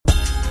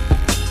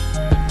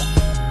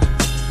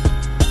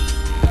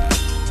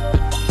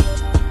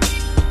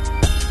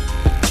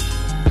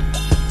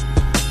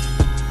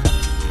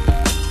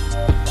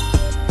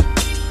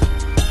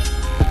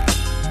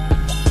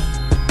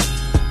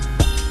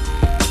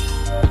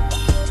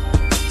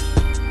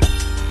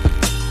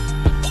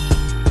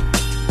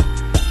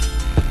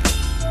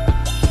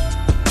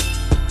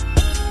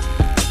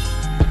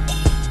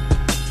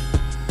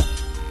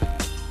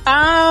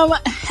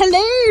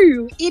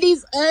it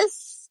is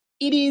us.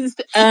 It is,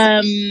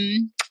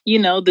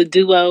 the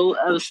duo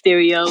of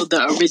stereo,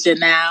 the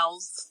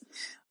originals.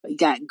 We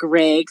got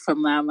Greg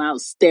from Loudmouth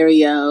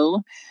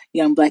Stereo,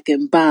 Young Black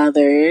and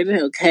Bothered,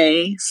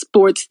 okay?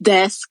 Sports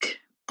Desk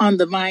on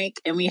the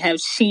mic. And we have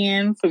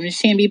Shan from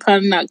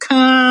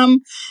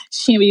shanbypodding.com,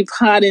 Shanby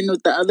Podding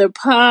with the other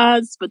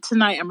pods. But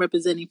tonight I'm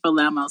representing for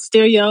Loudmouth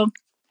Stereo.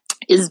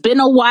 It's been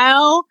a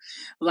while.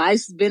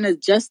 Life's been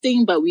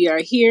adjusting, but we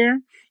are here.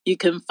 You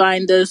can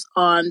find us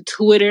on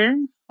Twitter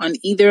on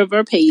either of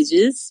our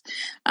pages.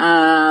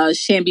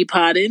 Shambi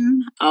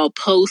Poddin. I'll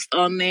post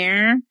on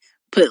there,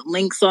 put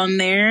links on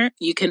there.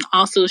 You can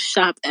also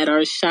shop at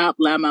our shop,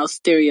 Loudmouth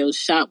Stereo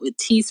Shop with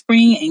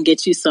Teespring, and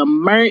get you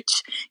some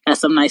merch. Got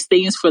some nice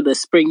things for the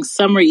spring,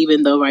 summer,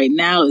 even though right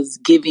now is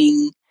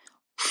giving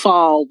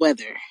fall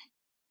weather.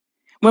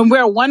 When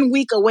we're 1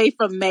 week away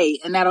from May,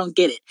 and I don't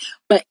get it.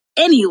 But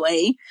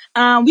anyway,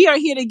 we are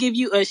here to give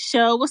you a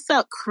show. What's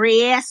up,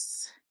 Chris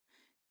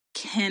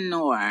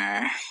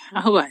Kenor?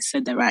 I hope I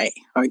said that right.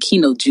 Or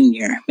Keno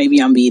Jr.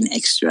 Maybe I'm being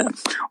extra.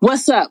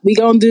 What's up? We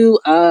gonna do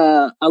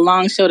a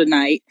long show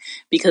tonight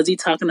because we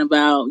talking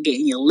about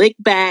getting your lick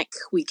back.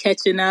 We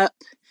catching up.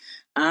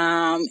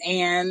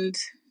 And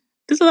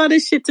there's a lot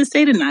of shit to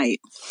say tonight.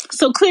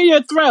 So clear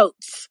your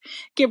throats.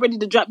 Get ready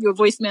to drop your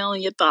voicemail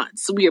and your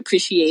thoughts. We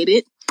appreciate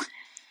it.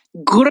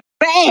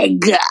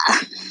 Greg,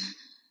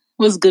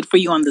 what's good for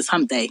you on this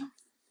hump day?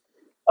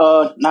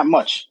 Not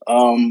much.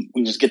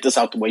 We just get this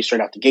out the way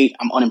straight out the gate.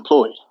 I'm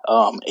unemployed.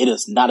 It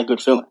is not a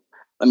good feeling.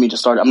 Let me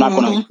just start. I'm not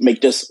going to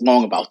make this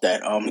long about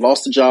that.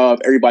 Lost a job.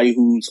 Everybody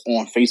who's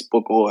on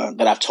Facebook or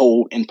that I've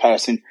told in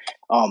passing,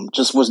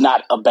 just was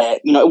not a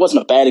bad, it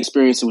wasn't a bad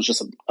experience. It was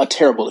just a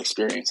terrible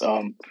experience.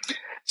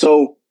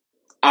 So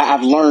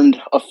I've learned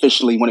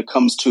officially when it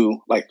comes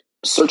to like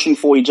searching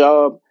for a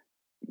job,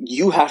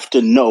 you have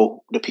to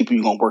know the people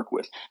you're going to work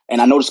with.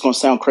 And I know this is going to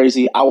sound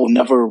crazy. I will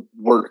never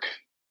work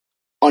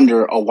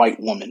under a white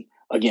woman.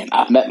 Again,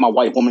 I've met my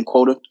white woman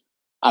quota.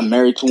 I'm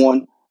married to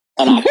one,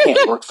 and I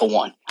can't work for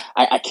one.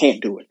 I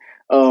can't do it.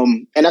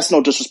 And that's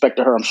no disrespect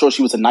to her. I'm sure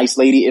she was a nice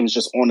lady. It was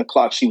just on the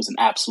clock. She was an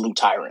absolute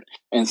tyrant.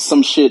 And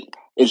some shit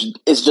is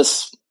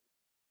just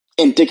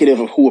indicative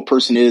of who a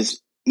person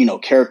is,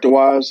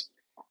 character-wise.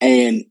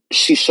 And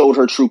she showed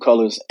her true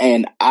colors,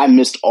 and I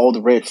missed all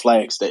the red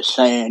flags that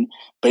Shan,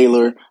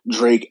 Baylor,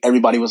 Drake,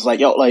 everybody was like,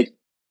 yo, like,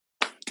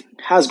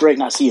 how's Drake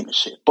not seeing this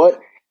shit? But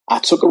I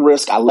took a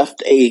risk. I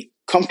left a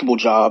comfortable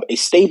job, a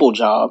stable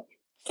job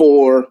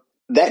for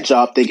that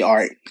job, thinking, all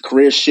right,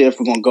 career shift,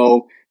 we're going to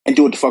go and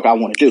do what the fuck I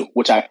want to do,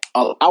 which I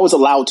was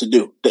allowed to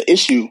do. The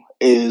issue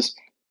is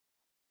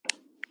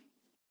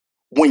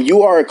when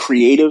you are a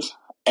creative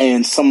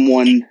and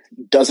someone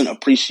doesn't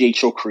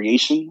appreciate your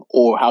creation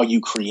or how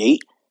you create,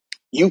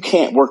 you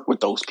can't work with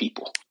those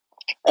people.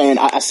 And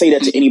I say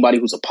that to anybody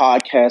who's a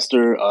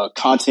podcaster, a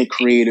content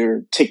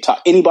creator,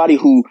 TikTok, anybody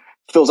who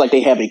feels like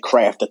they have a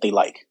craft that they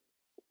like.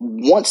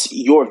 Once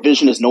your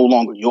vision is no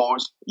longer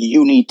yours,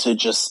 you need to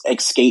just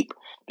escape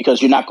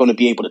because you're not going to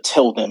be able to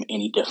tell them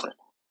any different.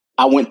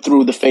 I went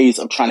through the phase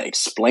of trying to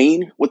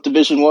explain what the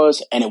vision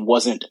was, and it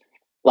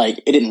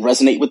didn't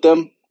resonate with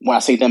them. When I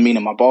say them,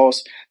 meaning my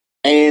boss.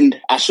 And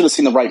I should have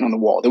seen the writing on the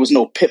wall. There was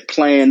no PIP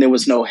plan. There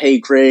was no, hey,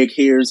 Greg,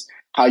 here's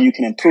how you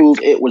can improve.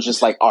 It was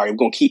just like, all right, we're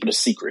going to keep it a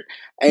secret.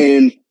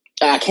 And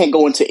I can't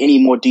go into any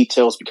more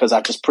details because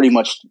I just pretty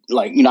much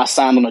I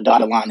signed on the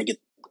dotted line to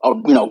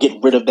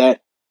get rid of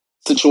that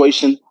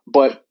situation.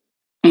 But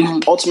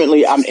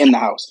ultimately, I'm in the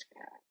house.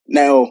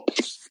 Now,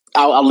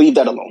 I'll leave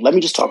that alone. Let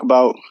me just talk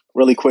about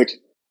really quick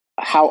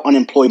how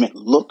unemployment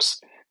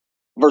looks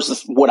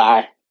versus what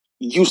I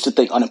used to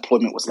think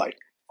unemployment was like.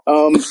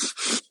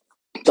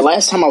 The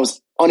last time I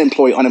was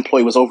unemployed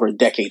was over a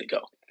decade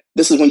ago.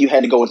 This is when you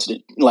had to go into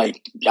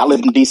I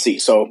lived in DC.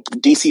 So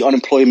DC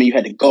unemployment, you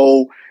had to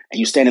go and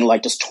you stand in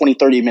this 20,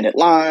 30-minute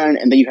line.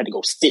 And then you had to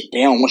go sit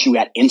down once you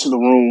got into the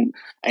room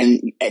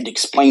and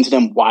explain to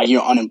them why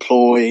you're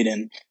unemployed.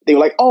 And they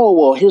were like, oh,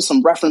 well, here's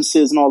some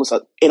references and all this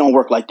stuff. It don't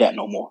work like that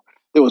no more.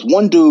 There was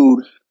one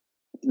dude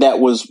that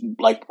was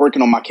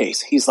working on my case.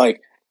 He's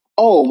like,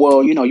 oh,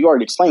 well, you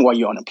already explained why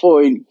you're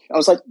unemployed. I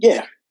was like,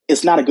 yeah,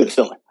 it's not a good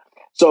feeling.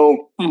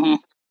 So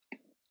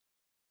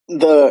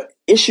the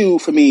issue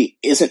for me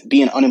isn't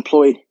being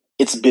unemployed,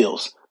 it's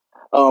bills.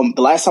 The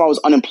last time I was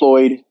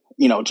unemployed,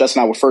 Jess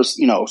and I were first,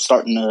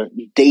 starting to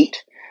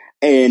date.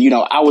 And,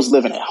 I was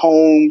living at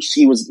home.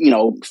 She was,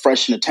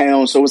 fresh in the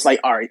town. So it was like,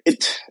 all right,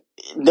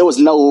 there was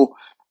no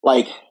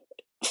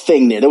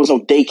thing there. There was no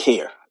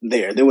daycare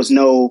there. There was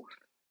no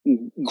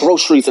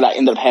groceries that I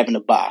ended up having to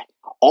buy.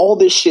 All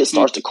this shit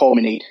starts to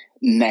culminate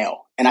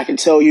now. And I can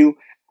tell you,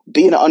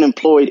 being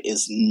unemployed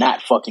is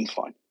not fucking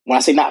fun. When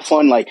I say not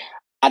fun,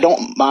 I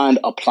don't mind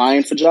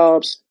applying for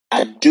jobs.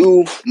 I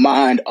do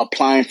mind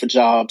applying for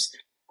jobs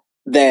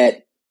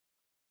that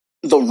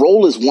the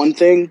role is one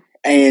thing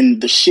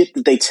and the shit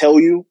that they tell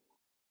you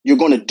you're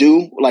going to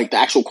do, the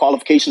actual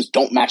qualifications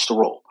don't match the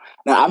role.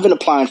 Now, I've been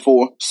applying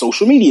for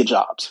social media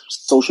jobs,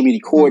 social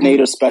media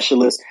coordinator,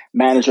 specialist,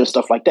 manager,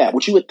 stuff like that,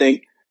 which you would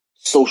think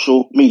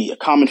social media,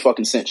 common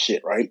fucking sense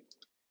shit, right?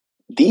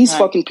 These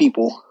fucking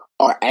people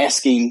are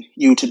asking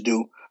you to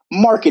do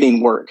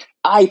marketing work,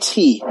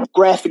 IT,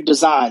 graphic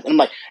design. And I'm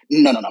like,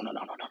 no.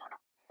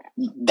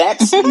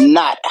 That's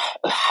not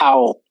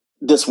how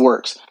this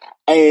works.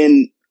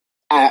 And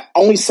I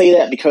only say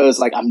that because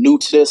like I'm new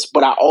to this,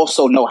 but I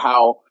also know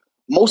how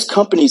most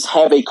companies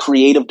have a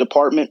creative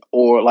department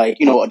or like,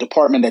 you know, a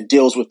department that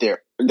deals with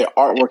their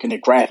artwork and their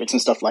graphics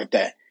and stuff like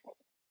that.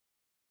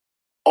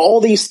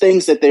 All these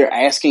things that they're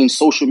asking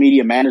social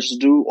media managers to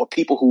do or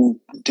people who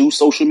do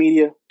social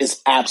media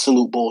is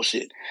absolute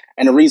bullshit.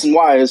 And the reason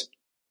why is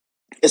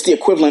it's the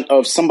equivalent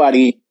of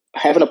somebody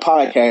having a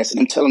podcast and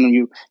them telling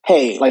you,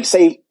 hey, like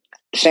say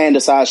Shan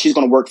decides she's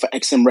going to work for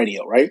XM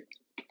Radio, right?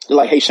 They're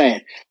like, hey,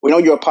 Shan, we know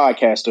you're a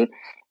podcaster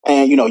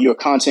and, you know, you're a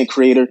content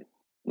creator.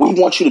 We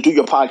want you to do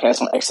your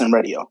podcast on XM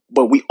Radio,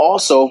 but we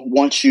also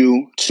want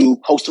you to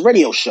host a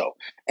radio show.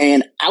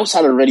 And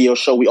outside of the radio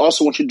show, we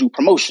also want you to do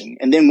promotion.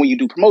 And then when you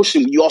do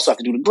promotion, you also have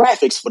to do the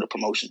graphics for the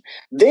promotion.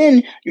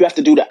 Then you have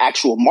to do the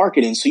actual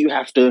marketing. So you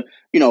have to,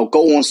 you know,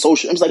 go on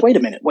social. I was like, wait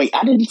a minute. Wait,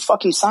 I didn't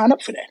fucking sign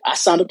up for that. I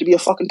signed up to be a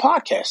fucking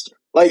podcaster.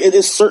 Like it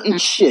is certain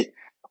shit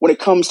when it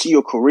comes to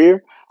your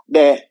career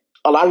that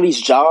a lot of these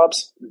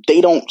jobs,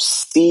 they don't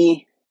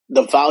see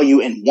the value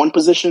in one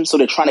position. So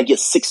they're trying to get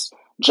 6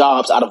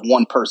 jobs out of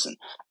one person.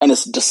 And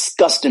it's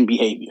disgusting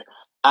behavior.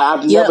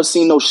 I've never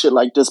seen no shit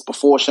like this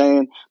before,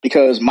 Shane,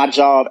 because my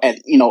job at,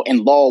 you know,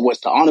 in law was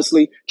to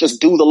honestly just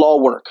do the law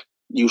work.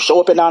 You show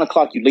up at 9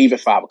 o'clock, you leave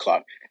at 5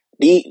 o'clock.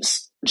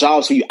 These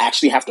jobs where you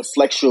actually have to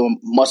flex your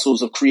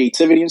muscles of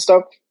creativity and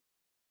stuff,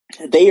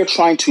 they are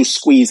trying to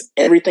squeeze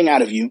everything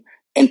out of you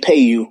and pay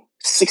you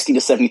 $60,000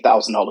 to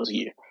 $70,000 a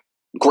year.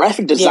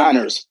 Graphic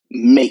designers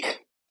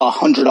make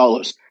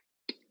 $100.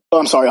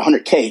 I'm sorry,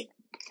 $100K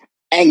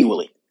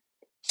annually.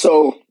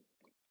 So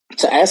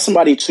to ask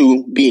somebody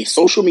to be a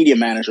social media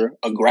manager,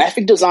 a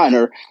graphic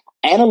designer,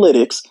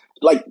 analytics,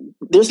 like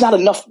there's not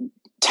enough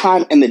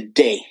time in the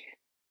day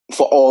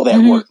for all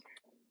that work.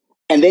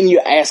 And then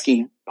you're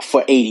asking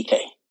for $80K.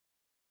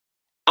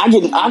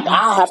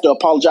 I have to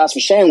apologize for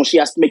Shan when she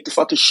has to make the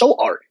fucking show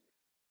art.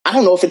 I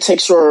don't know if it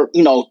takes her,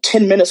 you know,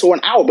 10 minutes or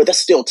an hour, but that's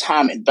still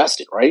time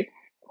invested, right?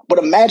 But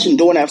imagine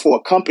doing that for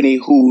a company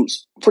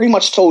who's pretty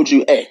much told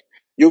you, hey,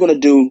 you're going to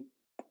do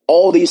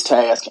all these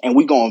tasks and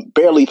we're going to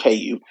barely pay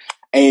you.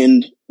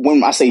 And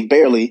when I say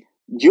barely,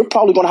 you're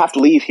probably going to have to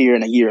leave here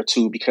in a year or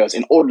two because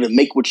in order to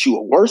make what you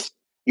are worth,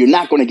 you're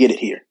not going to get it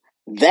here.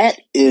 That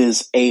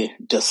is a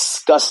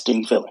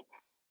disgusting feeling.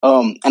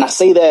 And I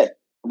say that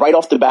right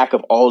off the back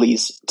of all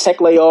these tech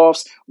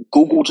layoffs.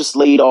 Google just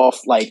laid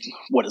off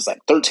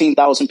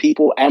 13,000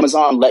 people.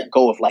 Amazon let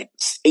go of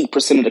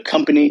 8% of the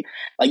company.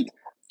 Like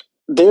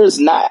there's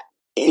not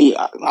any,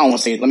 I don't want to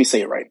say it, let me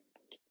say it right.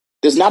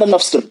 There's not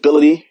enough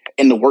stability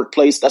in the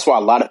workplace. That's why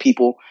a lot of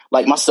people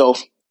like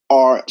myself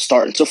are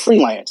starting to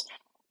freelance.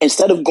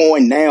 Instead of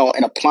going now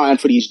and applying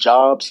for these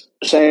jobs,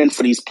 saying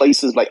for these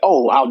places like,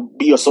 oh, I'll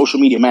be a social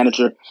media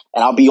manager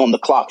and I'll be on the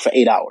clock for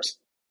 8 hours.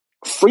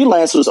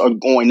 Freelancers are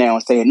going now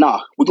and saying,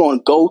 nah, we're going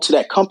to go to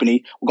that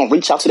company. We're going to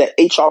reach out to that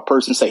HR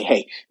person and say,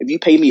 hey, if you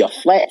pay me a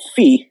flat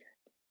fee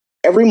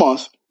every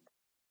month,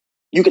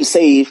 you can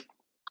save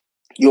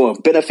your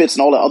benefits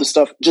and all that other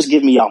stuff. Just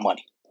give me your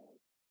money.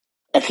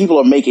 And people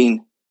are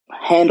making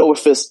hand over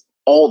fist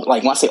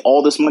when I say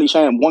all this money,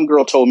 Shannon, one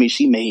girl told me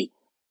she made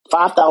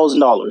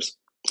 $5,000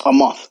 a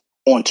month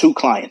on 2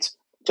 clients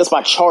just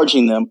by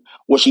charging them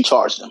what she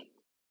charged them.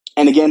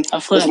 And again,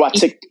 this is why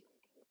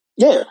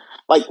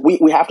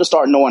we have to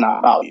start knowing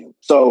our value.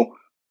 So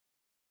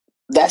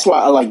that's why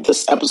I like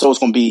this episode is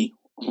going to be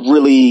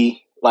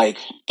really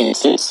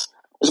intense.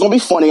 It's going to be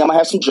funny. I'm going to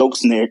have some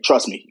jokes in there.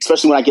 Trust me,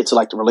 especially when I get to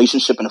the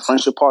relationship and the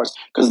friendship parts,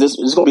 because this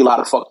is going to be a lot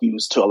of fuck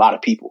yous to a lot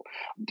of people.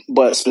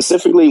 But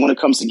specifically when it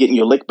comes to getting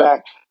your lick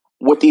back,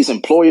 what these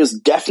employers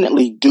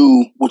definitely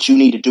do what you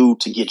need to do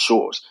to get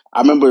yours.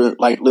 I remember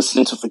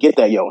listening to Forget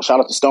That Yo, shout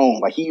out to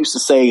Stone. He used to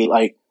say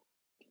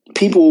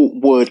people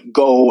would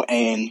go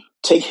and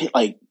take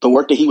the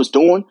work that he was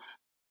doing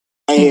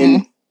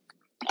and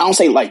I don't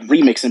say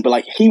remixing,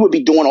 but he would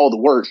be doing all the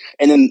work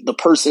and then the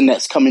person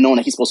that's coming on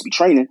that he's supposed to be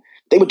training,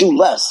 they would do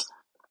less.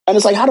 And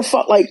it's how the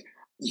fuck,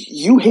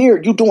 you here,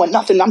 you doing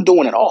nothing, I'm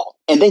doing it all.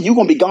 And then you're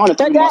going to be gone in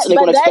 3 months and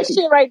they're going to expect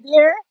shit right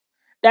there.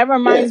 That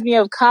reminds me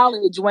of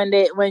college when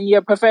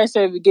your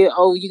professor would get,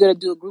 oh, you're going to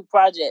do a group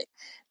project.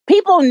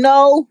 People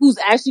know who's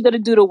actually going to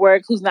do the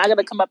work, who's not going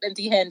to come up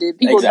empty-handed.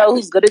 People know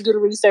who's going to do the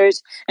research,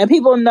 and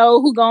people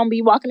know who's going to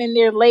be walking in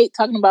there late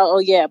talking about, oh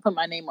yeah, I put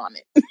my name on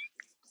it.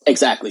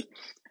 Exactly.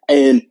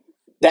 And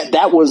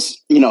that was,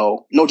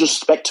 no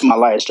disrespect to my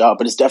last job,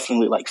 but it's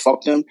definitely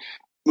fuck them.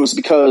 It was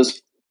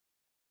because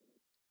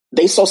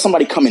they saw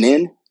somebody coming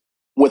in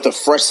with a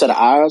fresh set of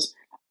eyes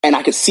and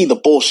I could see the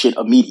bullshit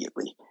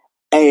immediately.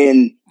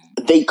 And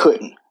they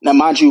couldn't. Now,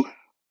 mind you,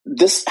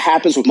 this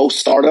happens with most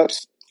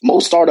startups.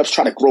 Most startups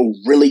try to grow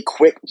really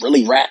quick,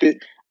 really rapid.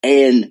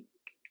 And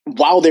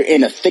while they're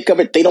in the thick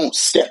of it, they don't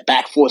step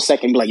back for a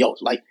second and be like, yo,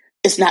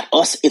 it's not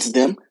us, it's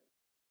them.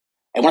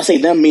 And when I say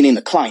them, meaning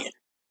the client.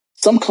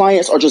 Some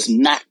clients are just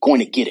not going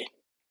to get it.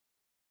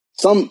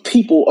 Some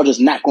people are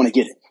just not going to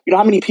get it. You know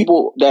how many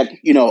people that,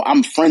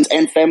 I'm friends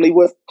and family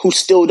with who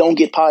still don't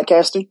get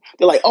podcasting?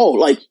 They're like, oh,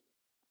 like,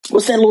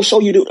 what's that little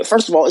show you do?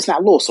 First of all, it's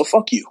not little, so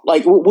fuck you.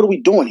 Like, what are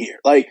we doing here?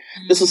 Like,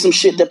 this is some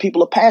shit that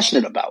people are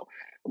passionate about.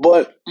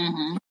 But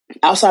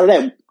outside of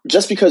that,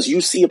 just because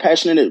you see a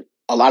passion in it,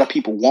 a lot of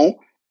people won't.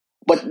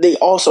 But they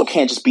also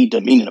can't just be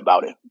demeaning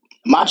about it.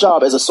 My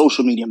job as a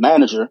social media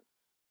manager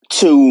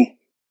to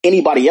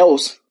anybody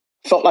else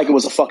felt like it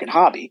was a fucking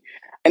hobby.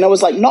 And I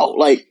was like, no,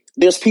 like,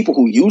 there's people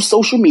who use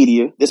social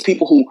media, there's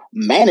people who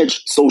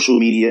manage social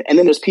media, and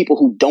then there's people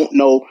who don't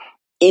know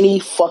any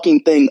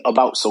fucking thing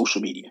about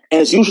social media.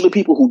 And it's usually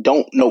people who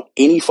don't know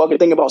any fucking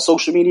thing about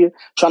social media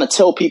trying to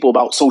tell people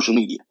about social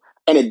media.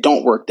 And it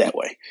don't work that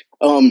way.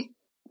 And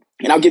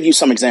I'll give you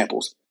some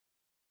examples.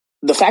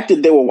 The fact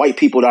that there were white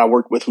people that I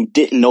worked with who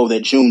didn't know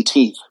that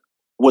Juneteenth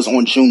was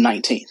on June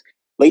 19th.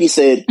 Lady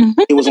said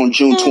it was on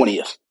June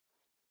 20th.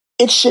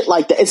 It's shit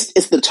like that.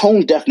 It's the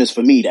tone deafness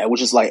for me that was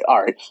just like,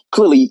 all right,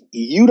 clearly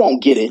you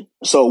don't get it,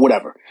 so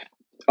whatever.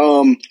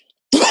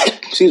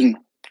 Excuse me.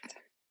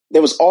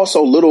 There was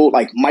also little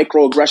like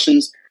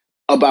microaggressions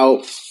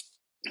about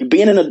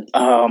being in a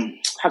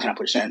how can I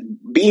put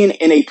it? Being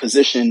in a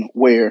position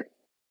where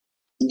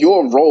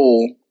your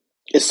role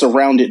is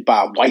surrounded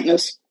by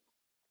whiteness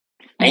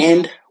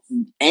and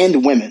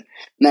women.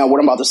 Now, what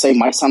I'm about to say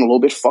might sound a little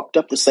bit fucked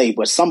up to say,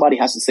 but somebody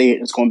has to say it,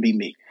 and it's going to be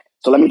me.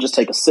 So let me just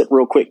take a sip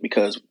real quick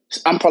because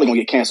I'm probably going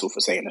to get canceled for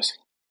saying this.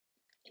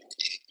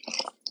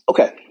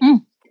 Okay.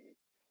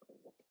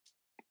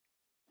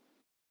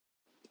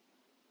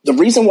 The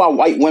reason why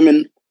white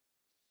women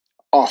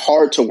are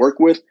hard to work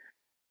with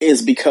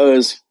is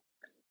because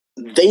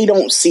they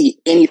don't see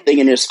anything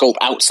in their scope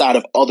outside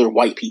of other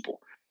white people.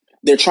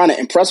 They're trying to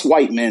impress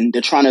white men.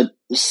 They're trying to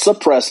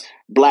suppress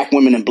black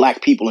women and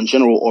black people in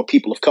general or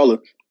people of color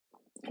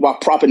while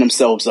propping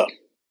themselves up.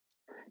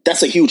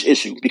 That's a huge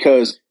issue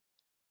because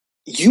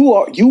you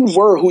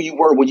were who you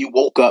were when you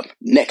woke up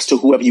next to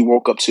whoever you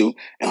woke up to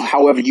and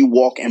however you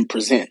walk and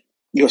present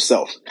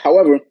yourself.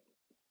 However,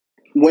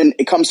 when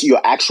it comes to your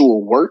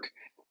actual work,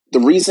 the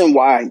reason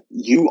why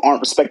you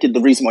aren't respected,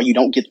 the reason why you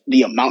don't get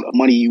the amount of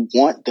money you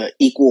want, the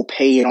equal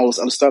pay and all this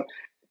other stuff,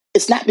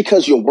 it's not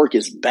because your work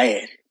is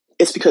bad.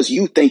 It's because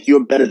you think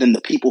you're better than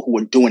the people who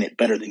are doing it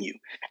better than you.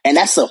 And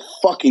that's a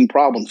fucking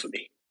problem for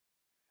me.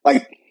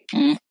 Like,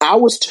 I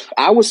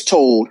was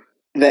told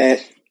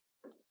that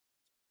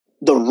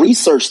the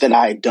research that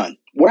I had done,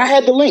 where I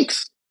had the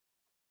links,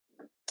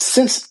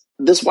 since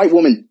this white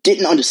woman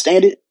didn't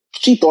understand it,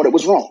 she thought it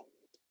was wrong.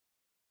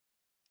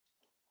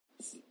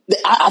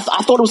 I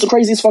thought it was the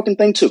craziest fucking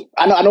thing too.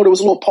 I know there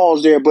was a little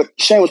pause there, but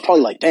Shane was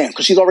probably like, damn,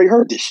 because she's already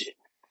heard this shit.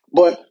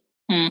 But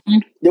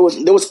there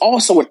was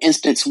also an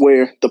instance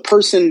where the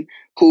person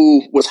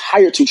who was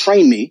hired to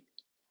train me,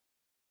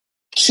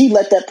 she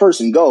let that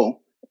person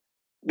go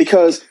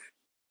because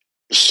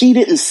she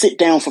didn't sit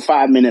down for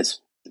 5 minutes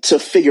to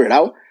figure it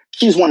out.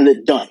 She just wanted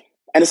it done.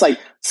 And it's like,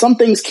 some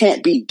things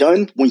can't be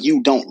done when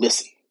you don't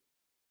listen.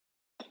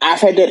 I've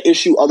had that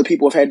issue. Other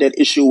people have had that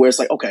issue where it's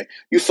like, okay,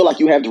 you feel like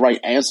you have the right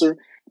answer,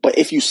 but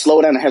if you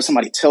slow down and have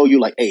somebody tell you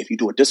like, hey, if you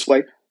do it this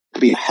way,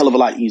 it'll be a hell of a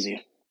lot easier.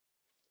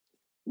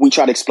 We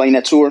tried to explain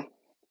that to her.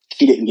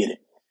 She didn't get it.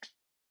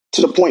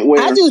 To the point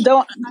where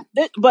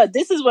but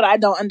this is what I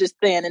don't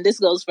understand, and this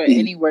goes for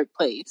any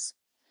workplace.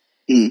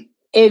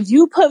 If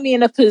you put me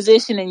in a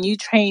position and you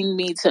trained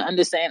me to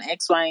understand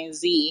X, Y, and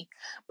Z,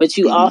 but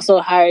you also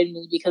hired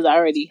me because I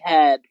already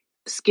had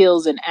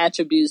skills and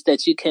attributes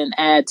that you can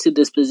add to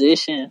this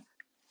position.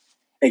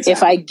 Exactly.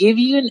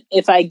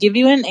 If I give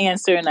you an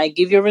answer and I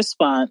give you a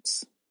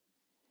response,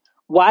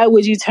 why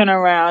would you turn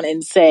around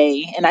and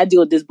say, and I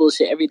deal with this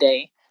bullshit every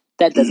day,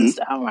 that doesn't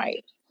sound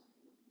right?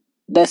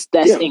 That's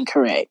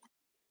incorrect.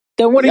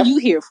 Then what are you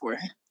here for?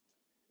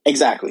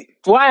 Exactly.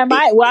 Why am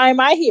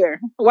I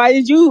here? Why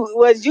did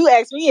you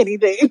ask me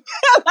anything?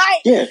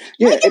 Like, make it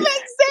make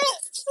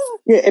sense.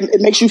 Yeah,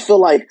 it makes you feel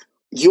like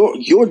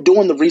you're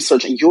doing the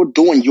research and you're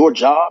doing your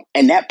job,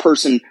 and that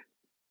person,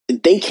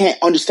 they can't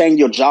understand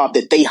your job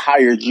that they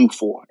hired you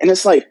for. And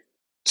it's like,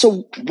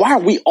 so why are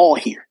we all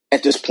here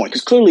at this point?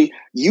 Because clearly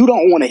you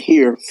don't want to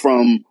hear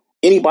from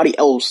anybody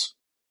else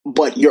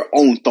but your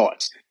own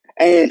thoughts.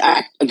 And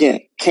I,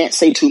 again, can't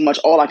say too much.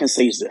 All I can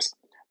say is this.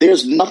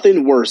 There's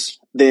nothing worse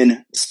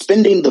than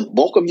spending the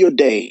bulk of your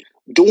day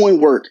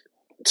doing work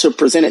to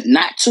present it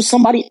not to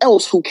somebody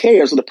else who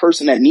cares or the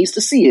person that needs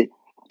to see it,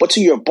 but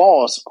to your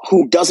boss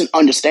who doesn't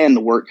understand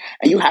the work,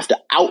 and you have to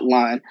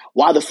outline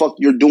why the fuck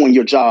you're doing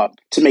your job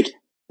to make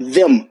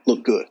them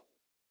look good.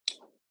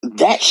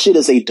 That shit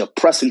is a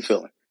depressing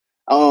feeling.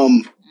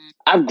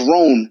 I've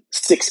grown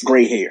 6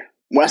 gray hair.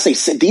 When I say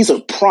 6, these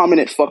are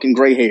prominent fucking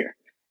gray hair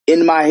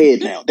in my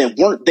head now that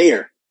weren't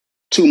there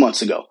 2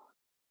 months ago.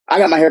 I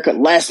got my hair cut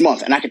last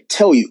month, and I can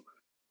tell you,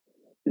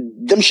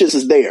 them shits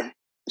is there.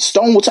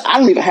 I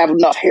don't even have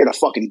enough hair to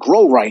fucking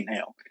grow right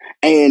now.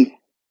 And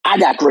I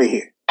got gray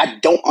hair. I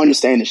don't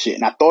understand this shit.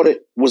 And I thought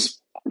it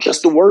was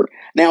just the work.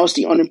 Now it's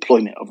the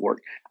unemployment of work.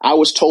 I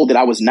was told that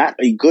I was not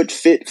a good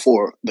fit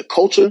for the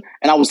culture,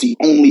 and I was the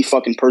only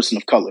fucking person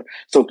of color.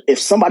 So if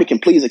somebody can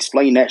please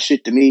explain that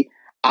shit to me,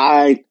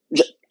 I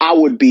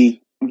would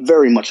be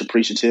very much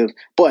appreciative.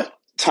 But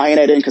tying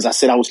that in, because I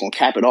said I was going to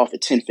cap it off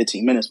at 10,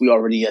 15 minutes. We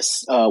already at,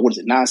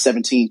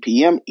 9:17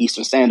 p.m.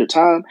 Eastern Standard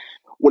Time.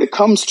 When it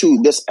comes to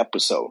this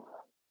episode,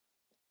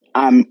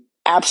 I'm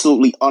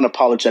absolutely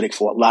unapologetic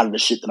for a lot of the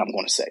shit that I'm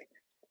going to say.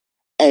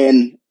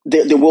 And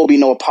there will be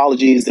no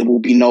apologies. There will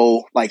be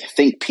no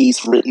think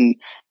piece written.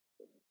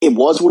 It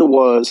was what it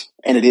was,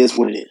 and it is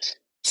what it is.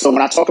 So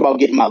when I talk about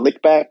getting my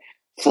lick back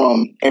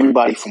from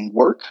everybody from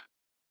work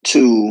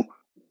to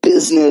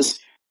business,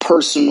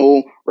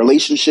 personal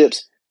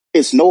relationships,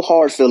 it's no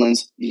hard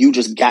feelings. You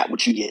just got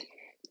what you get.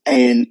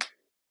 And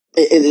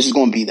it's just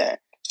going to be that.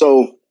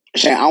 So,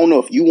 Shan, I don't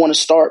know if you want to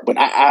start, but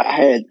I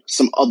had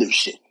some other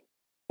shit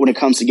when it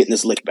comes to getting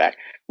this lick back.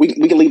 We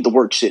can leave the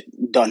work shit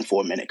done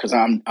for a minute because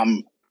I'm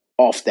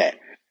off that.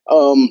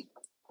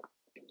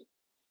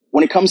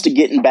 When it comes to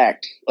getting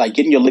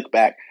your lick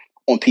back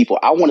on people,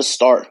 I want to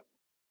start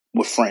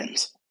with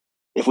friends.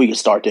 If we can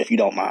start there, if you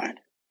don't mind.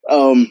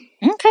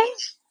 Okay.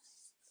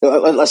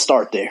 Let's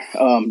start there.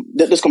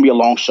 This is going to be a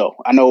long show.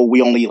 I know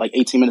we only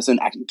 18 minutes in.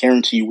 I can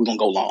guarantee you we're going to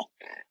go long.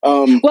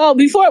 Well,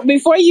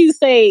 before you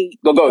say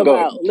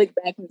go. lick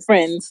back with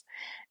friends,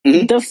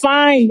 mm-hmm.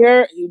 define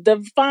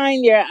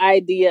your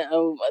idea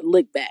of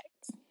lick back.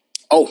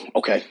 Oh,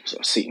 okay. So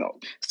see,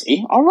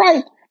 all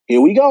right. Here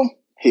we go.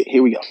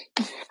 Here we go.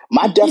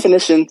 My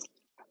definition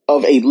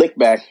of a lick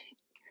back,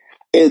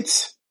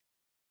 it's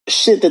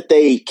shit that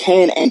they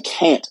can and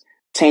can't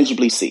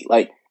tangibly see.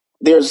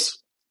 There's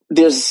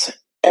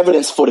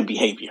evidence for the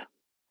behavior.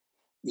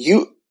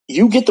 You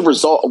get the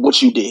result of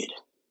what you did.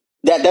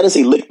 That is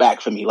a lick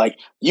back for me.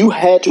 You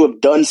had to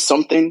have done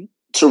something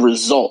to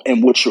result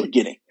in what you're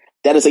getting.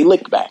 That is a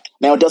lick back.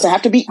 Now, it doesn't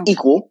have to be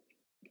equal.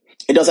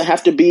 It doesn't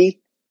have to be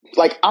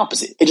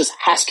opposite. It just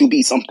has to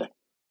be something.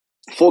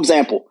 For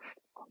example,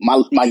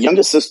 my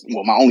youngest sister,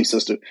 well, my only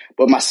sister,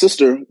 but my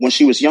sister, when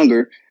she was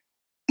younger,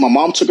 my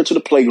mom took her to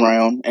the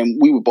playground,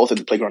 and we were both at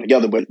the playground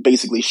together, but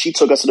basically she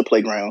took us to the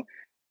playground,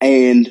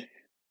 and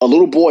a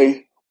little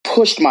boy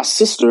pushed my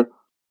sister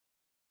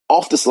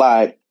off the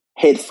slide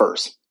head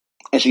first,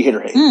 and she hit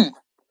her head.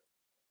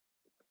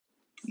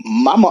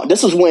 My mom,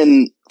 this is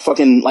when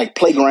fucking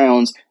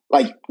playgrounds,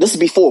 this is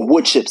before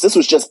wood chips. This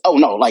was just, oh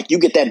no, you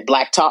get that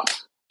black top,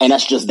 and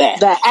that's just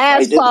that. The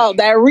asphalt,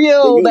 that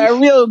real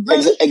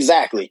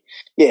exactly.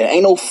 Yeah,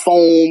 ain't no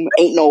foam,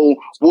 ain't no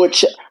wood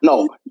chip.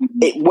 No,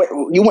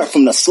 you went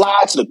from the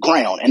slide to the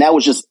ground, and that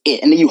was just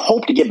it. And then you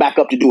hope to get back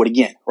up to do it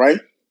again, right?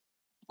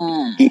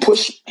 He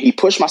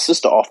pushed my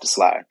sister off the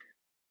slide.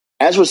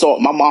 As a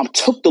result, my mom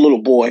took the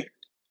little boy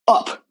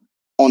up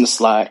on the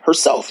slide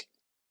herself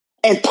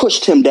and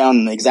pushed him down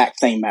in the exact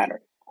same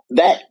manner.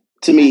 That,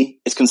 to me,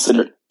 is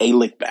considered a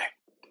lick back.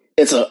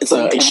 It's a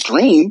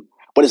extreme,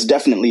 but it's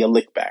definitely a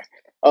lick back.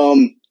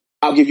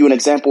 I'll give you an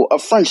example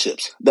of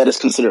friendships that is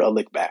considered a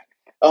lick back.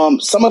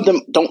 Some of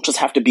them don't just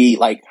have to be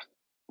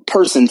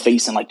person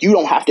facing. You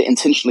don't have to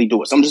intentionally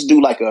do it. Some just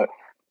do a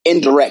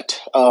indirect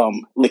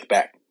lick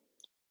back.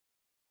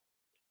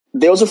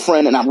 There was a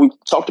friend, and we've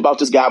talked about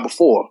this guy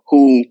before,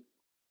 who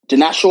did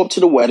not show up to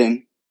the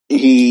wedding.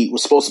 He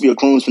was supposed to be a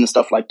groomsman and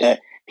stuff like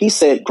that. He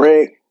said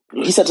to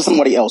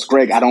somebody else,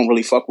 Greg, I don't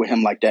really fuck with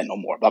him like that no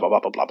more. Blah, blah, blah,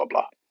 blah, blah, blah,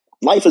 blah.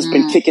 Life has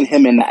been kicking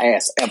him in the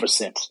ass ever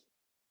since.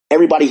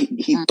 Everybody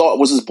he thought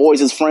was his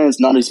boys, his friends,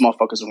 none of these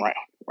motherfuckers around,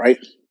 right?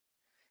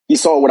 He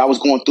saw what I was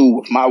going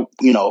through with my,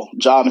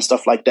 job and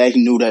stuff like that.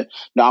 He knew that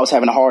I was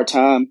having a hard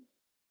time.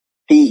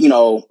 He,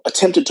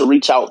 attempted to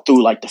reach out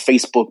through the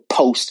Facebook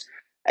post.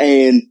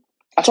 And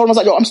I told him, I was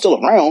like, yo, I'm still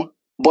around,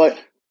 but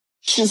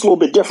shit's a little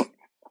bit different.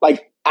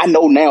 I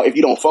know now if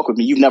you don't fuck with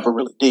me, you never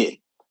really did.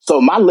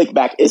 So my lick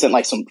back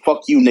isn't some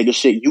fuck you nigga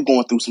shit. You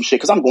going through some shit,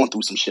 because I'm going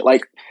through some shit.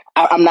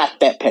 I'm not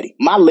that petty.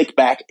 My lick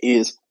back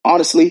is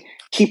honestly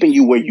keeping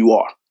you where you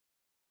are.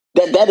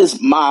 That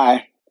is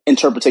my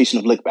interpretation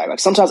of lick back.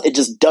 Sometimes it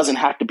just doesn't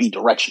have to be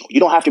directional. You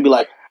don't have to be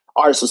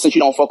all right, so since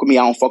you don't fuck with me,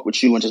 I don't fuck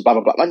with you, and just blah,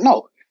 blah, blah.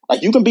 No.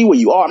 You can be where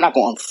you are. I'm not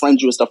going to unfriend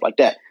you and stuff like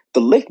that. The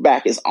lick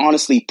back is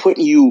honestly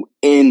putting you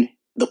in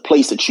the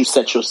place that you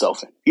set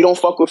yourself in. You don't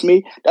fuck with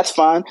me, that's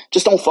fine.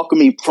 Just don't fuck with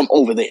me from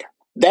over there.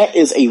 That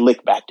is a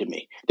lick back to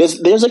me.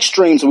 There's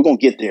extremes, and we're going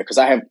to get there, because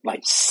I have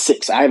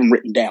 6. I haven't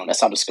written down.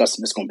 That's how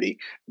disgusting it's going to be.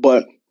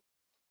 But,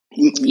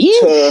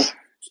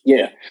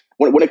 yeah.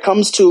 When it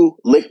comes to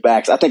lick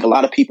backs, I think a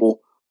lot of people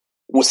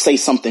will say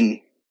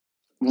something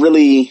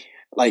really,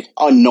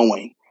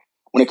 unknowing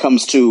when it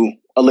comes to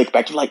a lick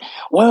back. They're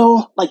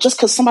well, just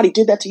because somebody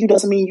did that to you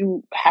doesn't mean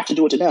you have to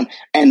do it to them.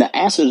 And the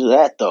answer to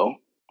that, though,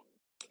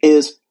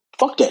 is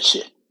fuck that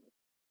shit.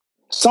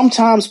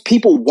 Sometimes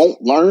people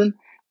won't learn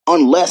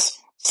unless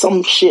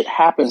some shit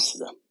happens to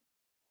them.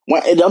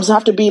 It doesn't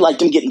have to be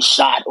them getting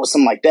shot or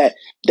something like that.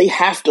 They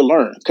have to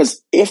learn,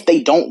 because if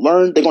they don't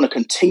learn, they're going to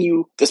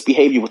continue this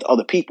behavior with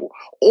other people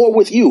or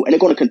with you, and they're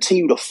going to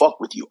continue to fuck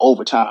with you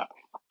over time.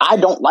 I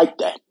don't like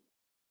that.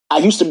 I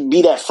used to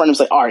be that friend who's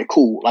like, all right,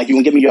 cool. Like, you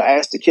gonna give me your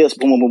ass to kiss?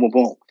 Boom, boom, boom, boom,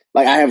 boom.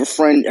 Like, I have a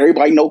friend,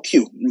 everybody know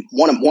Q,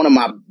 one of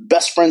my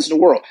best friends in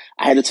the world.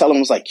 I had to tell him, I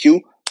was like,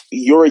 Q,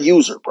 you're a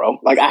user, bro.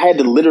 Like, I had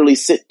to literally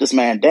sit this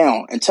man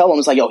down and tell him,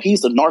 it's like, yo,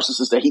 he's the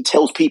narcissist that he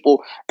tells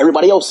people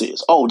everybody else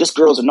is. Oh, this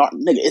girl's a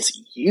nigga,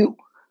 it's you.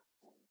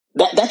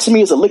 That to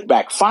me is a lick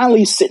back.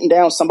 Finally sitting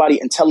down somebody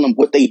and telling them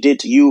what they did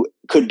to you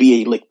could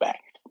be a lick back.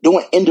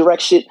 Doing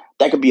indirect shit,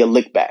 that could be a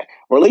lick back.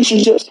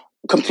 Relationships,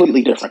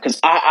 completely different. Because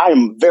I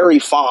am very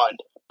fond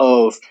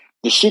of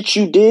the shit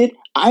you did.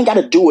 I ain't got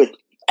to do it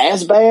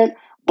as bad,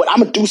 but I'm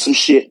going to do some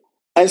shit.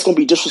 And it's going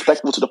to be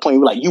disrespectful to the point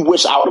where, like, you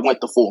wish I would have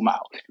went the full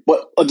mile.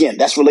 But again,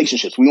 that's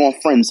relationships. We on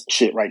friends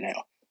shit right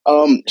now.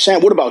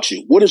 Shan, what about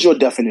you? What is your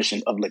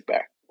definition of lick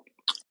back?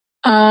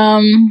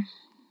 Kind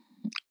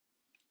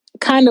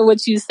of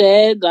what you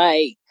said,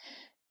 like,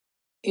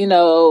 you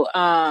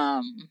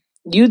know,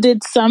 you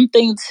did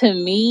something to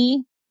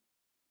me,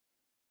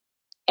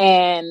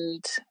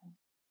 and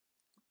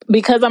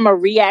because I'm a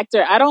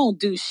reactor, I don't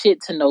do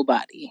shit to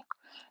nobody.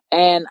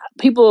 And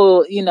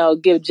people,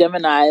 give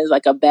Geminis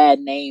like a bad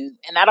name,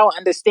 and I don't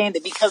understand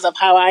it because of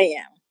how I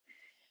am.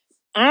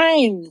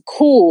 I'm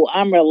cool,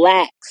 I'm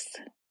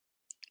relaxed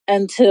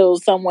until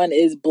someone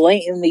is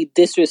blatantly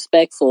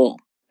disrespectful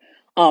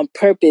on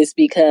purpose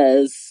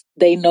because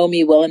they know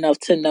me well enough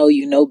to know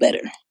you know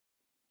better.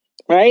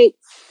 Right?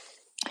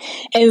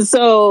 And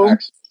so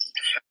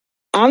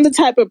I'm the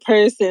type of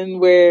person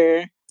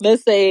where,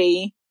 let's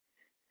say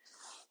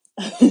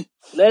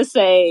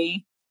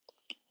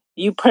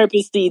you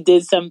purposely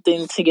did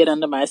something to get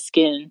under my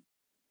skin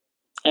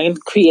and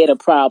create a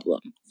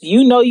problem.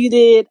 You know you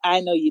did,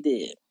 I know you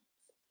did.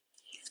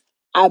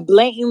 I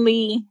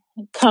blatantly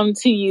come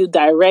to you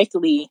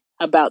directly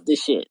about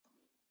this shit.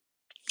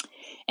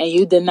 And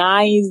you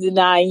deny,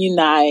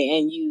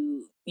 and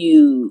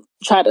you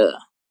try to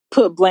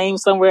put blame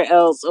somewhere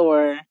else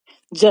or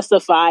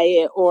justify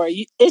it, or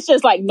it's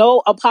just like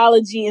no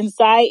apology in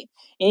sight.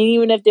 And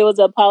even if there was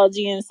an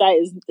apology in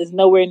sight, is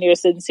nowhere near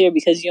sincere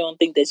because you don't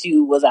think that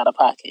you was out of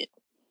pocket.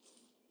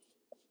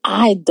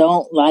 I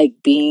don't like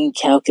being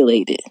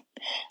calculated.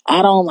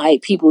 I don't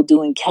like people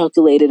doing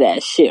calculated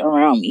ass shit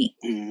around me.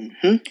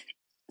 Mm-hmm.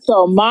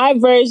 So my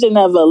version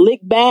of a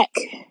lick back,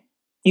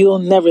 you'll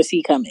never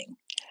see coming.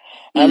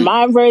 And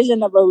my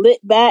version of a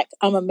lick back,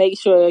 I'm gonna make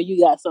sure you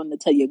got something to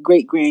tell your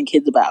great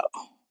grandkids about.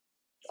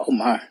 Oh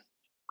my!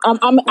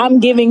 I'm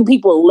giving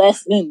people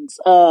lessons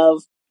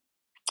of,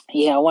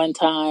 one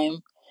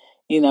time,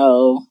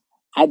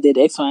 I did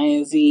X, Y,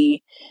 and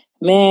Z.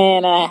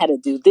 Man, I had to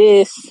do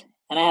this,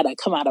 and I had to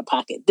come out of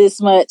pocket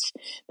this much.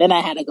 Then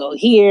I had to go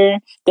here.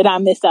 Then I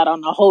missed out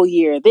on a whole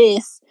year of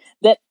this.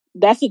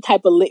 That's the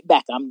type of lick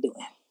back I'm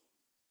doing.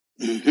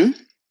 Mm-hmm.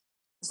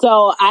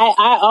 So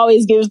I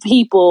always give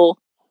people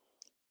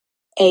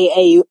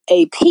a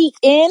peek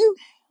in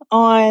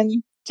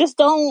on, just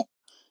don't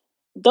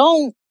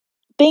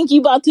think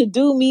you about to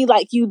do me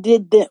like you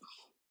did them.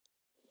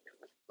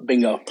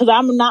 Bingo. Because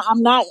I'm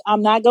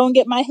not gonna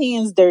get my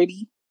hands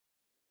dirty.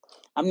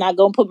 I'm not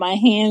gonna put my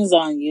hands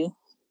on you.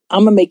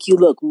 I'm gonna make you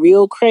look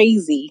real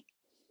crazy.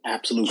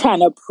 Absolutely. Trying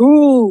to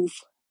prove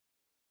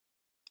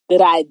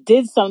that I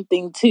did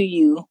something to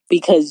you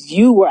because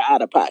you were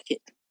out of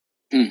pocket.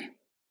 And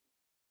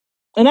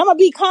I'm gonna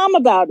be calm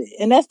about it.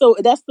 And that's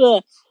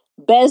the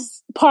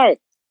best part.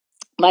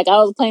 Like, I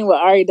was playing with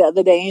Ari the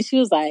other day, and she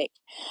was like,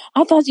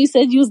 I thought you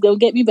said you was gonna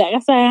get me back. I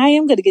said, I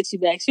am gonna get you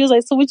back. She was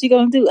like, so what you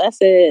gonna do? I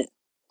said,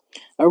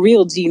 a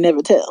real G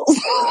never tells.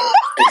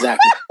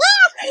 Exactly.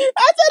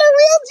 I said, a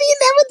real G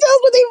never tells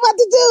what they about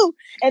to do.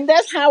 And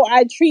that's how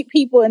I treat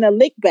people in a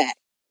lick back.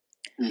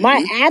 Mm-hmm.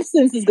 My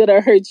absence is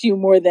gonna hurt you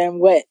more than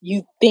what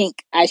you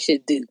think I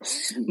should do.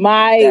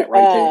 My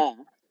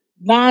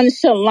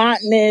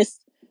nonchalantness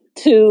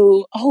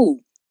to,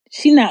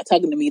 she not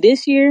talking to me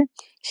this year.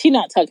 She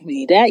not talking to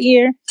me that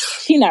year.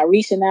 She not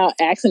reaching out,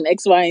 asking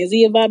X, Y, and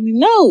Z about me.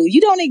 No,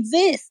 you don't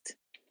exist.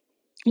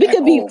 We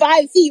could be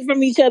 5 feet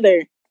from each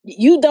other.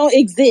 You don't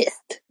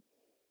exist.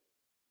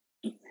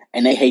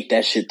 And they hate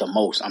that shit the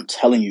most. I'm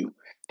telling you,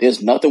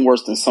 there's nothing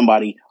worse than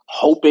somebody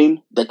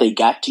hoping that they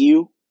got to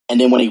you, and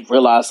then when they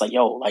realize, like,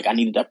 yo, like, I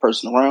needed that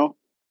person around,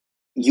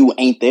 you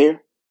ain't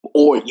there,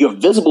 or you're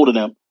visible to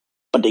them,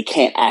 but they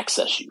can't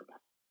access you.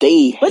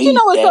 But you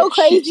know what's so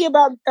crazy shit.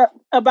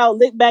 about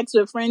lick backs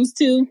with friends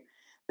too?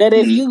 That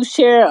if you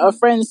share a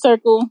friend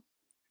circle,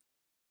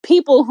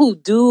 people who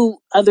do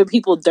other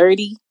people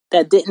dirty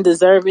that didn't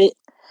deserve it,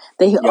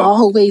 they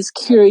always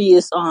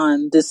curious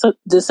on, did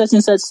such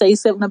and such say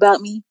something about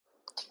me?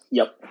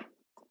 Yep.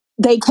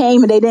 They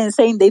came and they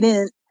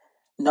didn't.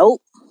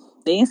 Nope.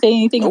 They didn't say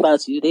anything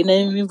about you. They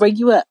didn't even bring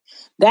you up.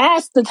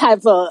 That's the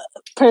type of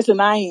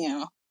person I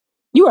am.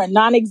 You are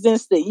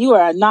non-existent. You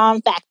are a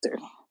non-factor.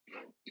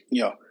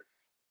 Yo.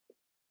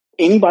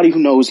 Anybody who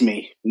knows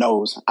me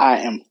knows I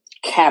am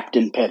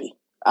Captain Petty.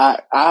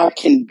 I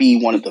can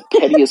be one of the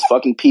pettiest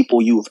fucking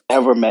people you've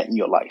ever met in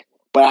your life.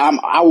 But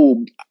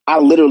I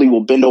literally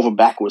will bend over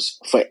backwards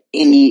for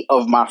any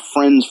of my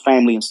friends,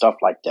 family, and stuff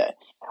like that.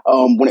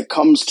 When it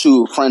comes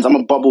to friends, I'm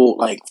gonna bubble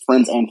like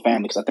friends and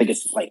family because I think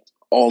it's like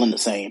all in the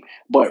same.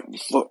 But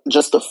for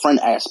just the friend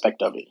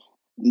aspect of it,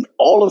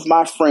 all of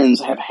my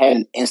friends have had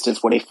an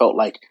instance where they felt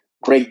like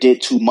Greg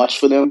did too much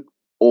for them,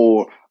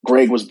 or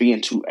Greg was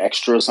being too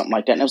extra or something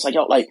like that. And it was like,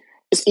 yo, like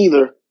it's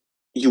either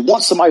you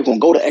want somebody who's gonna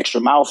go the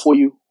extra mile for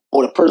you,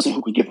 or the person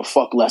who could give a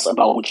fuck less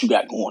about what you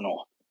got going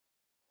on.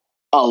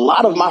 A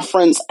lot of my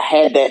friends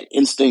had that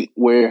instinct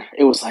where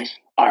it was like,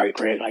 all right,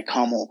 Greg, like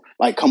come on,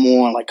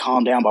 like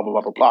calm down, blah blah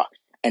blah blah blah.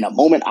 And the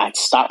moment I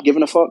stop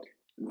giving a fuck,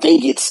 they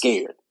get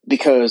scared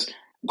because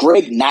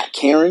Greg not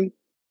caring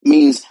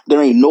means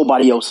there ain't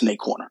nobody else in their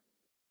corner.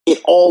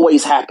 It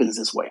always happens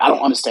this way. I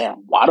don't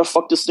understand why the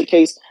fuck this is the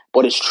case,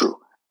 but it's true.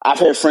 I've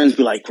had friends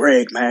be like,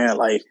 Greg, man,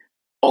 like,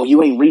 oh,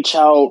 you ain't reach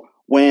out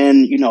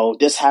when, you know,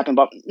 this happened,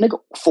 but nigga,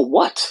 for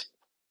what?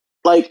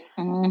 Like,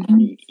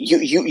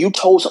 you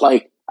told,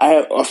 like, I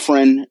have a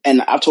friend,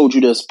 and I've told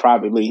you this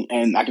privately,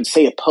 and I can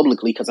say it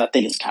publicly because I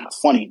think it's kind of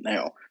funny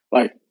now.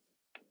 Like,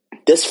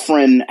 this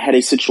friend had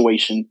a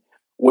situation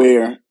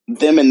where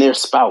them and their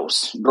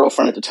spouse,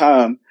 girlfriend at the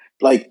time,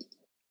 like,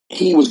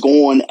 he was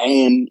going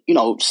and, you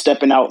know,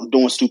 stepping out and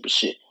doing stupid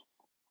shit.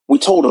 We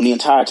told him the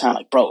entire time,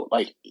 like, bro,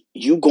 like,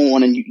 you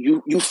going and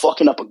you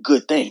fucking up a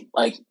good thing.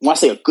 Like, when I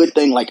say a good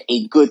thing, like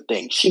a good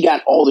thing. She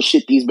got all the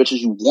shit these bitches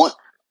you want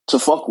to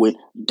fuck with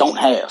don't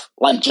have.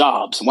 Like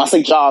jobs. When I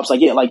say jobs, like,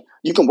 yeah, like,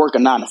 you can work a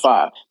 9 to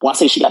 5. When I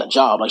say she got a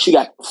job, like, she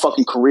got a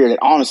fucking career that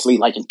honestly,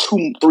 like, in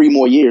 2-3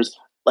 more years,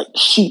 like,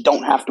 she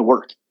don't have to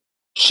work.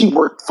 She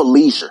worked for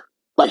leisure.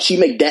 Like, she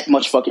make that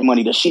much fucking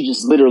money that she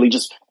just literally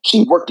just,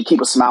 she worked to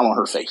keep a smile on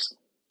her face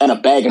and a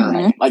bag in her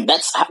hand. Like,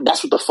 that's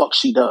what the fuck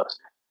she does.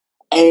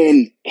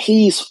 And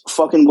he's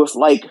fucking with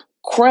like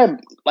crab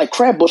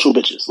bushel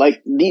bitches,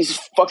 like these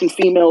fucking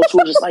females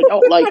who are just like,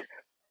 oh, like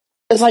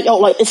it's like, oh,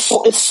 like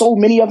it's so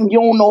many of them. You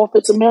don't know if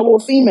it's a male or a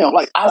female.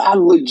 Like I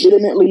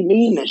legitimately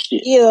mean this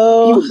shit.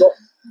 Yo.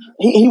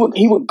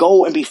 He would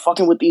go and be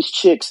fucking with these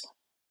chicks,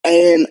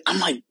 and I'm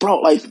like, bro,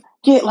 like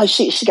yeah, like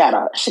she got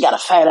a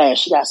fat ass,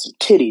 she got some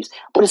titties,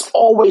 but it's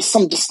always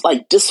some just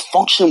like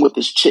dysfunction with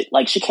this chick.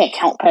 Like she can't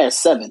count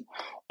past 7,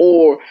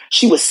 or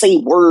she would say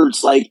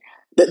words like.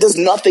 There's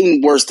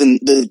nothing worse than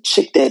the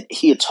chick that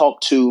he had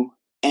talked to,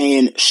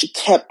 and she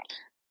kept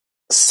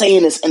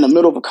saying this in the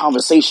middle of a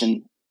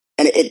conversation,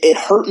 and it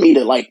hurt me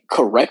to like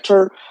correct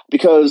her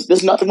because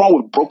there's nothing wrong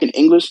with broken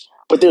English,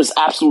 but there's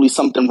absolutely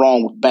something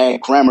wrong with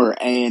bad grammar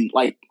and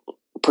like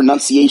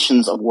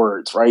pronunciations of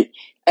words, right?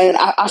 And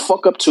I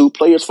fuck up too,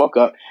 players fuck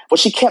up, but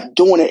she kept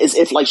doing it as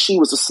if like she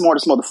was the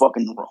smartest motherfucker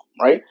in the room,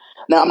 right?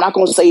 Now I'm not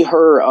gonna say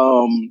her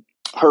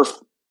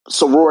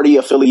sorority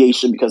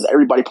affiliation because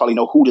everybody probably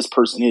know who this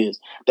person is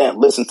that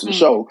listens to the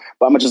show,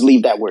 but I'm gonna just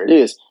leave that where it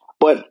is.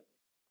 But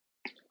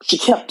she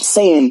kept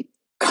saying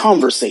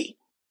conversate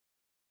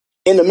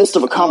in the midst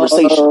of a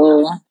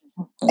conversation.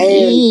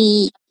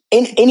 And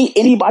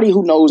anybody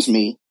who knows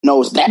me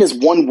knows that is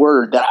one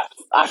word that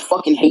I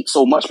fucking hate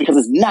so much because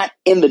it's not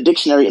in the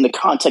dictionary in the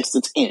context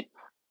it's in.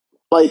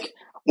 Like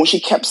when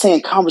she kept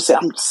saying conversate,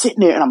 I'm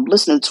sitting there and I'm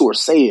listening to her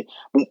say it.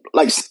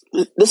 Like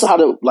this is how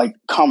the like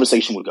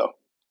conversation would go.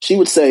 She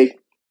would say,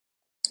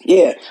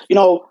 yeah, you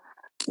know,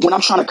 when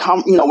I'm trying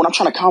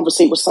to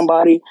conversate with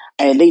somebody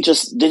and they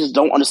just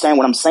don't understand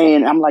what I'm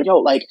saying, I'm like, yo,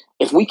 like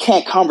if we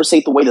can't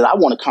conversate the way that I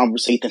want to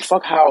conversate, then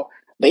fuck how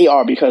they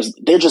are because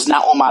they're just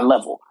not on my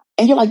level.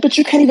 And you're like, but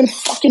you can't even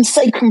fucking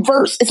say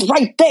converse. It's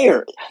right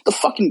there.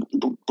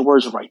 The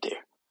words are right there.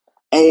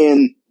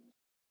 And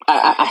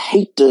I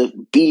hate to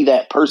be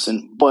that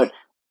person, but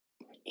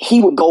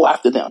he would go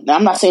after them. Now,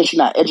 I'm not saying she's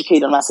not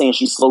educated. I'm not saying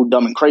she's slow,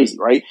 dumb, and crazy,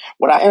 right?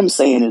 What I am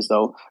saying is,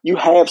 though, you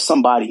have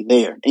somebody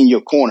there in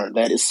your corner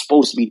that is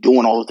supposed to be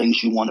doing all the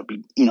things you want to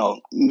be, you know,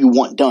 you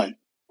want done.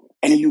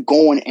 And then you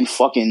going and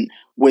fucking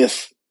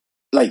with,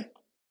 like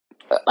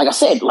I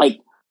said, like,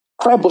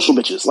 crab bushel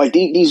bitches. Like,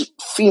 these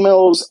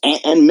females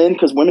and men,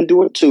 because women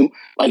do it too.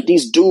 Like,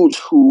 these dudes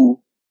who,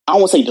 I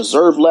don't want to say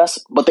deserve less,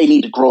 but they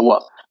need to grow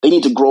up. They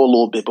need to grow a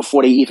little bit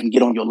before they even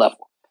get on your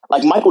level.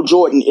 Like, Michael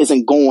Jordan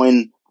isn't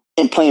going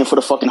and playing for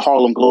the fucking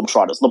Harlem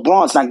Globetrotters.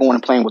 LeBron's not going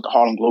and playing with the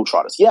Harlem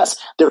Globetrotters. Yes,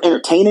 they're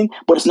entertaining,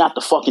 but it's not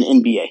the fucking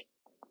NBA.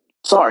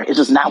 Sorry, it's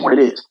just not what it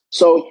is.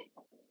 So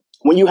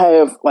when you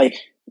have like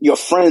your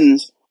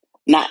friends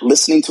not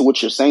listening to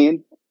what you're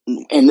saying,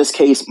 in this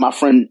case, my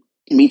friend,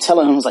 me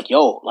telling him was like,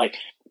 yo, like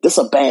this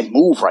is a bad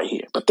move right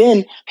here. But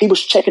then he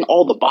was checking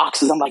all the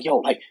boxes. I'm like, yo,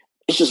 like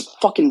it's just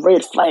fucking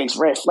red flags,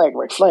 red flag,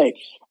 red flag.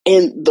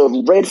 And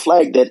the red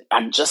flag that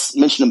I just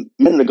mentioned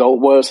a minute ago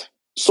was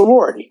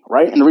sorority,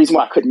 right? And the reason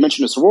why I couldn't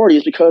mention the sorority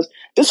is because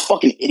this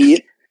fucking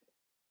idiot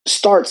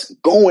starts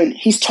going,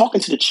 he's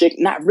talking to the chick,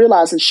 not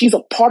realizing she's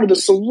a part of the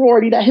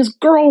sorority that his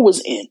girl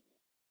was in.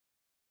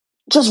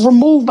 Just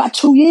removed by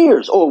 2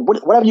 years or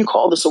whatever you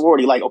call the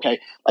sorority. Like, okay,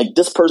 like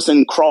this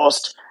person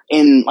crossed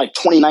in like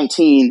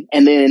 2019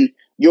 and then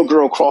your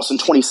girl crossed in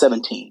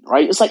 2017,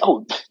 right? It's like,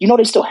 oh, you know,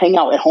 they still hang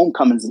out at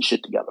homecomings and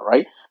shit together,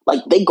 right?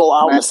 Like they go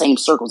out in the same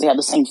circles. They have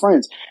the same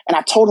friends. And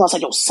I told him, I was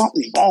like, yo,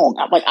 something's wrong.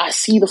 I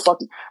see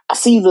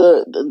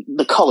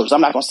the colors.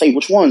 I'm not going to say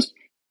which ones,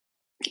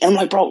 And I'm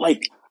like, bro,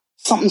 like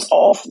something's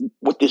off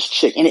with this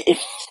chick. And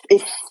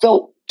it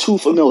felt too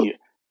familiar.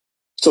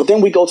 So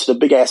then we go to the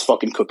big ass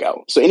fucking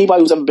cookout. So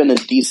anybody who's ever been to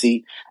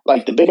DC,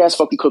 like the big ass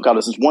fucking cookout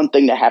is this one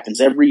thing that happens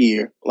every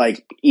year,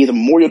 like either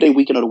Memorial Day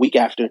weekend or the week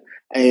after.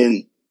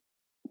 And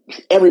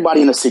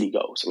everybody in the city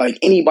goes. Like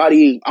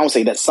anybody, I don't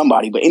say that's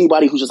somebody, but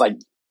anybody who's just like,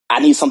 I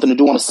need something to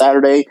do on a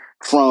Saturday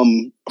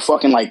from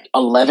fucking like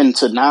 11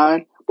 to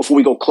 9 before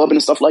we go clubbing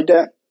and stuff like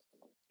that.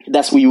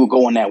 That's where you would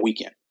go on that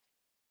weekend.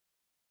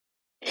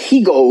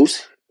 He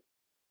goes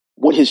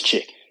with his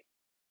chick.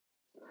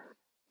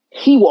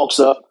 He walks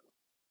up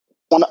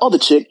on the other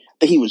chick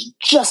that he was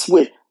just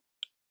with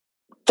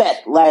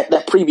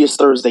that previous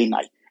Thursday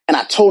night. And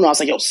I told him, I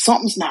was like, yo,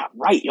 something's not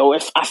right, yo.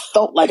 If I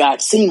felt like I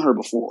had seen her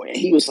before. And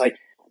he was like,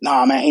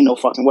 nah, man, ain't no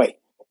fucking way.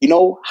 You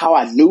know how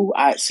I knew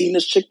I had seen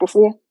this chick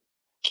before?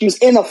 She was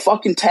in a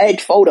fucking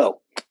tagged photo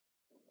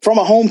from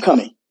a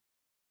homecoming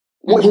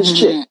with his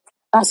chick.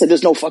 I said,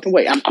 there's no fucking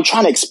way. I'm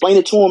trying to explain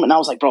it to him. And I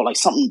was like, bro, like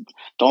something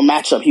don't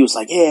match up. He was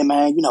like, yeah,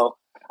 man, you know,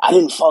 I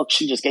didn't fuck.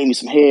 She just gave me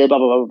some head, blah,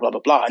 blah, blah, blah,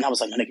 blah, blah. And I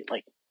was like, nigga,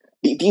 like,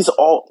 these are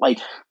all like,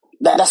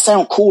 that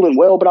sound cool and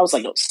well, but I was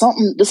like,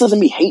 something, this isn't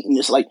me hating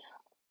this. Like,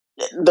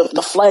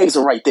 the flags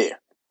are right there.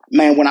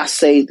 Man, when I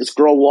say this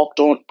girl walked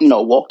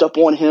up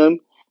on him,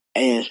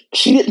 and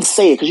she didn't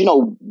say it, because, you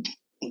know,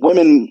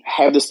 women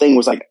have this thing where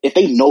it's like, if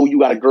they know you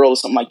got a girl or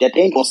something like that,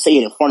 they ain't gonna say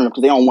it in front of them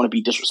because they don't want to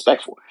be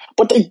disrespectful.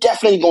 But they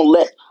definitely gonna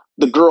let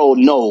the girl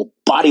know,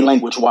 body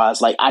language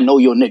wise, like, I know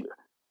you're a nigga.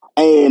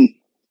 And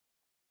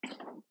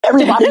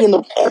everybody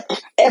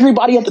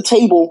at the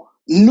table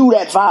knew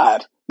that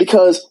vibe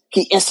because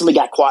he instantly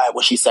got quiet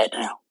when she sat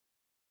down.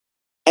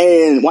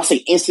 And when I say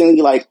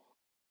instantly, like,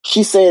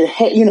 she said,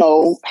 hey,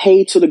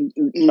 hey to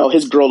the,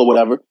 his girl or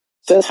whatever,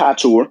 says hi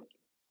to her.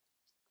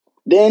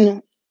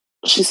 Then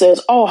she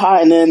says, oh,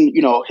 hi. And then,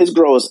 his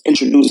girl is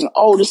introducing,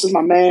 oh, this is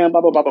my man,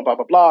 blah, blah, blah, blah, blah,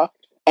 blah, blah.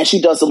 And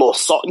she does a little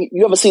soft.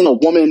 You ever seen a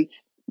woman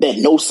that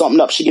knows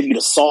something up? She give you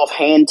the soft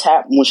hand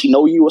tap when she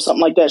know you or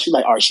something like that. She's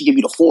like, all right, she give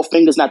you the 4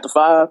 fingers, not the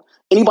 5.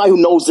 Anybody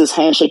who knows this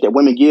handshake that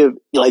women give,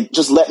 like,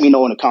 just let me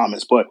know in the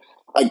comments. But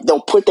like,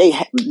 they'll put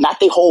not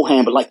their whole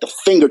hand, but like the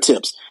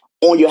fingertips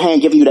on your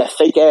hand, giving you that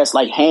fake ass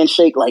like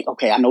handshake. Like,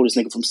 okay, I know this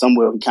nigga from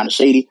somewhere. He kind of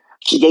shady.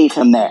 She gave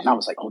him that, and I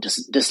was like, oh,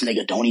 this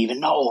nigga don't even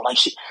know. Like,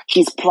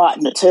 she's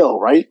plotting to tell,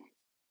 right?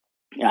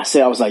 And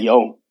I was like,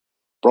 yo,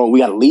 bro, we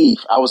gotta leave.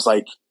 I was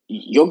like,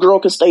 your girl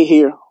can stay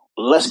here.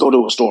 Let's go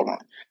to a store run.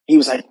 He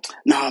was like,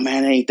 nah,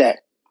 man, it ain't that.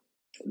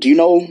 Do you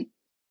know,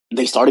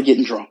 they started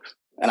getting drunk.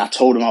 And I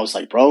told him, I was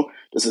like, bro,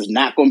 this is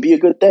not going to be a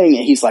good thing.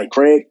 And he's like,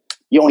 Craig,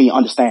 you don't even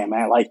understand,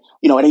 man. Like,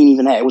 it ain't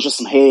even that. It was just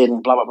some head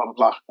and blah, blah, blah, blah,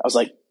 blah. I was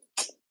like,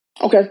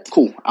 okay,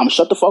 cool. I'm going to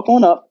shut the fuck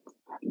on up.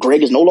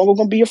 Greg is no longer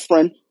going to be your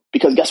friend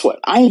because guess what?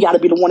 I ain't got to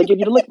be the one to give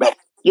you the lick back.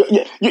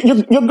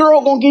 Your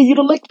girl going to give you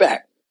the lick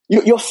back.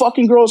 Your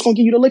fucking girl is going to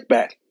give you the lick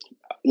back.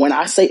 When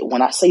I say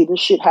this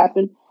shit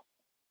happened,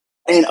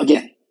 and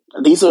again,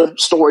 these are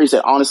stories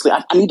that honestly,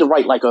 I need to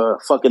write like a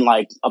fucking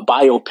like a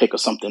biopic or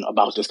something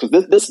about this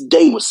because this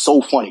day was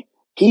so funny.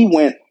 He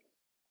went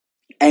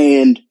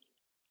and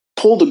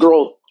pulled the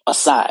girl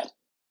aside.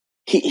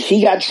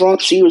 He got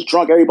drunk. She was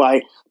drunk.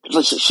 Everybody.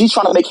 She's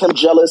trying to make him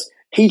jealous.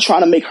 He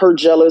trying to make her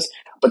jealous.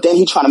 But then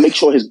he trying to make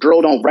sure his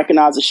girl don't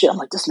recognize the shit. I'm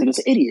like, this nigga's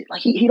an idiot.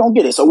 Like he don't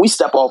get it. So we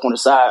step off on the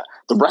side.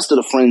 The rest of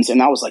the friends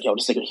and I was like, yo,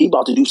 this nigga, he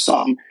about to do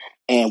something,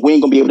 and we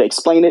ain't gonna be able to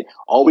explain it.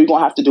 All we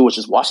gonna have to do is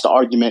just watch the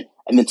argument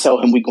and then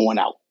tell him we going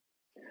out.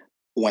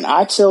 When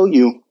I tell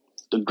you,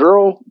 the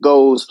girl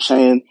goes,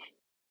 Shane,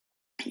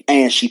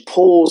 and she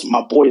pulls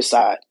my boy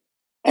aside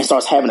and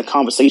starts having a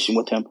conversation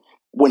with him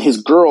when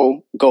his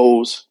girl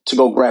goes to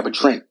go grab a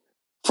drink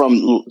from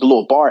the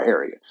little bar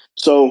area.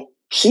 So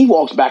she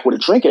walks back with a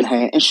drink in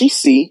hand and she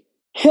see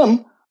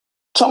him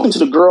talking to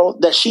the girl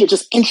that she had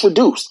just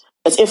introduced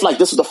as if like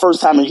this was the first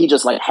time and he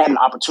just like had an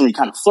opportunity to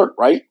kind of flirt,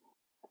 right?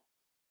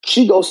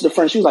 She goes to the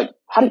friend. She was like,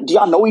 do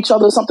y'all know each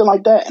other or something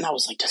like that? And I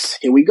was like,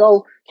 here we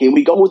go. Here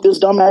we go with this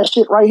dumbass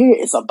shit right here.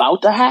 It's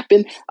about to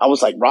happen. I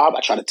was like, Rob,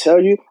 I try to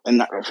tell you.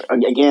 And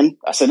again,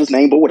 I said his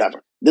name, but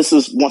whatever. This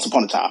is once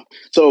upon a time.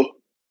 So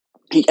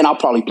and I'll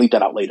probably bleep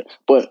that out later.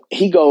 But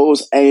he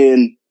goes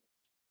and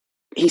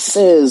he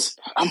says,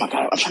 oh my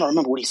God, I'm trying to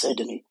remember what he said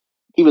to me.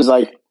 He was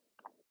like,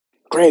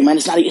 Greg, man,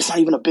 it's not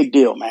even a big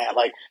deal, man.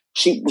 Like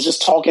she was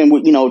just talking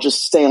with,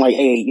 just saying like,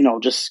 hey,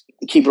 just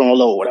keep it on the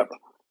low or whatever.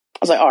 I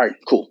was like, all right,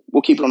 cool.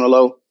 We'll keep it on the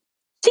low.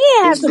 She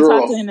didn't have to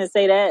talk to him to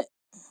say that.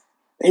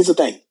 Here's the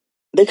thing.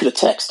 They could have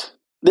texted.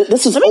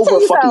 This is Let me over tell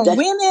a you fucking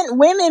something.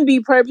 Women be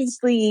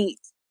purposely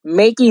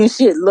making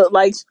shit look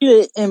like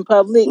shit in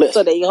public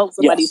so they hope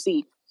somebody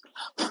see.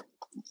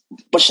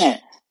 But Shan,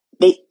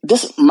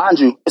 mind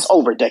you, it's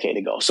over a decade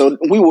ago. So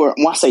when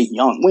I say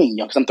young, we ain't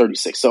young because I'm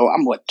 36. So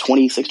I'm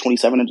 26,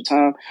 27 at the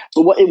time.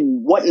 So it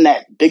wasn't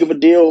that big of a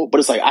deal, but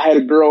it's like I had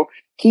a girl,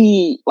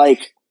 I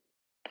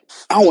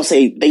don't want to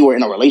say they were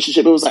in a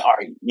relationship. It was like, all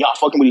right, y'all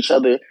fucking with each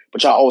other,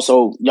 but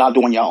y'all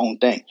doing your own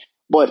thing.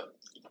 But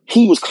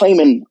he was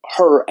claiming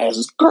her as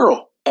his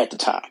girl at the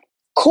time.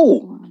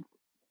 Cool.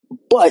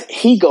 But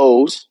he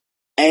goes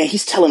And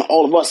he's telling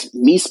all of us,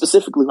 me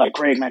specifically, like,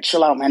 Greg, man,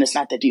 chill out, man. It's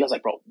not that deep. I was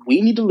like, bro,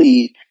 we need to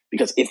leave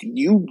because if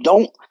you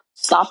don't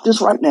stop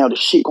this right now, the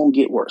shit gonna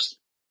get worse.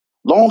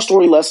 Long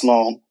story less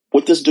long,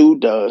 what this dude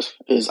does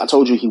is, I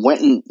told you, he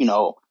went and,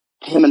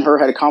 him and her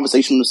had a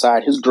conversation on the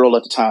side. His girl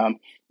at the time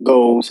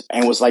goes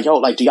and was like, yo,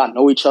 like, do y'all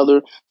know each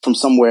other from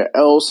somewhere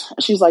else?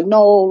 And she's like,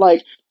 no,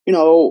 like,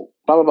 blah,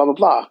 blah, blah, blah,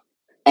 blah.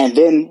 And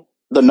then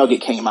the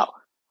nugget came out.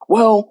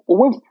 Well,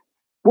 where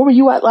were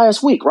you at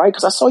last week, right?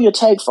 Because I saw your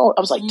tag photo.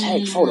 I was like,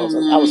 tag photos.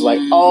 I was like,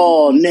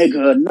 oh,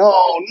 nigga, no.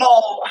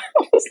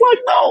 I was like,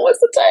 no, it's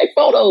the tag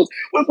photos.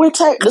 We're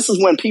This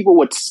is when people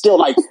were still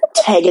like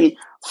tagging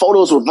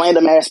photos with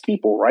random ass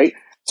people, right?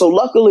 So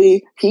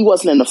luckily, he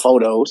wasn't in the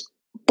photos,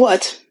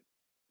 but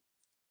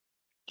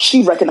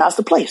she recognized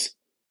the place.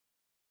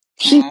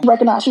 She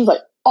recognized, she was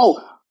like, oh,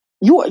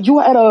 you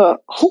were at a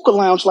hookah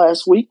lounge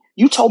last week.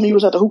 You told me you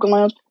was at the hookah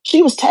lounge.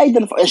 She was tagged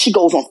in the photo, and she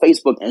goes on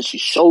Facebook and she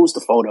shows the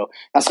photo.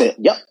 I said,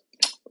 yep,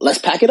 let's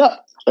pack it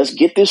up. Let's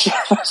get this shit,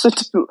 let's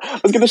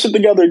get this shit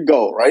together and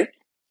go, right?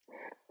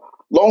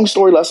 Long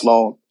story less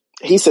long,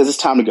 he says it's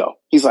time to go.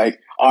 He's like,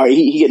 all right,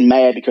 he getting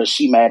mad because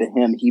she mad at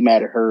him, he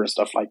mad at her and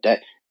stuff like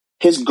that.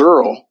 His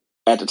girl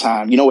at the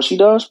time, you know what she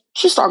does?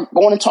 She started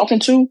going and talking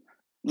to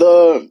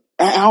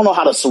I don't know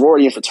how the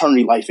sorority and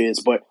fraternity life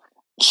is, but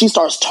she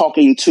starts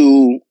talking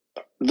to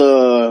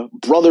the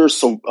brother,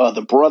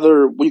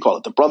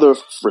 the brother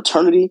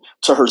fraternity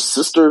to her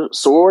sister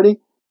sorority.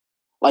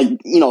 Like,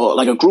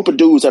 like a group of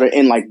dudes that are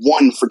in like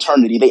one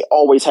fraternity, they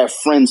always have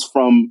friends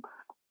from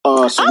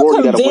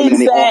sorority that are women.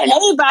 And that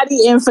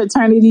anybody in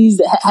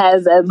fraternities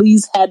has at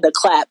least had to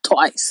clap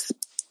twice.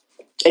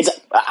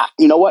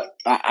 You know what?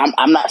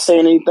 I'm not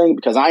saying anything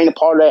because I ain't a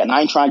part of that, and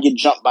I ain't trying to get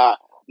jumped by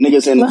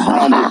niggas in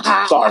brown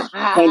boots. Sorry,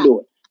 can't do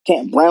it.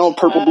 Can't brown,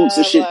 purple boots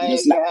and shit.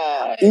 It's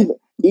not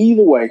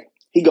either way.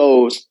 He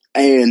goes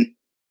and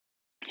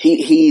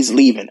he's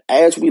leaving.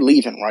 As we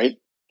leaving, right?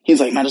 He's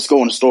like, man, let's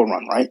go on a store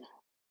run, right?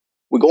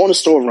 We go on a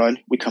store run.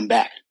 We come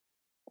back.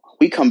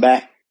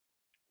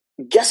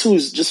 Guess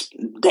who's just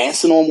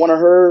dancing on one of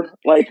her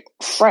like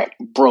frat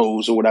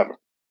bros or whatever?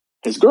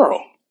 His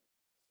girl.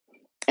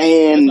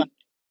 And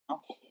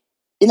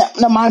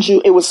now, mind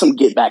you, it was some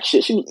get back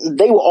shit.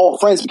 They were all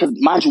friends because,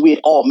 mind you, we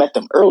had all met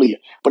them earlier.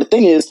 But the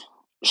thing is,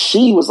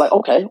 she was like,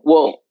 okay,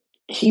 well,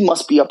 he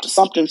must be up to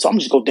something, so I'm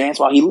just go dance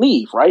while he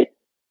leave, right?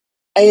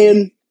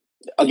 And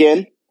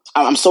again,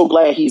 I'm so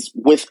glad he's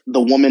with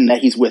the woman that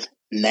he's with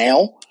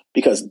now,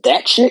 because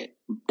that chick,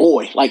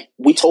 boy, like,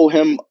 we told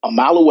him a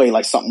mile away,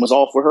 like, something was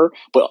off with her,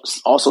 but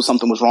also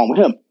something was wrong with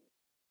him.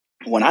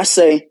 When I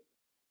say,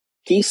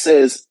 he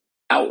says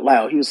out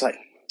loud, he was like,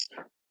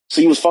 so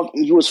you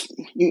fucking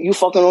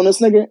on this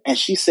nigga? And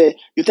she said,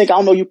 you think I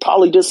don't know you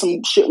probably did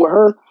some shit with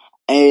her?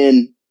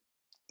 And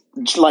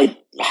like,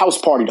 house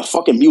party, the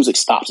fucking music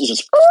stops. It's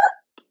just,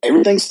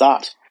 everything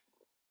stops.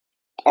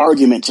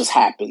 Argument just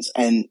happens.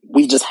 And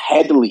we just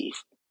had to leave.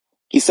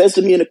 He says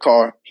to me in the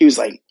car, he was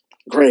like,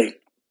 Greg,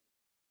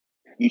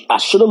 I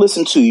should have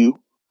listened to you,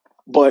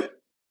 but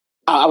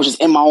I was just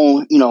in my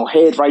own,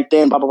 head right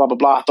then, blah, blah, blah, blah,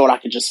 blah. I thought I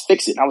could just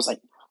fix it. And I was like,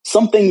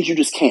 some things you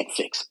just can't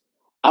fix.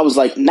 I was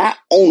like, not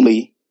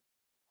only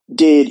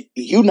did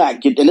you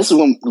not get, and this is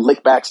when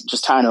Lickback's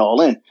just tying it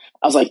all in.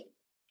 I was like,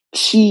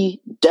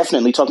 she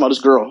definitely, talking about this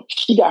girl,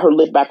 she got her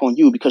lick back on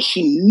you because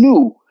she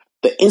knew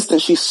the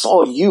instant she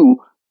saw you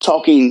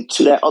talking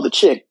to that other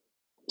chick,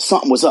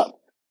 something was up.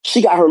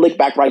 She got her lick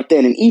back right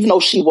then. And even though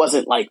she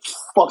wasn't like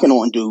fucking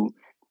on dude,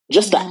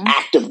 just the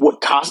act of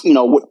what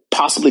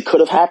possibly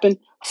could have happened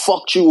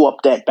fucked you up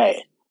that bad.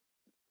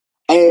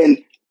 And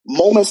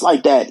moments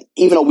like that,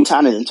 even though we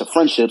tied it into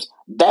friendships,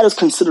 that is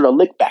considered a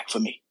lick back for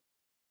me.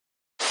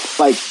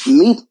 Like,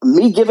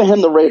 me giving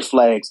him the red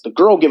flags, the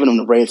girl giving him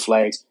the red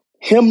flags,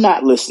 him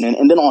not listening,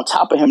 and then on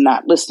top of him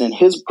not listening,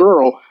 his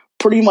girl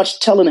pretty much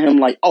telling him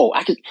like, oh,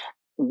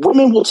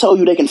 women will tell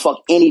you they can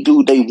fuck any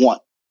dude they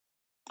want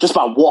just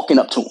by walking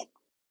up to him.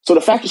 So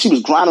the fact that she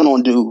was grinding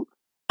on dude,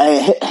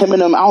 and him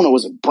and him, I don't know,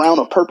 was it brown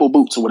or purple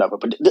boots or whatever,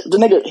 but the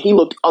nigga, he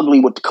looked ugly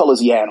with the colors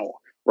he had on,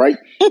 right?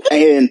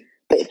 And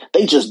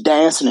they just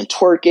dancing and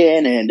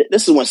twerking, and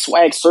this is when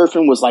swag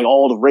surfing was like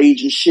all the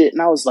rage and shit,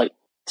 and I was like,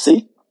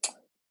 see?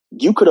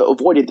 You could have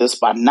avoided this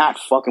by not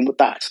fucking with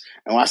thoughts.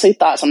 And when I say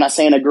thoughts, I'm not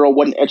saying that girl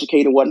wasn't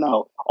educated, wasn't a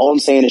hoe. All I'm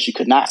saying is she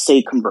could not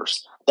say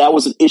converse. That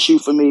was an issue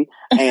for me.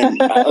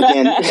 And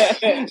again,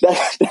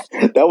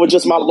 that was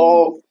just my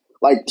long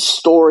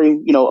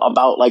story,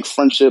 about like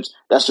friendships.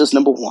 That's just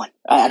number one.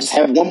 I just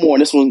have one more,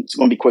 and this one's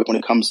going to be quick when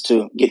it comes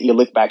to getting your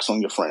lick backs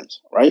on your friends,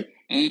 right?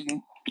 Mm-hmm.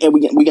 And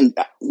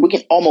we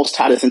can almost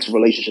tie this into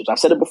relationships. I've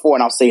said it before,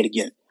 and I'll say it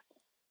again.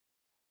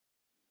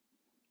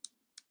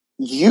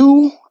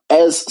 You,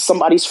 as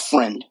somebody's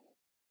friend,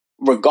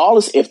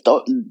 regardless if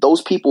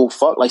those people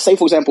fuck, like, say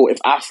for example, if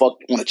I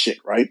fucked on a chick,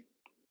 right?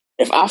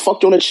 If I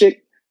fucked on a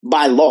chick,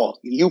 by law,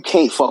 you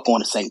can't fuck on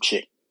the same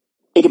chick.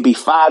 It could be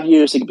 5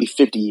 years, it could be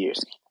 50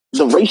 years.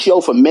 The ratio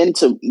for men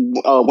to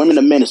women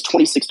to men is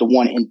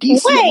 26-1 in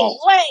DC alone.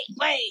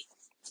 Wait.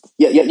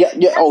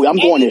 Yeah. Oh, I'm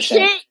going there,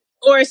 Shane.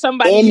 Or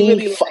somebody you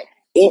really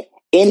like.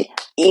 In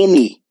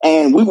any,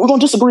 and we're gonna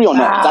disagree on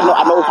that because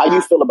I know how you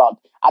feel about.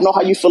 I know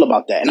how you feel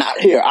about that, and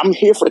I'm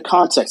here for the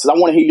context. And I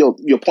want to hear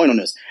your point on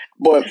this.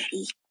 But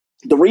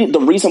the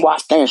reason why I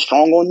stand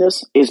strong on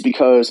this is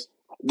because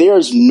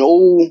there's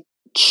no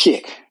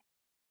chick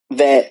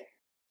that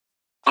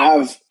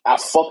I've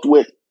fucked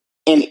with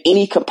in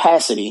any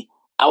capacity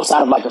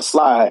outside of like a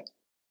slide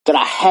that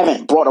I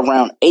haven't brought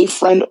around a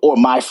friend or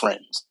my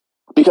friends,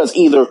 because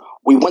either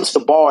we went to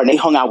the bar and they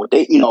hung out with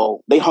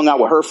they hung out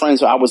with her friends,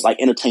 so I was like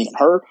entertaining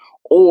her,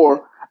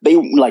 or we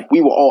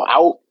were all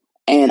out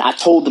and I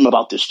told them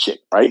about this chick,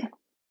 right?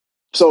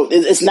 So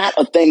it's not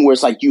a thing where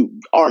it's like you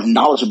aren't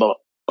knowledgeable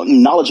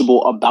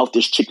about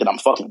this chick that I'm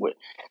fucking with.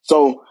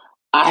 So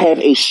I have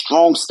a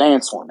strong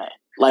stance on that.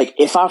 Like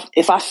if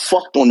I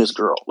fucked on this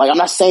girl, like I'm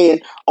not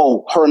saying,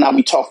 oh, her and I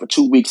we talked for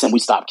 2 weeks and we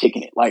stopped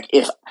kicking it. Like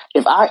if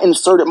I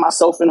inserted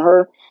myself in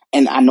her,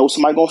 and I know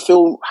somebody gonna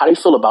feel how they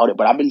feel about it,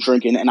 but I've been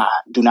drinking and I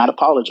do not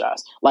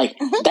apologize. Like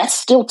that's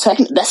still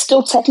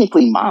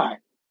technically mine.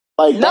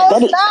 Like no,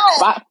 that is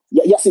not.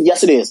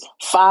 Yes, it is.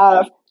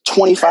 5,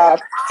 25,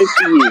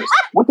 50 years.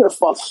 We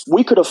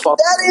could have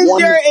fucked. That is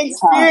your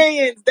experience.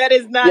 Time. That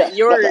is not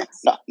yours.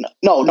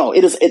 No.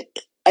 It is.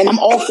 And I'm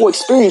all for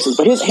experiences.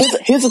 But here's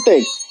the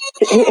thing.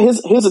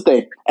 Here's the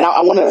thing. And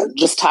I want to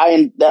just tie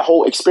in that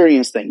whole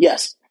experience thing.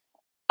 Yes,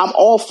 I'm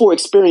all for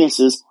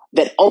experiences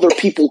that other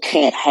people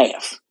can't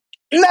have.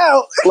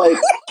 No. Like,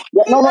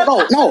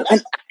 no.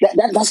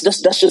 And that's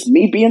just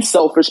me being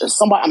selfish. And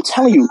I'm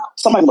telling you,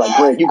 somebody like,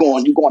 Greg, you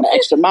going the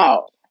extra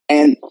mile.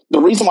 And the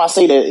reason why I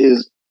say that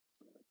is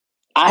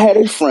I had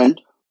a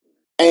friend,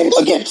 and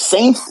again,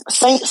 same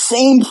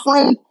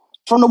friend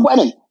from the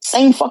wedding,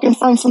 same fucking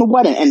friend from the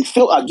wedding. And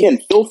feel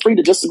free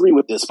to disagree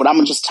with this, but I'm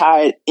gonna just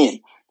tie it in.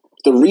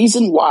 The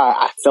reason why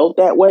I felt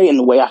that way and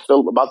the way I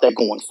feel about that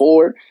going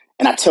forward,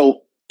 and I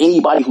tell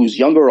anybody who's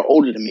younger or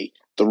older than me,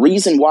 the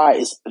reason why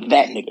is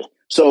that nigga.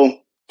 So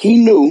he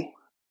knew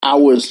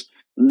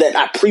that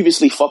I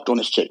previously fucked on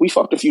this chick. We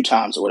fucked a few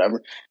times or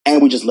whatever,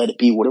 and we just let it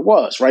be what it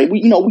was, right?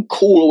 We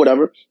cool or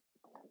whatever.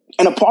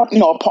 And a part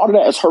of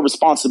that is her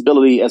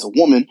responsibility as a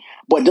woman,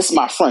 but this is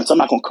my friend, so I'm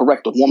not going to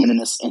correct a woman in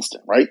this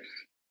instant, right?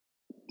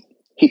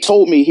 He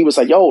told me, he was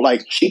like, yo,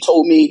 like, she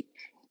told me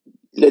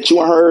that you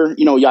and her,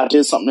 y'all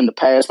did something in the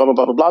past, blah, blah,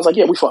 blah, blah, blah. I was like,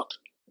 yeah, we fucked.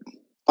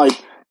 Like,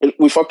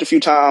 we fucked a few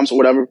times or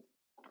whatever.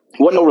 It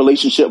wasn't no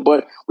relationship,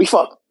 but we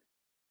fucked.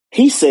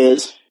 He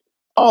says,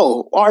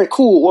 oh, all right,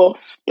 cool.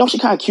 Well, she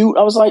kind of cute.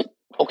 I was like,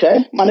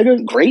 okay, my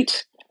nigga,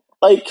 great.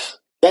 Like,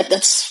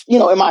 that's,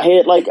 in my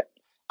head, like,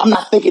 I'm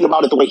not thinking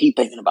about it the way he's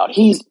thinking about it.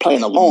 He's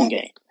playing a long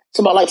game.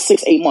 So about like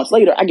 6-8 months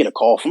later, I get a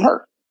call from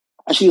her.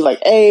 And she's like,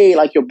 hey,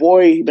 like your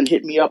boy been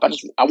hitting me up.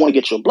 I want to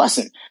get you a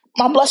blessing.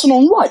 My blessing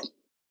on what?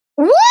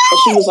 What? And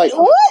she was like,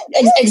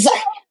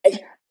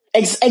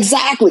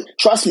 exactly.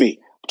 Trust me.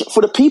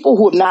 For the people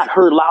who have not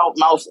heard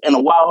Loudmouth in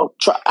a while,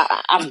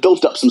 I've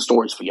built up some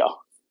stories for y'all.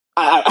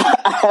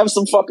 I have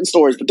some fucking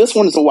stories, but this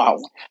one is a wild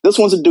one. This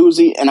one's a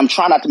doozy, and I'm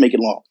trying not to make it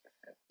long.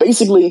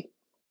 Basically,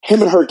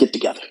 him and her get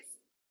together.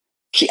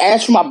 She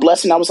asked for my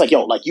blessing. I was like,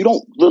 yo, like, you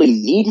don't really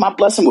need my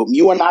blessing. What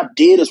you and I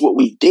did is what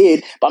we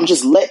did. But I'm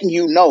just letting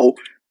you know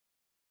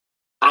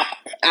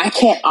I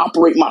can't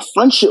operate my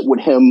friendship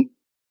with him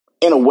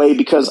in a way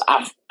because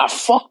I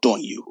fucked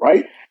on you,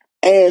 right?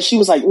 And she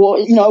was like, well,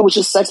 it was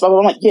just sex, blah,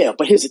 blah, blah. I'm like, yeah,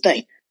 but here's the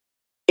thing.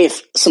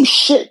 If some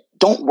shit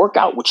don't work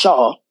out with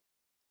y'all,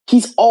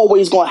 he's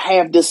always going to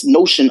have this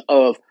notion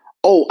of,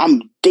 oh,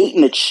 I'm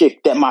dating a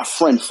chick that my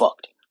friend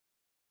fucked.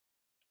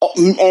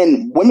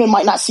 And women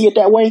might not see it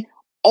that way.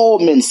 All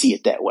men see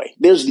it that way.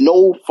 There's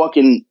no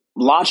fucking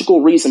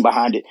logical reason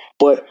behind it.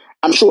 But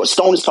I'm sure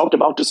Stone has talked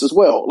about this as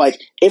well.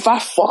 Like, if I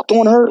fucked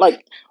on her,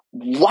 like,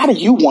 why do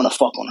you want to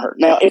fuck on her?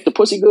 Now, if the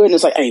pussy good and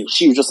it's like, hey,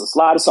 she was just a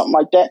slide or something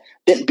like that,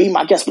 then be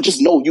my guest. But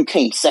just know you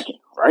came second,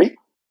 right?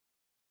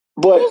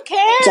 But who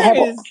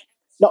cares?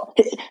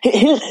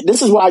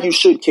 This is why you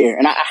should care.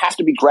 And I have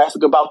to be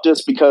graphic about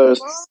this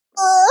because,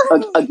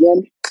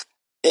 again,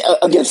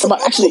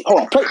 somebody actually hold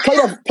on. Play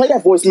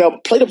that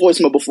voicemail. Play the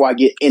voicemail before I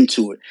get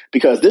into it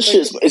because this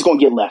shit is gonna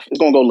get left. It's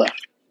gonna go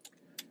left.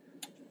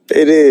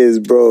 It is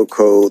bro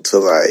code to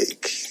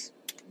like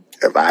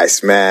if I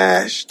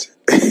smashed,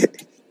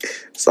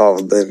 it's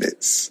off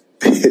limits.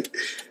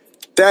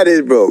 That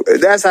is bro.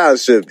 That's how it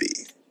should be.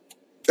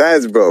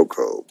 That's bro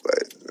code.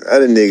 But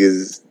other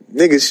niggas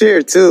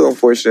share too.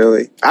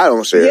 Unfortunately, I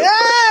don't share.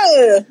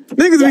 Yeah,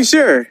 niggas be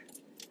share.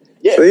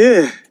 Yeah. So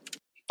yeah.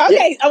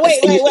 Okay,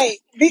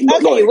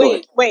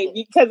 wait. Wait,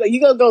 because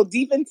you're going to go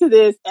deep into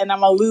this and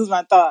I'm going to lose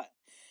my thought.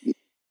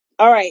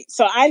 All right,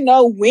 so I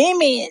know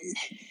women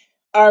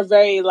are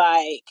very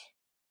like,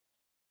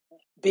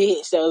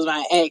 bitch, that was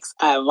my ex.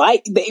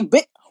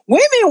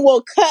 Women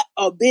will cut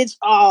a bitch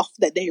off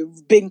that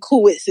they've been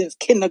cool with since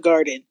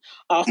kindergarten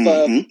off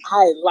of,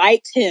 I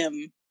liked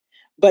him,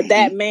 but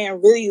that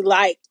man really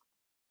liked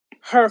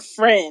her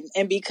friend.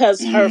 And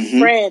because her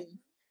friend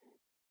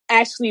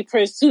actually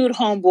pursued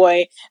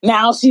homeboy,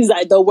 now she's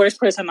like the worst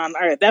person on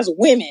earth. That's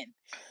women.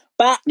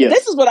 But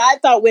this is what I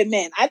thought with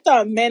men. I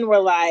thought men were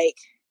like,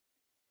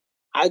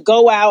 I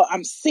go out,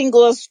 I'm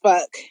single as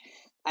fuck.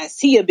 I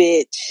see a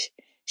bitch.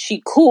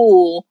 She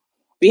cool.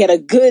 We had a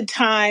good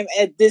time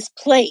at this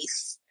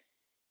place.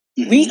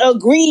 We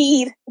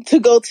agreed to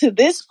go to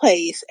this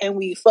place and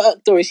we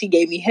fucked, or she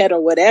gave me head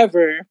or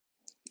whatever.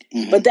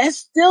 But that's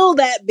still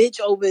that bitch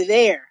over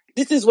there.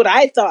 This is what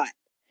I thought.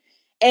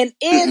 And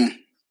if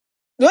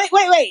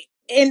wait.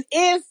 And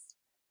if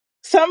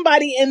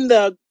somebody in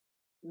the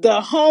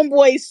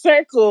homeboy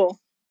circle,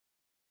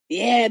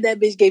 yeah, that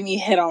bitch gave me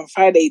head on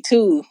Friday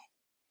too.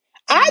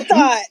 I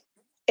thought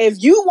if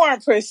you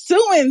weren't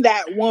pursuing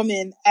that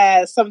woman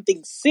as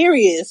something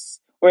serious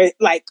or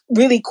like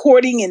really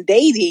courting and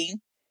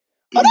dating,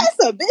 oh,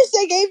 that's a bitch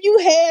that gave you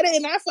head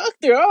and I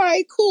fucked her. All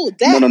right, cool.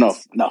 No. I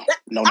thought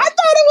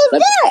it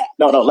was that.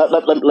 No.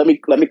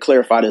 Let me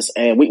clarify this.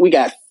 And we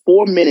got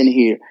 4 men in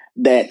here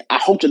that I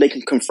hope that they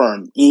can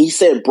confirm. He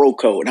said bro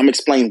code. I'm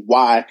explaining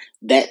why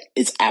that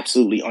is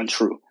absolutely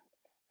untrue.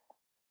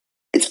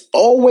 It's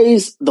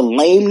always the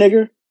lame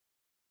nigga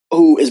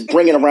who is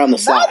bringing around the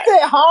side.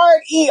 That's a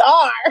hard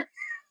ER.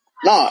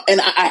 No, and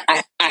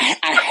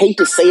I hate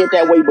to say it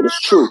that way, but it's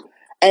true.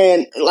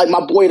 And like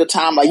my boy at the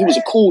time, like he was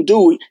a cool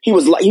dude. He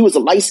was a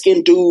light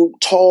skinned dude,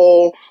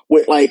 tall,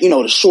 with like, you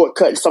know, the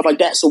shortcut and stuff like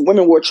that. So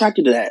women were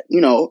attracted to that,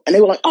 you know, and they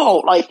were like,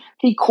 oh, like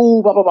he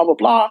cool, blah, blah, blah, blah,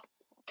 blah.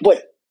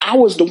 But I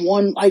was the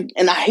one, like,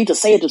 and I hate to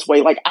say it this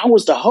way, like I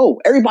was the hoe.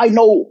 Everybody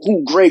know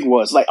who Greg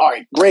was. Like, all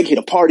right, Greg hit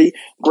a party.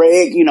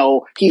 Greg, you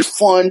know, he's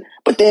fun.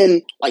 But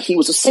then, like, he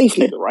was a safe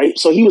nigga, right?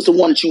 So he was the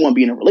one that you want to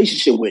be in a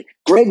relationship with.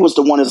 Greg was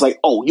the one that's like,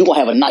 oh, you gonna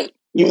have a night.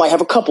 You might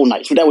have a couple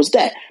nights. But that was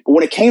that. But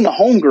when it came to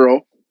homegirl,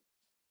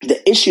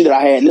 the issue that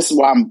I had, and this is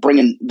why I'm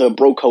bringing the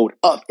bro code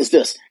up, is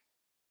this.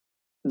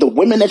 The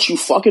women that you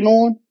fucking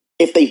on,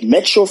 if they've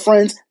met your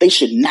friends, they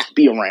should not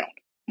be around.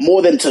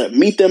 More than to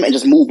meet them and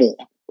just move on.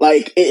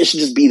 Like, it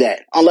should just be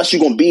that. Unless you're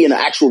going to be in an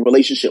actual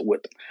relationship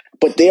with them.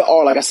 But there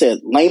are, like I said,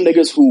 lame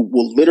niggas who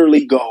will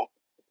literally go,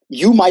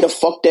 you might have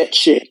fucked that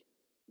chick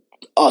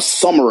a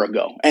summer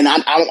ago. And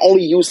I'm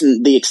only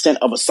using the extent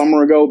of a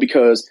summer ago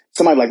because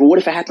somebody like, well, what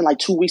if it happened like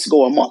 2 weeks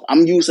ago or a month?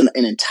 I'm using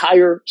an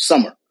entire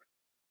summer.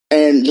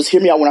 And just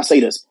hear me out when I say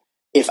this.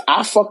 If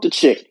I fucked a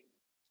chick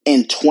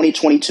in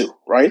 2022,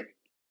 right?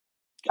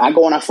 I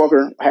go and I fuck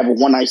her, I have a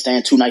 1 night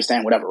stand, 2 night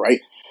stand, whatever,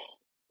 right?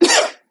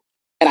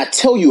 And I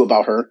tell you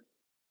about her,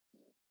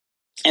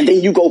 and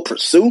then you go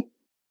pursue,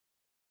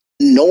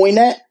 knowing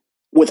that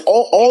with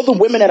all the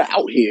women that are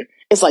out here,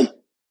 it's like,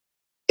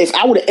 if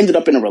I would have ended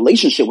up in a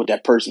relationship with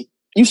that person,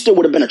 you still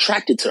would have been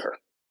attracted to her.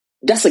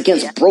 That's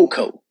against bro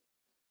code.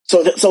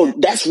 So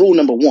that's rule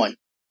number 1.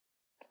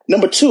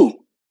 Number 2,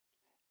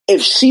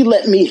 if she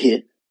let me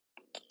hit,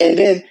 and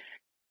then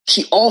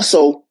she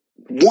also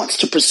wants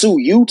to pursue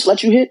you to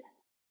let you hit,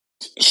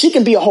 she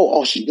can be a hoe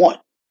all she want.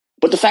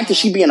 But the fact that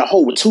she be in a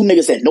hole with 2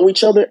 niggas that know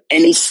each other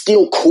and they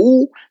still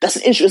cool, that's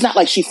an issue. It's not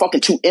like she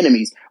fucking 2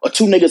 enemies or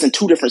 2 niggas in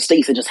 2 different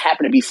states that just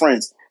happen to be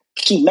friends.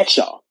 She met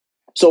y'all.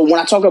 So when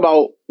I talk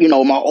about, you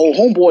know, my old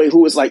homeboy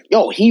who was like,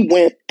 yo, he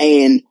went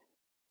and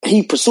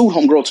he pursued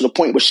homegirl to the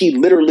point where she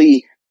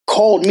literally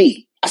called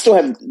me. I still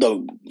have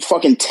the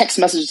fucking text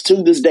messages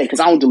to this day because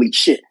I don't delete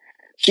shit.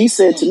 She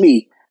said to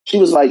me, she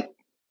was like,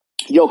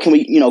 yo, can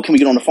we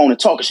get on the phone and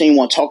talk? Because she didn't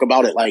want to talk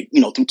about it like,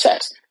 you know, through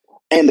text.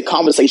 And the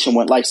conversation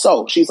went like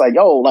so. She's like,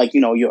 yo, like,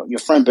 you know, your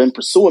friend been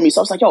pursuing me.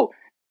 So I was like, yo,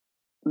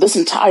 this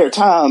entire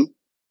time,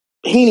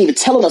 he ain't even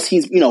telling us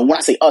he's, you know, when I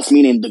say us,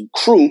 meaning the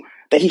crew,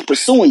 that he's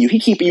pursuing you. He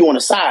keeping you on the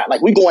side.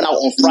 Like, we going out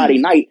on Friday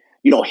night,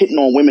 you know, hitting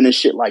on women and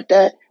shit like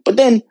that. But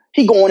then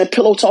he going and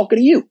pillow talking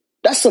to you.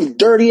 That's some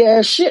dirty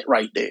ass shit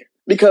right there.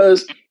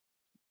 Because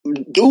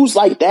dudes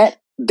like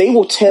that, they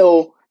will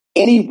tell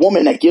any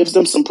woman that gives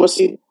them some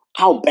pussy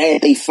how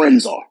bad they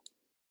friends are.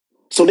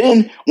 So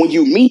then when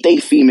you meet a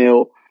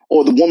female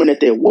or the woman that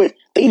they're with,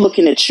 they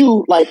looking at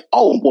you like,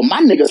 oh, well,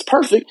 my nigga's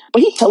perfect,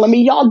 but he telling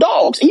me y'all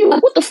dogs. And you're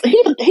like, what the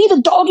he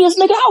the doggiest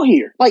nigga out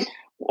here. Like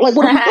what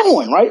are you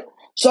doing, right?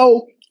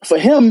 So for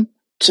him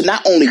to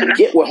not only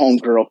get with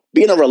homegirl,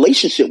 be in a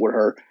relationship with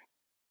her,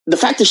 the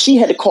fact that she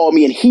had to call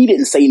me and he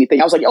didn't say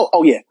anything, I was like,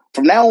 oh yeah,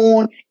 from now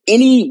on,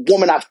 any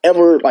woman I've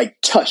ever like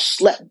touched,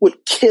 slept with,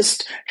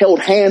 kissed, held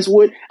hands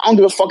with, I don't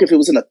give a fuck if it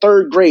was in the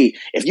 3rd grade.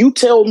 If you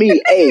tell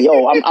me, hey,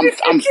 yo,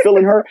 I'm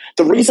feeling her,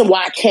 the reason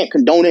why I can't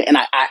condone it, and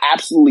I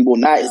absolutely will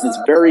not, is this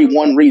very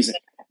one reason.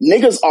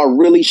 Niggas are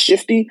really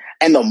shifty,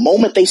 and the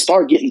moment they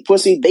start getting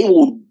pussy, they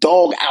will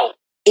dog out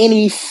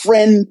any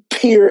friend,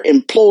 peer,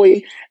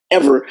 employee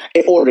ever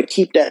in order to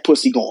keep that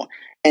pussy going.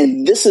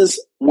 And this is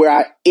where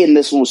I end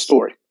this little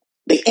story.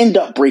 They end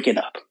up breaking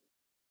up.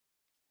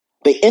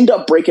 They end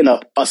up breaking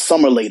up a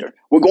summer later.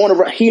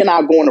 He and I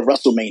are going to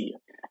WrestleMania.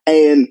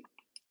 And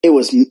it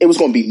was going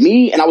to be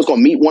me, and I was going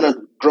to meet one of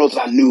the girls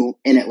that I knew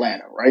in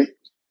Atlanta, right?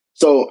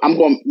 So I'm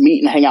going to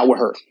meet and hang out with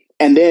her.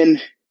 And then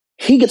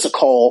he gets a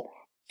call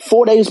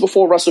 4 days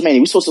before WrestleMania.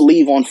 We're supposed to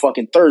leave on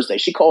fucking Thursday.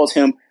 She calls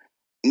him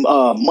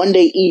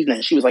Monday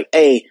evening. She was like,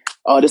 hey,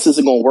 this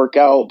isn't going to work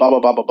out, blah, blah,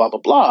 blah, blah, blah, blah,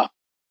 blah.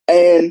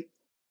 And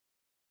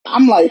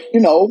I'm like,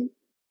 you know,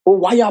 well,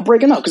 why y'all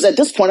breaking up? Because at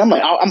this point, I'm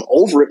like, I'm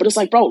over it. But it's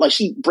like, bro, like,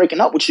 she breaking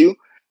up with you.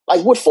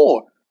 Like, what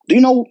for? Do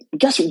you know?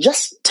 Guess.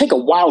 Just take a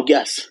wild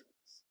guess.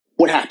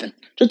 What happened?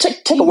 Just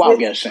take a wild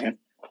guess, Shan.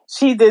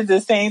 She did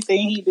the same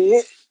thing he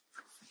did.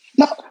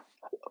 No,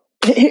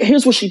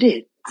 here's what she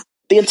did.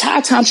 The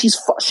entire time she's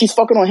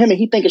fucking on him and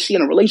he thinking she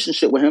in a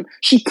relationship with him,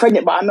 she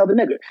pregnant by another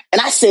nigga.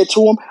 And I said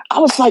to him, I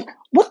was like,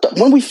 what the?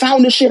 When we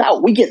found this shit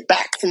out, we get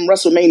back from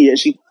WrestleMania and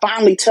she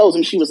finally tells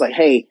him, she was like,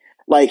 hey,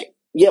 like,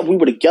 yeah, we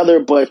were together,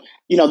 but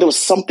you know, there was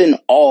something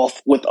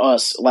off with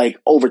us, like,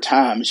 over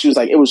time. She was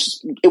like, it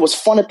was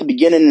fun at the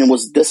beginning and it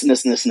was this and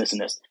this and this and this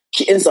and this.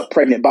 She ends up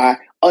pregnant by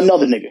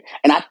another nigga.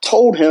 And I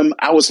told him,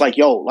 I was like,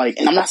 yo, like,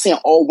 and I'm not saying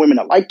all women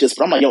are like this,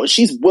 but I'm like, yo, if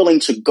she's willing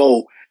to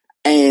go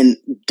and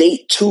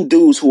date two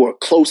dudes who are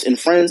close and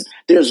friends,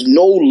 there's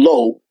no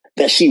low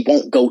that she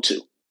won't go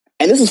to.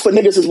 And this is for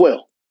niggas as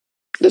well.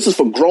 This is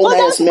for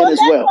grown-ass men as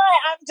well. Why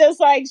I'm just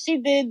like, she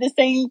did the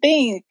same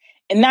thing.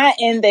 And not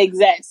in the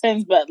exact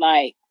sense, but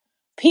like,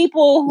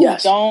 people who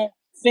don't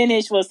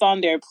finish what's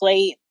on their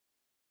plate,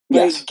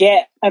 but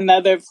get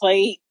another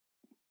plate.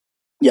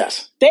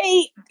 Yes.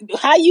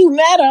 How you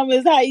met them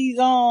is how you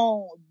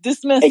gonna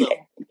dismiss them.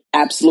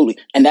 Absolutely.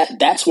 And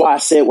that's why I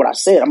said what I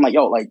said. I'm like,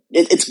 yo, like,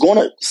 it's going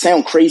to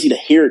sound crazy to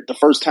hear it the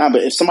first time,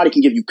 but if somebody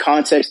can give you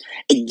context,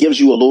 it gives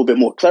you a little bit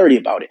more clarity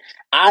about it.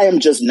 I am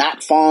just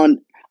not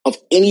fond of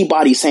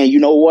anybody saying, you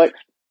know what,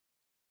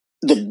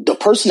 the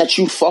person that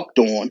you fucked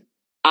on,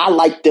 I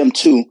like them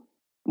too,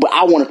 but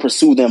I want to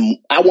pursue them.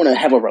 I want to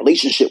have a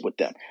relationship with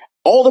them.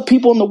 All the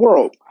people in the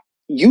world,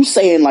 you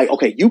saying like,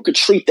 okay, you could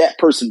treat that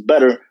person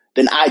better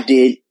than I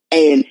did,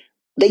 and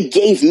they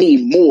gave me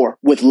more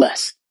with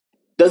less.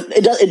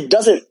 It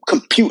doesn't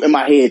compute in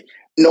my head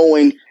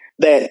knowing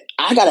that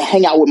I got to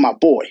hang out with my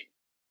boy,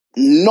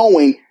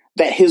 knowing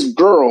that his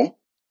girl,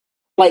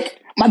 like,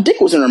 my dick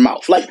was in her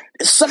mouth. Like,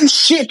 some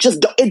shit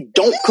just, it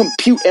don't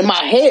compute in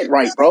my head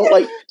right, bro.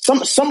 Like,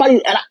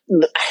 somebody, and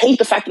I hate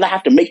the fact that I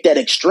have to make that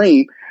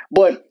extreme,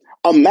 but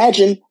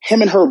imagine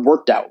him and her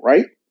worked out,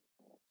 right?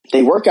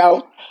 They work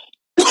out,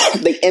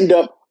 they end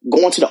up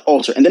going to the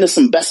altar, and then there's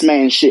some best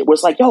man shit where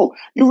it's like, yo,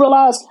 you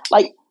realize,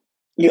 like,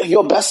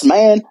 your best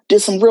man did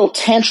some real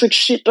tantric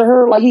shit to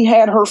her. Like, he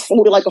had her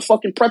folded like a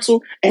fucking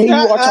pretzel. And here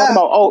you are talking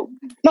about, oh,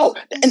 no.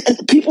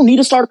 And people need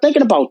to start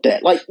thinking about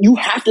that. Like, you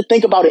have to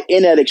think about it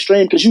in that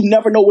extreme because you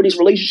never know where these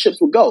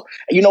relationships will go.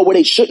 And you know where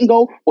they shouldn't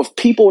go? With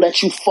people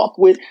that you fuck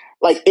with.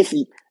 Like, if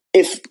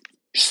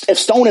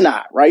Stone and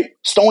I, right?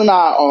 Stone and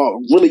I are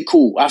really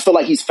cool. I feel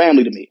like he's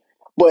family to me.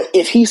 But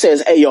if he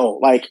says, hey, yo,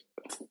 like,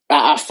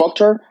 I fucked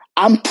her,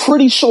 I'm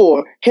pretty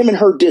sure him and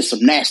her did some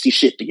nasty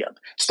shit together.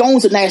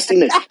 Stone's a nasty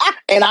nigga,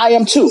 and I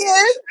am too.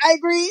 Yes, I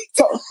agree.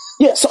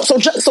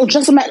 So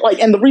just imagine, like,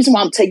 and the reason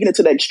why I'm taking it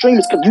to the extreme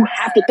is because you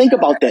have to think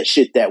about that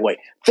shit that way.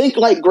 Think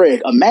like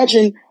Greg.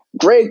 Imagine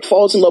Greg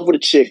falls in love with a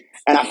chick,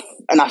 and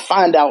I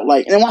find out,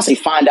 like, and when I say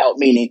find out,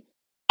 meaning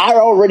I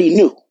already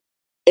knew.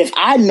 If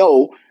I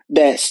know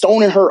that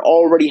Stone and her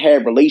already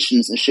had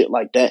relations and shit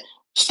like that,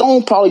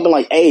 Stone probably been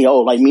like, hey, yo,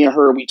 like, me and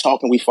her, we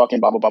talking, we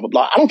fucking, blah, blah, blah, blah,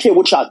 blah. I don't care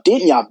what y'all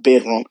did in y'all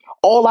bedroom.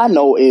 All I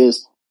know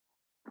is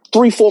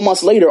 3-4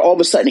 months later, all of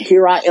a sudden,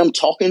 here I am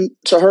talking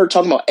to her,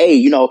 talking about, hey,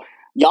 you know,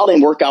 y'all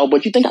didn't work out,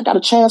 but you think I got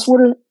a chance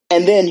with her?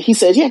 And then he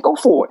says, yeah, go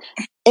for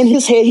it. In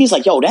his head, he's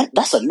like, yo,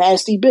 that's a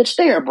nasty bitch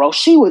there, bro.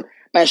 She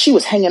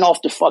was hanging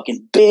off the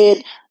fucking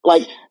bed.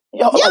 Like,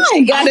 yo, y'all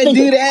ain't gotta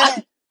do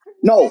that.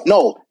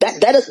 No,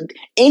 that is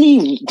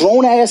any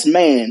grown ass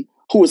man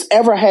who has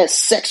ever had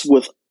sex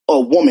with a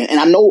woman, and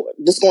I know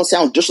this is going to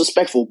sound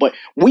disrespectful, but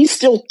we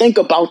still think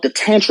about the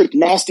tantric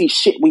nasty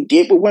shit we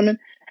did with women,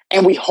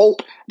 and we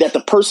hope that the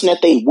person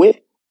that they with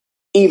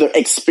either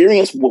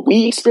experience what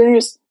we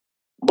experienced,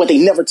 but they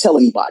never tell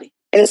anybody.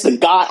 And it's the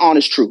God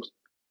honest truth.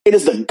 It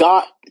is the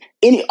God.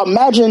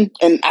 Imagine,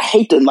 and I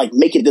hate to like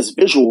make it this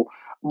visual,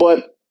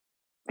 but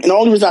and the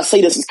only reason I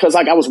say this is because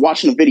like I was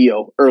watching a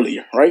video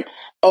earlier, right,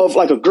 of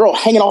like a girl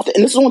hanging off,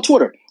 and this is on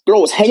Twitter. Girl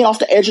was hanging off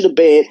the edge of the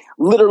bed,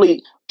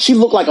 literally. She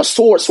looked like a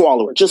sword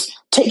swallower, just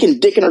taking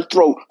dick in her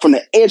throat from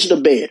the edge of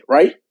the bed,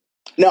 right?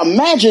 Now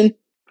imagine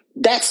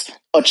that's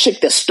a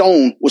chick that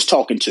Stone was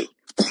talking to.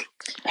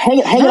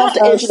 Hanging off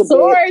the edge of the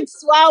sword bed. Sword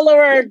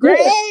swallower, Greg?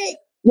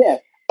 Yeah.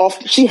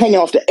 She hanging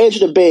off the edge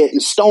of the bed,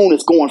 and Stone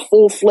is going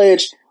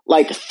full-fledged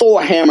like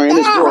Thor hammer in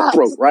his girl's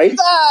throat, right?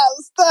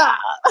 Stop.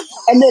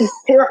 And then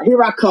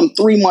here I come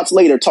 3 months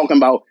later talking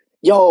about,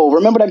 yo,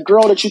 remember that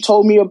girl that you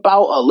told me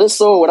about,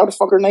 Alyssa, or whatever the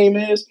fuck her name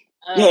is?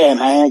 Yeah,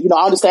 man. You know,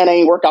 I understand it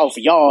ain't work out for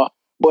y'all,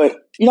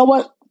 but you know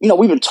what? You know,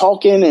 we've been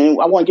talking and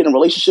I want to get in a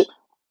relationship.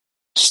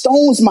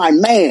 Stone's my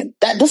man.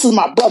 This is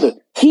my brother.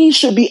 He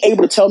should be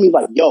able to tell me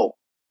like, yo,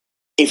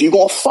 if you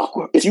gonna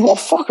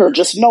fuck her,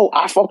 just know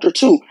I fucked her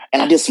too.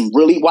 And I did some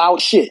really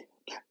wild shit.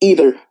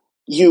 Either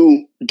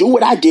you do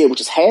what I did,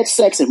 which is had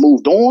sex and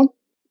moved on.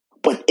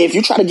 But if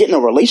you try to get in a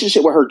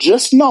relationship with her,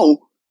 just know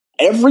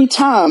every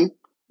time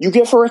you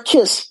give her a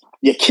kiss,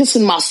 you're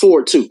kissing my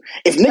sword too.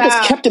 If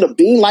niggas kept it a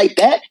bean like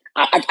that,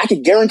 I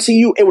can guarantee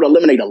you it would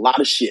eliminate a lot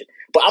of shit.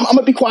 But I'm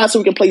gonna be quiet so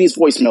we can play these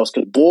voicemails,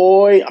 because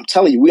boy, I'm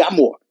telling you, we got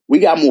more.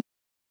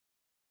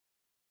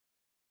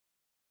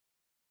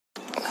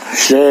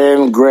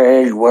 Shan,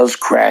 Greg, what's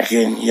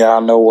cracking?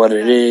 Y'all know what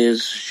it is.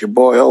 It's your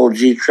boy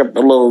OG,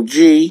 Triple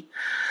OG.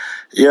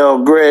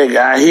 Yo, Greg,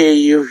 I hear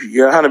you.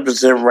 You're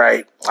 100%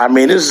 right. I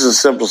mean, this is a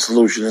simple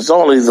solution. It's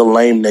only the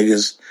lame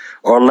niggas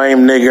or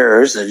lame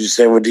niggers, as you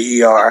say with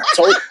the ER,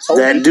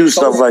 that do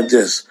stuff like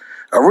this.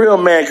 A real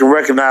man can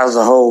recognize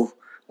a hoe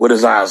with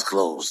his eyes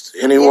closed.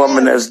 Any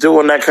woman that's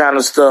doing that kind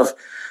of stuff,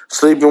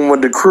 sleeping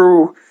with the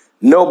crew,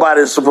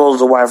 nobody's supposed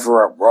to wife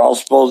her up. We're all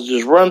supposed to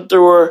just run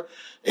through her,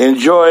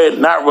 enjoy it,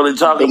 not really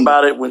talk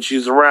about it when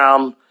she's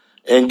around,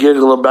 and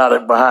giggle about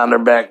it behind her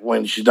back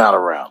when she's not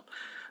around.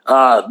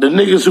 The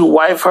niggas who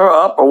wife her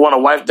up or want to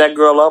wife that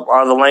girl up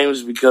are the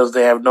lames because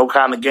they have no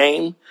kind of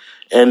game.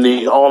 And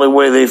the only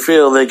way they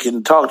feel they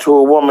can talk to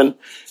a woman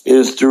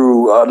is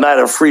through a night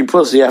of free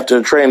pussy after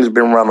a train has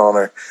been run on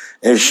her.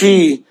 And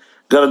she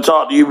gonna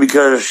talk to you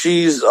because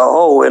she's a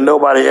hoe and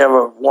nobody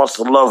ever wants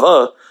to love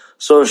her.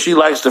 So she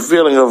likes the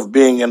feeling of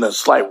being in a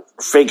slight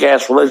fake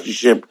ass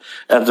relationship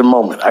at the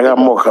moment. I got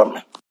more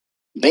coming.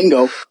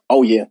 Bingo.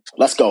 Oh yeah.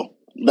 Let's go.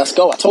 Let's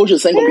go. I told you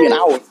this ain't gonna be an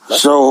hour.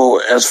 So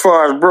as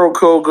far as bro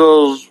code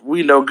goes,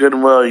 we know good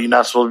and well you're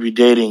not supposed to be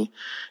dating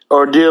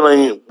or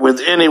dealing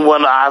with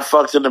anyone I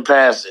fucked in the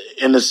past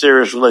in a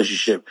serious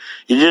relationship.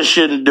 You just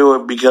shouldn't do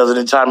it because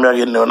anytime y'all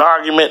get into an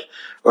argument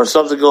or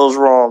something goes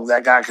wrong,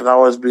 that guy can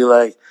always be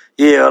like,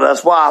 yeah,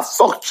 that's why I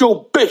fucked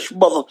your bitch,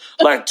 mother,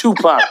 like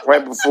Tupac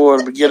right before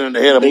the beginning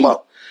to hit him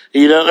up.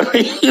 You know what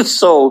I mean?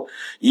 So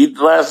the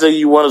last thing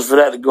you want is for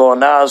that to go on.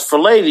 Now, as for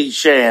ladies,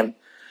 Shan,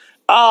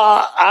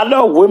 I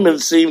know women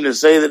seem to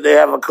say that they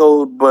have a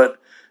code, but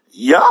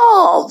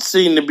y'all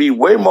seem to be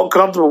way more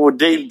comfortable with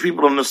dating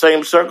people in the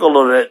same circle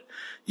or that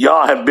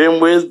y'all have been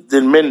with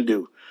than men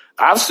do.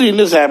 I've seen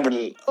this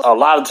happen a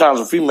lot of times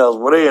with females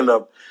where they end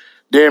up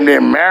damn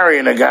near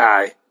marrying a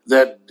guy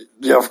that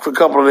a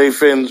couple of their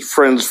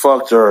friends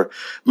fucked or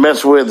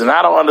messed with. And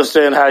I don't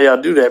understand how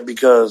y'all do that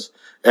because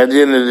at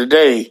the end of the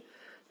day,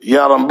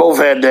 y'all done both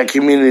had that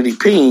community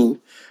peen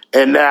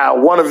and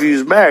now one of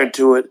you's married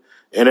to it.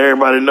 And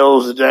everybody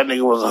knows that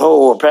nigga was a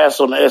hoe or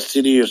passed on the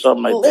STD or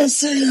something like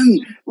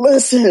that.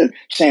 Listen.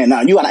 Shan,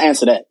 now you gotta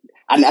answer that.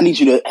 I need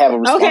you to have a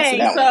response to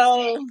that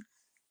one.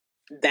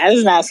 That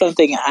is not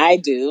something I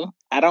do.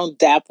 I don't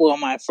dapple on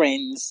my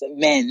friends'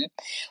 men.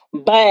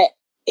 But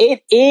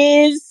it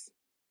is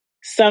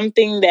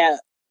something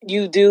that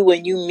you do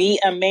when you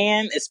meet a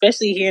man,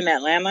 especially here in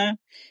Atlanta.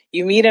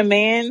 You meet a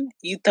man,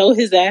 you throw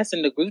his ass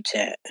in the group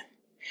chat.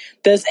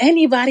 Does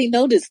anybody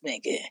know this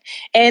nigga?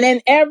 And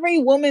in every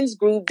woman's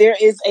group, there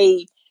is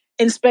a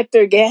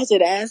Inspector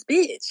Gadget ass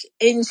bitch.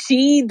 And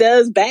she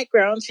does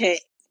background check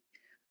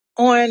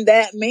on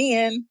that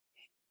man.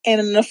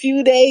 And in a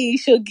few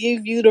days, she'll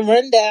give you the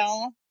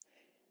rundown.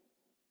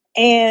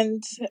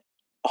 And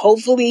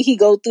hopefully he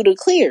go through the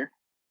clear.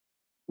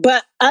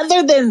 But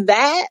other than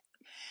that,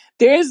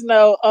 there's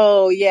no,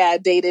 oh yeah, I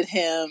dated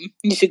him.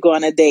 You should go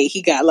on a date.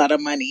 He got a lot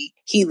of money.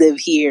 He live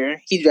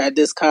here. He drive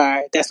this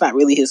car. That's not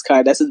really his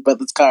car. That's his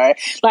brother's car.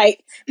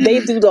 Like,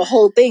 they do the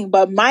whole thing.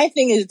 But my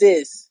thing is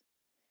this.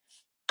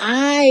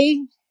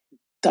 I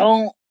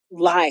don't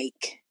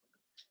like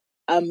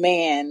a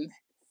man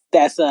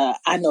that's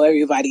I know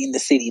everybody in the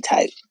city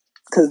type.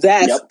 Cause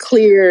that's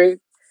clear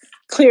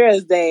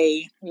as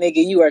day,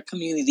 nigga, you are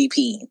community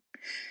P.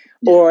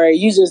 Or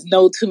you just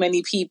know too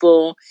many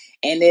people,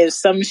 and if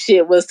some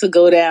shit was to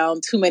go down,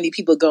 too many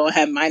people gonna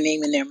have my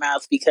name in their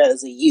mouth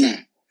because of you.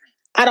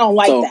 I don't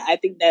like that. I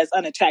think that's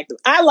unattractive.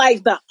 I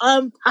like the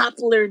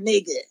unpopular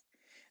nigga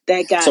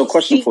that got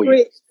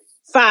secret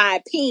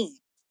 5P.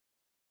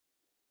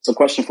 So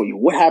question for you.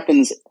 What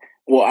happens,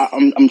 well,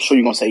 I'm sure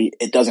you're gonna say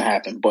it doesn't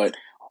happen, but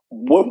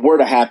what were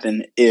to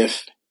happen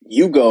if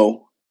you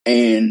go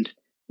and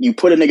you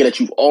put a nigga that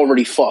you've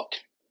already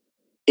fucked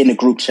in the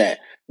group chat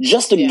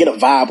just to get a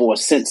vibe or a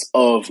sense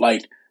of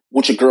like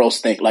what your girls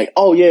think, like,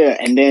 oh yeah,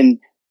 and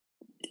then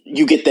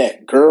you get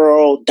that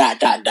girl ...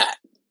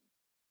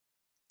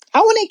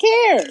 I wouldn't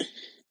care.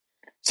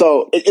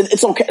 So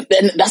it's okay.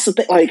 And that's the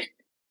thing. Like,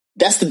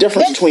 that's the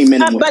difference between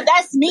men and women. But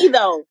that's me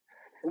though.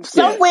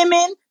 Some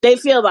women, they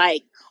feel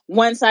like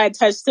once I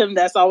touched him,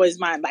 that's always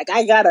mine. Like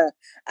I got a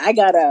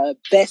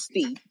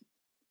bestie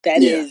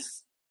that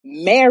is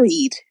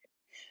married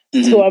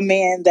to a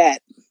man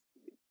that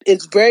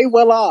is very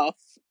well off.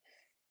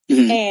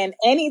 And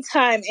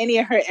anytime any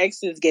of her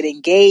exes get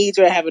engaged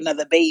or have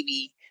another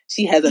baby,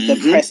 she has a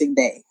depressing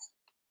day.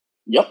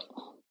 Yep.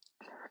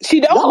 She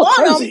don't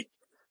want him.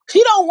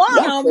 She don't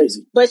want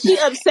him, but she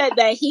upset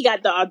that he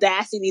got the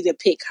audacity to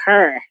pick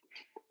her.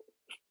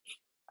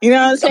 You know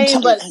what I'm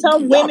saying? But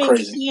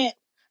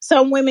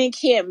some women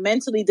can't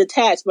mentally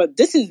detach. But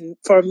this is,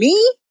 for me,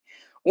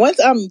 once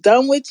I'm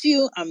done with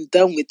you, I'm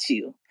done with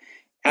you.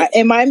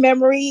 In my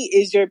memory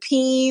is your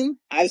peen.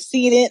 I've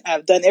seen it.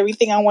 I've done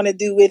everything I want to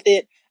do with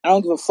it. I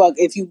don't give a fuck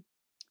if you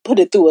put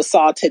it through a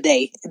saw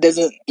today. It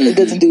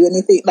doesn't do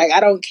anything. Like,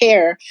 I don't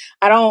care.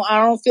 I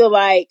don't feel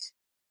like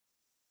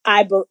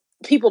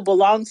people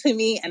belong to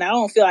me, and I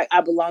don't feel like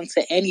I belong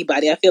to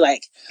anybody. I feel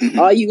like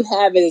all you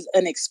have is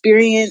an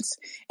experience,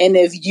 and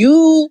if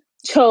you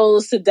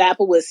chose to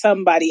dapple with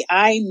somebody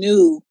I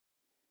knew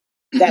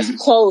that's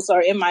close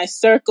or in my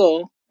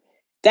circle,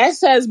 that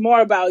says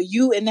more about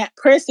you and that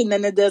person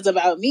than it does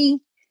about me.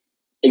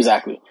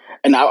 Exactly.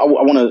 And I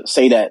want to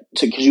say that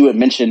because you had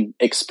mentioned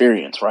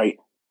experience, right?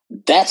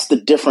 That's the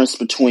difference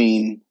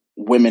between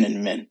women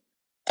and men.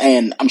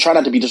 And I'm trying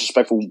not to be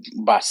disrespectful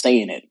by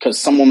saying it, because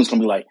some woman's going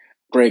to be like,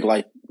 Greg,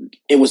 like,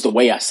 it was the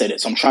way I said it.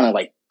 So I'm trying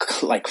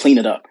to like clean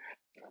it up.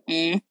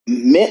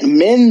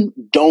 Men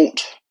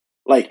don't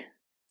like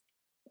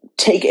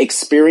take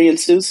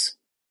experiences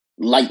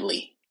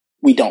lightly.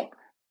 We don't.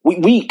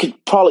 We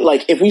could probably,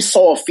 like, if we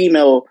saw a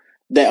female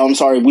that,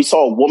 we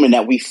saw a woman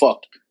that we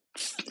fucked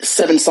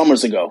 7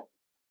 summers ago,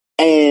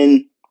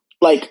 and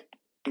like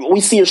we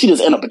see her, she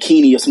just in a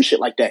bikini or some shit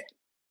like that.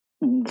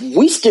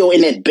 We still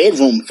in that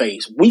bedroom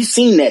phase. We've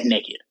seen that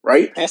naked,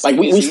 right? That's like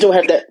we still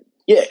have that.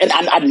 Yeah, and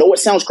I know it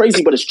sounds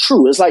crazy, but it's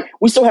true. It's like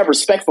we still have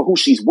respect for who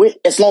she's with,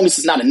 as long as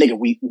it's not a nigga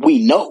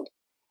we know.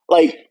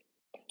 Like,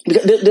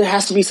 there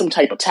has to be some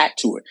type of tact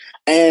to it.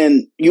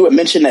 And you had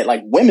mentioned that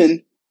like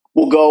women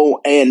will go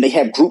and they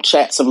have group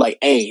chats of like,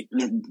 hey,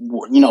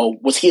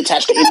 was he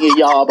attached to any of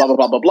y'all? Blah blah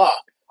blah blah blah.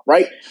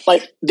 Right?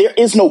 Like, there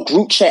is no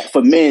group chat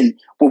for men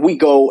where we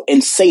go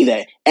and say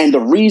that. And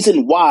the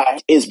reason why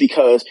is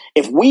because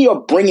if we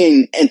are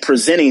bringing and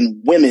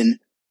presenting women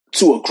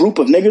to a group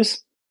of niggas,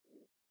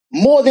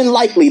 more than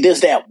likely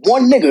there's that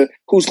one nigga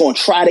who's going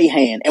to try their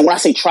hand. And when I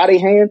say try their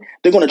hand,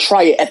 they're going to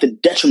try it at the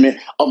detriment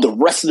of the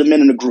rest of the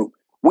men in the group.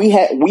 We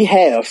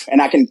have,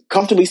 and I can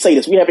comfortably say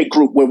this, we have a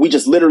group where we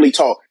just literally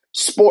talk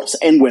sports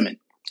and women.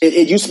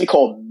 It used to be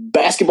called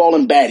basketball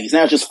and baddies.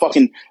 Now it's just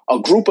fucking a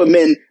group of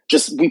men.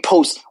 Just, we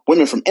post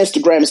women from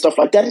Instagram and stuff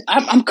like that.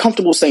 I'm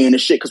comfortable saying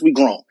this shit because we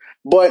grown.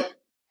 But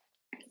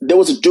there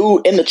was a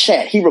dude in the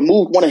chat. He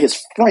removed one of his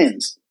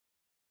friends.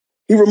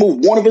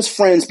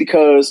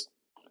 Because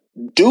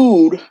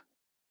dude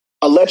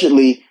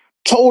allegedly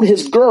told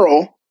his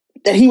girl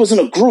that he was in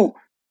a group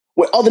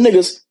with other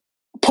niggas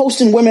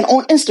posting women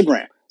on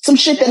Instagram. Some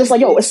shit that is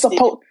like, yo, it's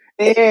supposed.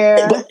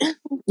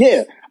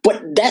 Yeah.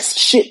 But that's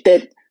shit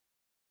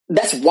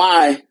that's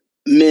why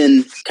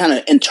men kind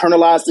of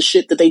internalize the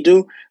shit that they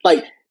do.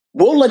 Like,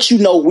 we'll let you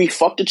know we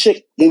fucked a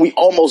chick when we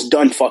almost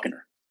done fucking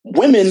her.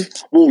 Women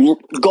will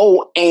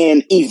go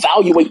and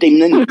evaluate the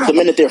men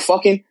that they're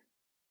fucking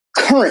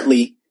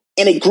currently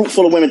in a group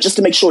full of women just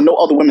to make sure no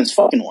other women's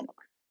fucking on them.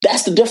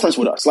 That's the difference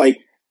with us. Like,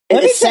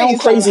 it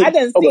sounds crazy. I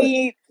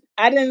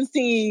didn't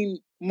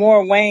see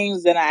more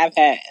Waynes than I've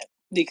had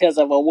because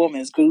of a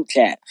woman's group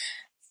chat.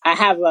 I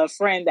have a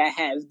friend that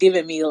has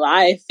given me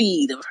live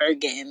feed of her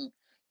getting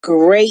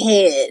great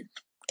head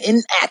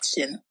in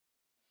action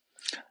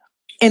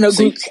in a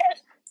group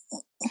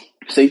chat.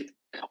 See?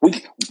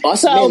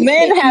 So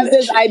men have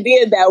this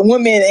idea that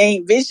women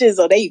ain't vicious,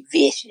 or they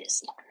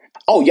vicious.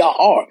 Oh, y'all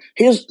are.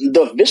 Here's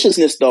the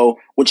viciousness, though,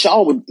 with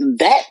y'all,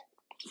 that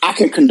I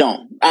can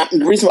condone.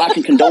 The reason why I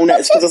can condone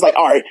that is because it's like,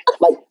 all right,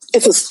 like,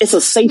 it's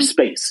a safe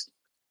space.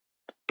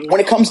 When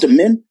it comes to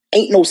men,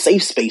 ain't no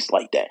safe space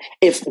like that.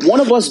 If one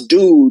of us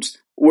dudes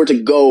were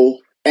to go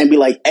and be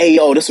like, hey,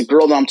 yo, this is a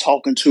girl that I'm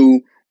talking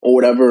to, or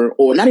whatever,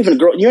 or not even a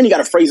girl, you ain't got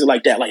to phrase it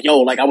like that. Like, yo,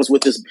 like, I was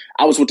with this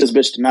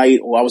bitch tonight,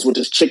 or I was with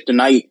this chick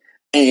tonight,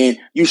 and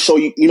you show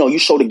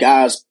the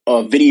guys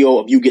a video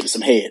of you getting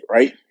some head,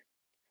 right?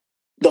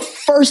 The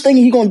first thing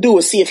he gonna do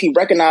is see if he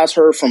recognize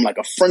her from like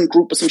a friend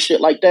group or some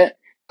shit like that,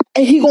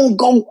 and he gonna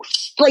go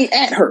straight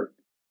at her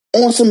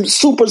on some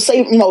super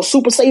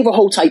saver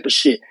hoe type of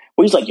shit.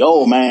 Where he's like,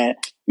 yo, man,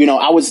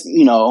 I was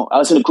in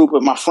a group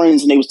with my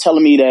friends and they was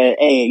telling me that,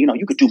 hey,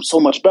 you could do so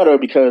much better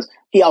because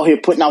he out here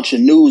putting out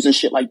your news and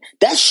shit. Like,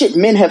 that shit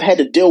men have had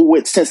to deal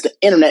with since the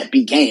internet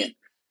began.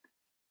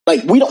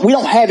 Like, we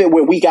don't have it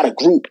where we got a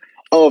group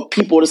of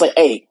people that's like,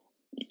 hey,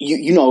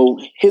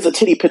 here's a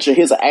titty picture,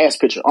 here's an ass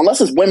picture.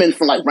 Unless it's women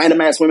from like random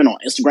ass women on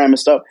Instagram and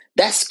stuff,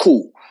 that's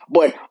cool.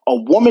 But a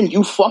woman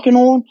you fucking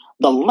on,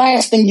 the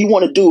last thing you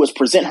want to do is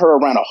present her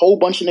around a whole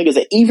bunch of niggas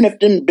that, even if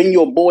them been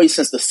your boys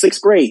since the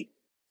 6th grade,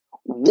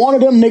 one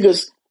of them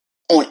niggas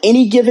on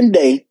any given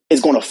day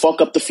is going to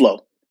fuck up the flow.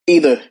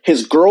 Either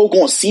his girl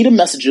going to see the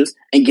messages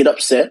and get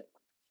upset,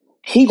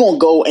 he going to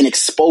go and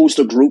expose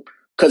the group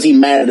because he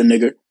mad at a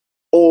nigga,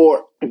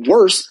 or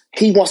worse,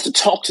 he wants to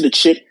talk to the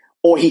chick,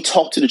 or he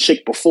talked to the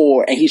chick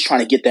before and he's trying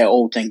to get that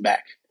old thing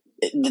back.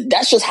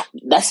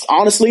 That's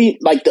honestly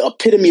like the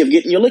epitome of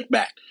getting your lick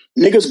back.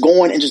 Niggas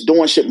going and just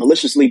doing shit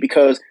maliciously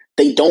because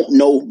they don't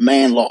know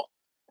man law.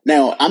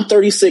 Now, I'm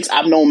 36.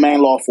 I've known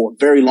man law for a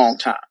very long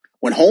time.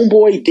 When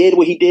homeboy did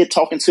what he did,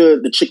 talking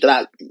to the chick that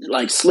I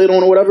like slid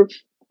on or whatever,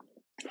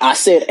 I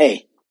said,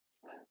 hey,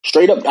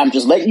 straight up, I'm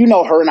just letting you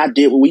know her and I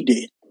did what we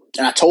did.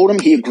 And I told him,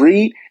 he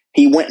agreed.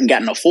 He went and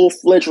got in a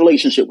full-fledged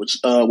relationship with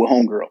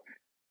homegirl.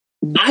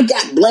 I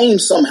got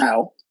blamed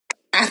somehow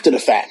after the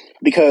fact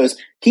because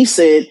he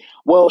said,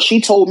 well, she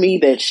told me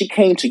that she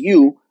came to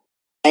you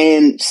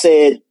and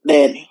said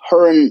that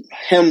her and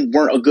him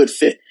weren't a good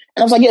fit.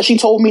 And I was like, yeah, she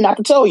told me not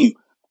to tell you.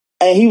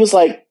 And he was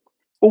like,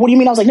 well, what do you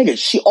mean? I was like, nigga,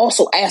 she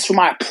also asked for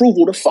my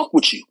approval to fuck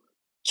with you.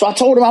 So I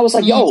told him, I was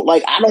like, yo,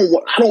 like, I don't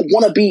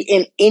want to be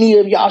in any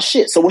of y'all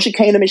shit. So when she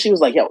came to me, she was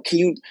like, yo, can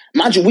you,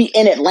 mind you, we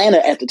in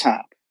Atlanta at the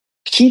time.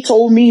 She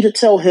told me to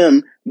tell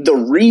him the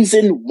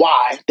reason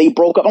why they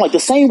broke up. I'm like, the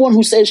same one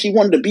who said she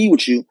wanted to be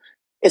with you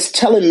is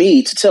telling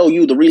me to tell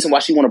you the reason why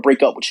she want to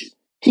break up with you.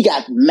 He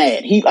got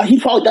mad.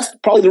 That's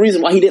probably the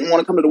reason why he didn't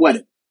want to come to the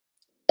wedding.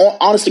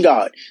 Honest to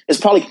God. It's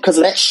probably because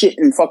of that shit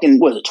in fucking,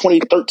 what is it,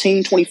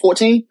 2013,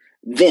 2014?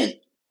 Then.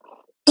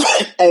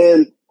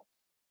 And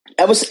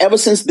ever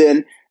since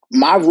then,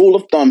 my rule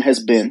of thumb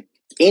has been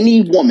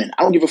any woman,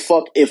 I don't give a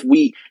fuck if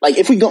we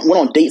went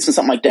on dates and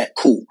something like that,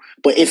 cool.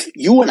 But if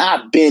you and I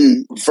have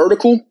been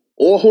vertical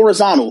or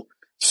horizontal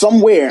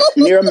somewhere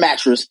near a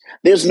mattress,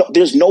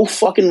 there's no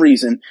fucking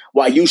reason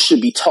why you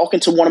should be talking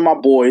to one of my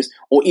boys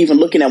or even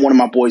looking at one of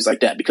my boys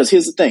like that. Because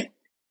here's the thing.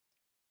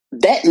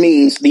 That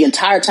means the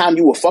entire time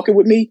you were fucking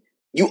with me,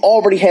 you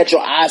already had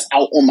your eyes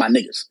out on my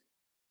niggas.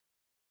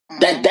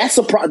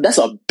 That's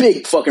a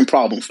big fucking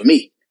problem for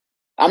me.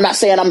 I'm not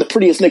saying I'm the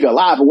prettiest nigga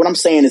alive, but what I'm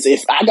saying is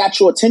if I got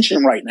your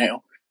attention right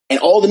now and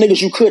all the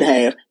niggas you could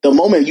have, the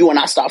moment you and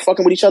I stop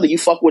fucking with each other, you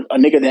fuck with a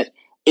nigga that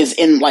is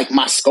in like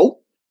my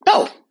scope?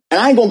 No. And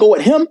I ain't gonna go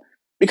at him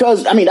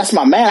because, I mean, that's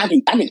my man. I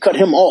can cut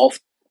him off.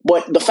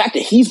 But the fact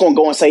that he's gonna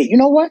go and say, you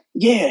know what?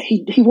 Yeah,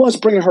 he was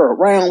bringing her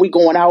around. We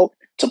going out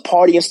to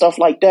party and stuff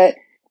like that.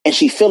 And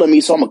she feeling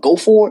me, so I'm gonna go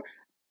for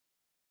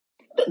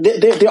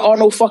it. There are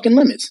no fucking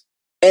limits.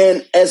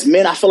 And as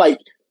men, I feel like,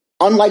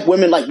 unlike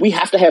women, like we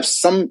have to have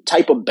some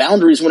type of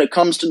boundaries when it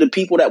comes to the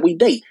people that we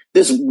date.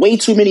 There's way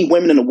too many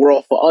women in the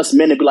world for us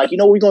men to be like, you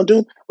know what we're going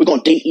to do? We're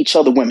going to date each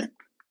other women.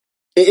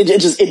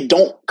 It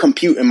don't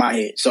compute in my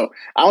head. So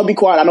I'm going to be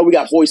quiet. I know we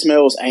got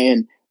voicemails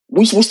and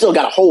we still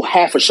got a whole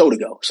half a show to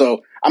go.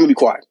 So I'm going to be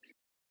quiet.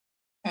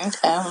 Okay,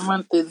 I'm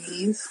run through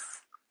these.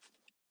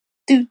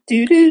 Do.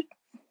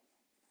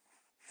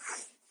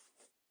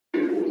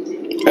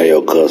 Hey,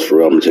 yo, cuz, for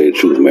real, I'm gonna tell you the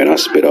truth, man. I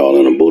spit all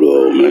in a booty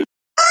hole, man.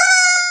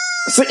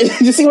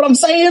 You see what I'm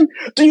saying?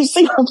 Do you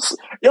see what I'm saying?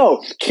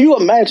 Yo, can you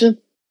imagine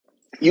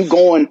you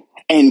going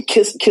and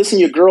kissing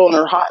your girl in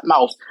her hot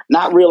mouth,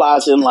 not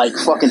realizing like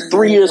fucking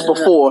 3 years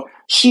before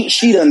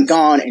she done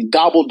gone and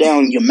gobbled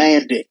down your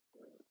man dick.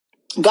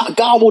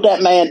 Gobbled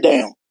that man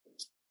down.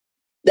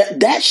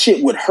 That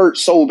shit would hurt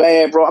so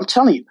bad, bro. I'm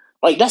telling you.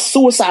 Like, that's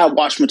suicide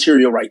watch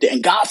material right there.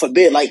 And God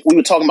forbid, like, we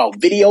were talking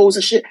about videos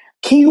and shit.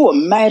 Can you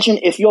imagine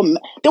if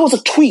there was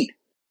a tweet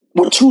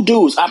with two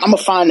dudes. I'm going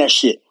to find that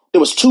shit. There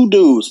was two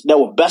dudes that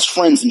were best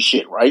friends and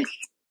shit, right?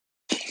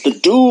 The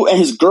dude and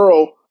his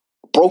girl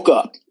broke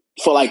up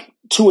for like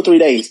 2 or 3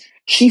 days.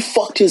 She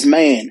fucked his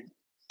man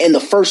in the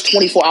first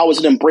 24 hours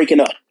of them breaking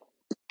up.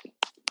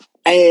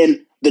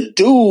 And the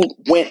dude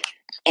went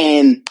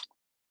and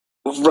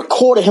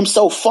recorded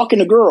himself fucking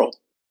the girl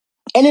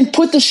and then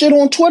put the shit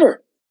on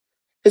Twitter.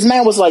 His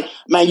man was like,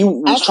 man, you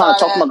was trying to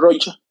talk to my girl.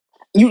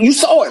 You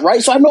saw it,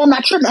 right? So I know I'm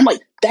not tripping. I'm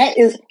like, that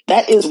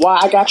is why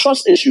I got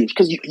trust issues.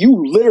 Because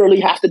you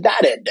literally have to die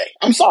that day.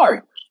 I'm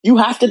sorry. You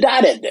have to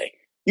die that day.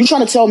 You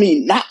trying to tell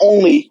me not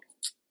only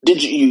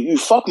did you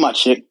fuck my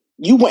chick,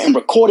 you went and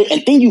recorded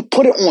and then you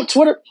put it on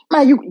Twitter?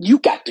 Man, you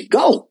got to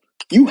go.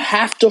 You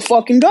have to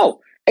fucking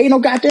go. Ain't no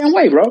goddamn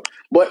way, bro.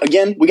 But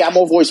again, we got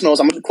more voicemails.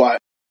 I'm going to be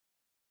quiet.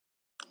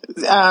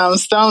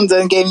 Stone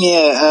done gave me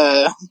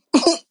a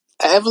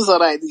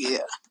episode idea.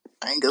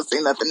 I ain't gonna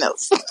say nothing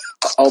else.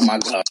 Oh my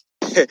God.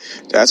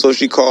 That's what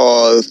she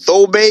called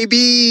throw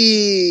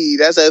baby.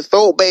 That's a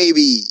throw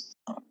baby.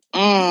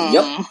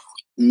 Yep.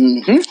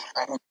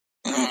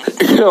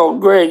 Mm-hmm. Yo,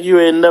 Greg,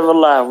 you ain't never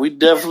lied. We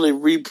definitely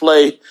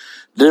replay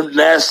them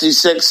nasty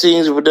sex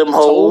scenes with them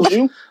hoes. Told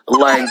you.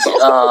 Like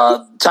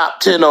top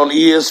 10 on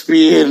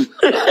ESPN.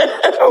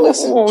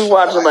 Listen. When we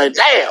watching, like,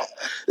 damn.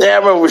 Yeah, I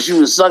remember when she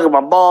was sucking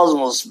my balls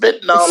and was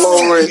spitting all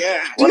over it.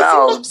 Yeah. When I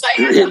was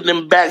hitting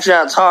them back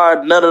shots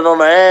hard, nutting on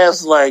her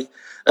ass. Like,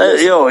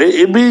 yo,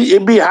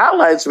 it be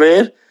highlights,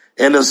 man.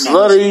 And the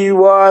sluttier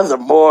you are, the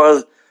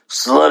more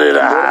slutty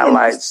the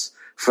highlights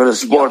for the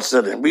sports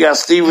center. We got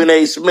Stephen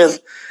A. Smith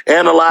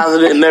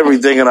analyzing it and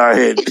everything in our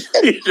head.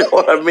 You know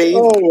what I mean?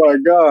 Oh my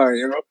God,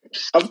 yo.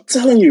 I'm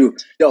telling you,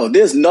 yo,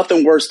 there's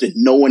nothing worse than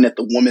knowing that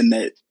the woman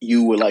that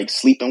you were like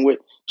sleeping with,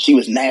 she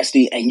was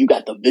nasty and you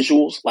got the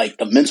visuals, like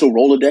the mental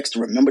Rolodex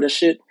to remember the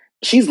shit.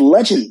 She's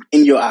legend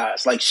in your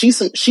eyes. Like she's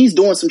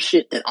doing some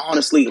shit that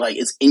honestly, like,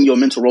 is in your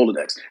mental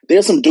Rolodex.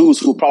 There's some dudes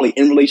who are probably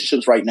in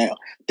relationships right now.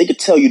 They could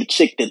tell you the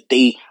chick that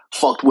they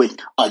fucked with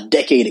a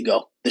decade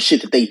ago, the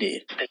shit that they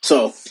did.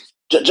 So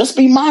just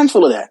be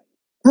mindful of that.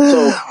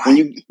 So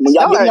when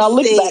y'all get y'all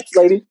lick back,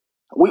 lady,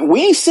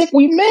 we ain't sick,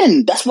 we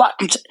men. That's why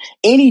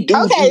any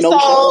dude you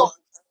know.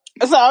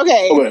 So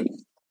okay.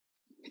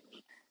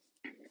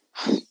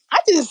 I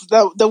just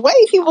the way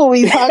people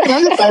be talking,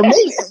 I'm just like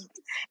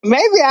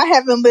maybe I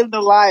haven't lived a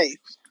life.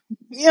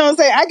 You know what I'm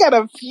saying? I got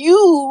a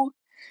few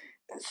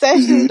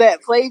sessions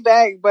that play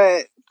back,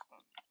 but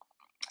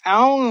I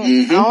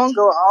don't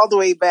go all the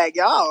way back.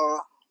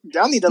 Y'all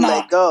need to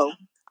let go.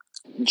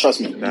 Trust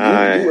me.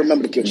 Nah, you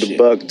remember the shit.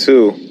 Buck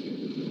too.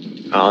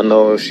 I don't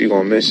know if she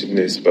gonna mention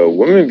this, but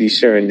women be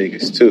sharing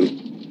niggas too.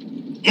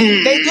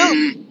 They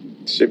do.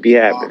 Should be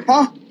happening.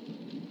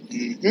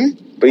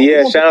 But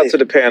yeah, shout out to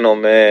the panel,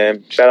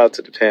 man.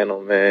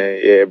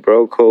 Yeah,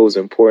 bro code's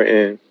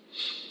important.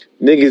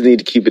 Niggas need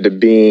to keep it a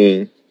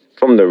bean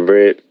from the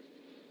rip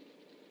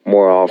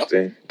more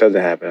often.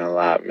 Doesn't happen a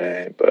lot,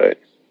 man, but...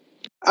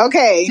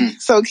 Okay,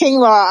 so King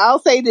Law, I'll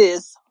say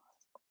this.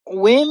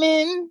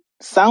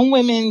 Some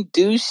women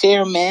do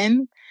share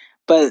men,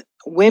 but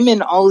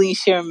women only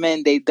share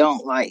men they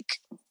don't like.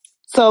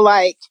 So,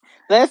 like,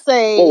 let's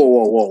say...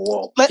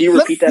 Whoa. Can you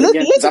repeat that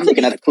again? Because I'm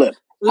making that a clip.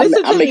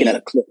 I'm making that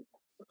a clip.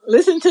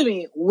 Listen to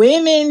me.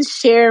 Women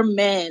share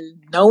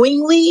men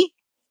knowingly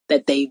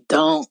that they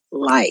don't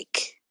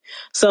like.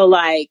 So,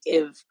 like,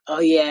 if,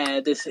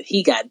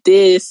 he got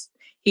this,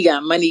 he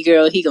got money,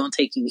 girl, he gonna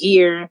take you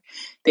here,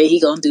 then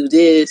he gonna do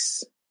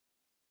this,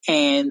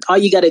 and all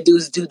you gotta do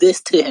is do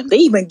this to him. They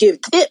even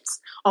give tips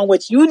on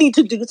what you need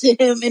to do to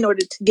him in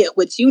order to get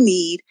what you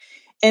need.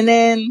 And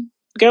then,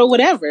 girl,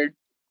 whatever.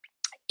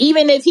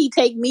 Even if he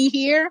take me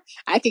here,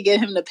 I could get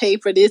him to pay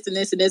for this and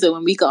this and this, and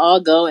when we could all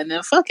go, and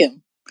then fuck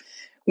him.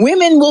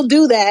 Women will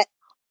do that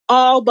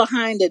all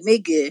behind a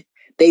nigga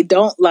they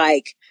don't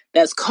like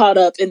that's caught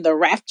up in the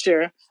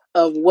rapture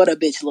of what a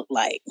bitch look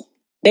like.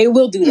 They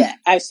will do that.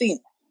 I've seen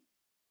it.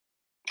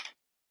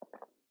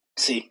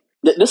 See,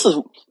 this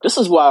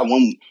is why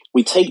when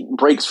we take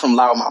breaks from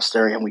Loudmouth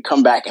Stereo and we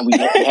come back and we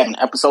having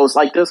episodes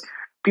like this,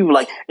 people are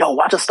like, yo,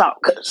 why just stop?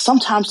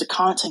 Sometimes the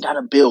content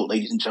gotta build,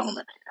 ladies and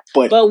gentlemen.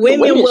 But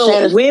women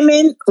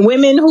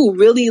who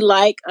really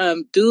like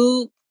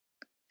dude.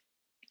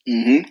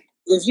 Mm-hmm.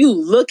 If you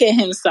look at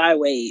him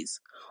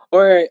sideways,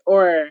 or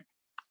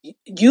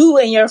you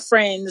and your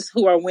friends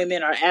who are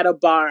women are at a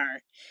bar,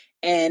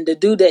 and the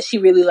dude that she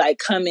really like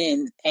come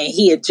in, and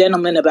he a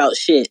gentleman about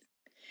shit,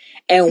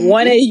 and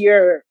one of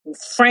your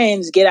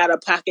friends get out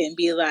of pocket and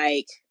be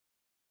like,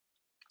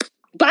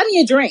 buy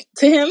me a drink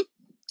to him,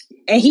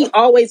 and he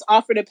always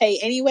offer to pay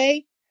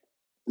anyway.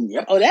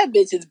 Oh, that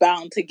bitch is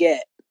bound to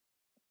get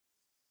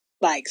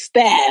like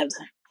stabbed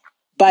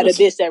by the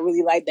bitch that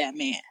really like that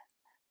man.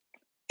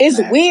 It's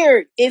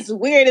weird. It's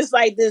weird. It's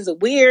like this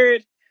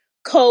weird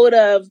code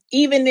of,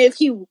 even if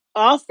he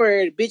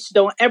offered, bitch,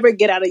 don't ever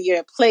get out of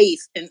your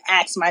place and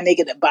ask my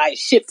nigga to buy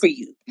shit for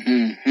you.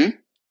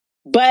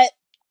 But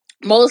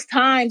most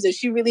times, if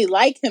she really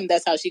like him,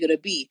 that's how she gonna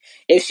be.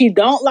 If she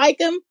don't like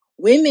him,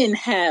 women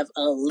have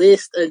a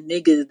list of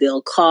niggas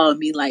they'll call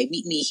me like,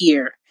 meet me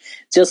here,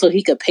 just so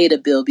he could pay the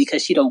bill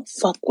because she don't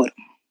fuck with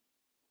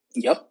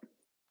him.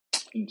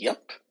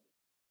 Yep.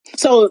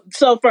 So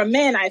for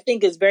men, I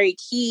think it's very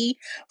key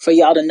for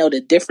y'all to know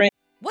the difference.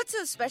 What's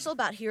so special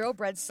about Hero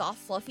Bread's soft,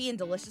 fluffy, and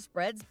delicious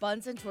breads,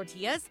 buns, and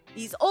tortillas?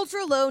 These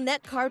ultra-low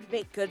net-carb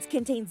baked goods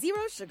contain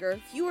zero sugar,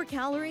 fewer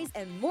calories,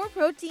 and more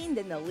protein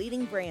than the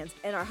leading brands,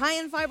 and are high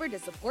in fiber to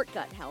support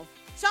gut health.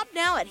 Shop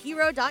now at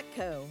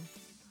hero.co.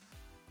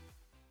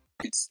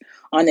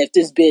 On if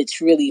this bitch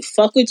really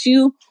fuck with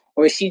you,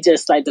 or she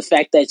just like the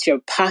fact that your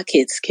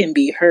pockets can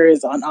be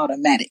hers on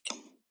automatic.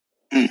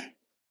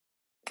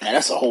 Man,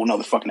 that's a whole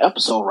nother fucking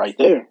episode right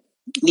there.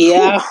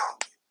 Yeah. Whew.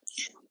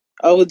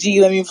 OG,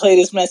 let me play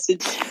this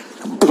message.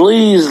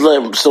 Please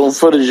let some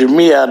footage of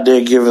me out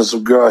there giving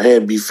some girl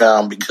head be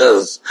found,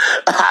 because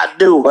I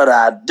do what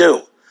I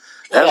do.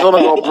 That's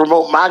only gonna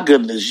promote my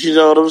goodness. You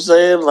know what I'm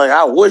saying? Like,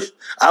 I wish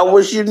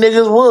you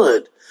niggas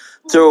would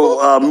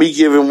throw me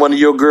giving one of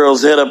your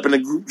girls head up in the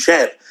group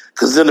chat,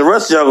 because then the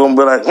rest of y'all gonna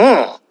be like,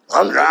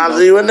 I'm trying to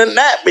see what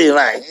that be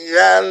like.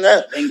 Trying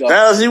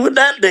to see what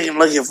that nigga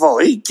looking for.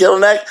 He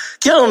killing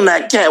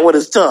that cat with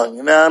his tongue.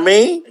 You know what I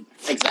mean?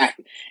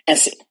 Exactly.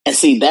 And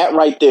see that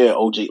right there,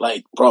 OG.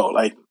 Like, bro,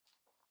 like,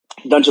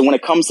 Dungeon, when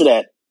it comes to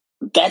that,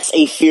 that's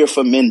a fear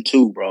for men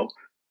too, bro.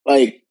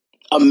 Like,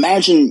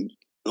 imagine,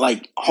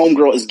 like,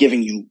 homegirl is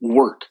giving you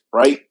work,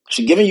 right?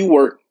 She's giving you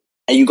work,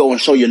 and you go and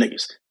show your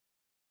niggas.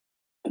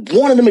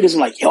 One of the niggas is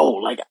like, yo,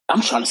 like,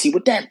 I'm trying to see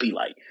what that be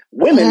like.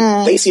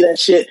 Women, they see that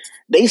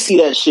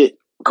shit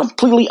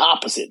completely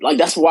opposite. Like,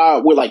 that's why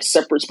we're like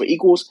separates but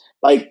equals.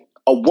 Like,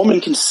 a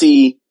woman can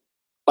see,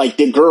 like,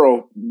 the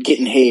girl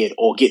getting head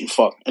or getting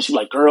fucked, and she's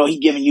like, girl, he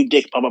giving you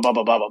dick, blah, blah, blah,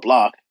 blah, blah, blah,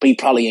 blah, but he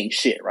probably ain't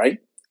shit, right?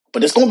 But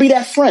there's gonna be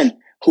that friend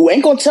who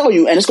ain't gonna tell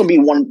you, and it's gonna be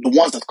the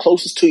ones that's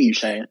closest to you,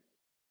 Shane.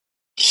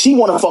 She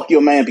wanna fuck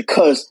your man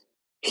because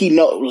she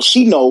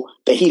know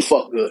that he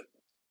fuck good.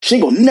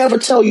 She gonna never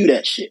tell you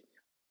that shit.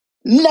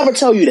 Never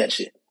tell you that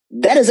shit.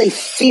 That is a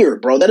fear,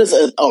 bro. That is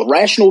a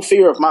rational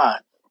fear of mine.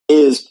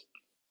 Is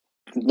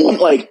one,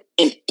 like,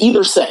 in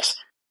either sex,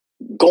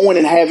 going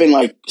and having,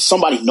 like,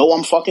 somebody know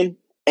I'm fucking,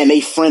 and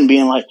they friend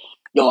being like,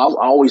 yo,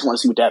 I always want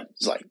to see what that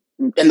is like.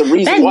 And the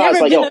reason that why never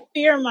is like, been yo, a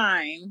fear of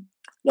mine.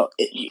 No,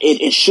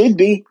 it should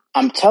be.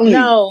 I'm telling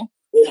you.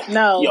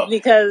 No,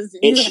 because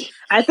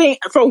I think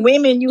for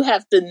women, you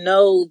have to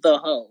know the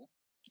hoe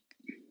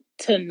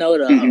to know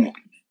the hoe.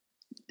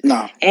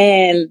 No.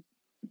 And,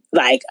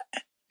 like,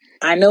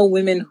 I know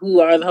women who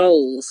are the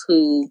hoes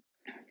who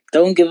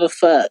don't give a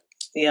fuck.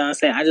 You know what I'm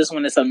saying? I just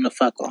wanted something to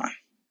fuck on.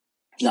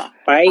 No.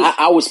 Right?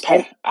 I was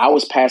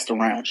passed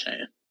around,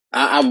 Shane.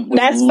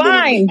 That's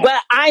fine,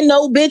 but I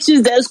know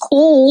bitches that's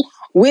cool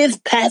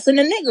with passing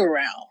a nigga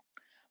around.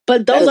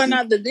 But those are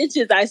not the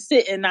bitches I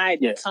sit and I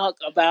talk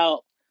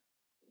about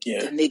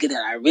the nigga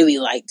that I really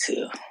like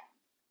to.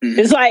 Mm-hmm.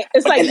 It's like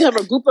you have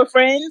a group of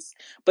friends,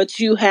 but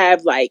you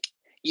have like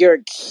your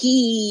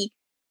key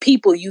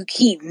people you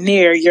keep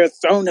near your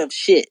throne of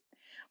shit.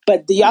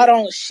 But y'all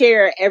don't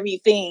share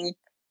everything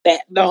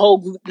that the whole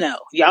group know.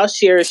 Y'all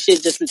share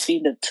shit just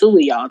between the two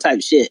of y'all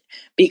type shit.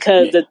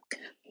 Because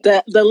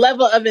the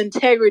level of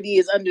integrity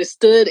is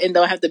understood and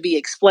don't have to be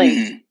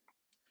explained. Mm-hmm.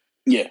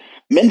 Yeah.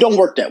 Men don't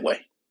work that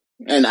way.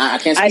 And I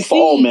can't speak for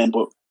all men,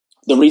 but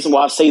the reason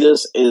why I say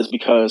this is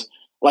because,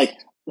 like,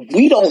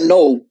 we don't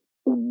know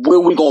where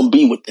we're going to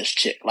be with this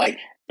chick. Like,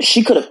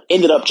 she could have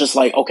ended up just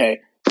like, okay,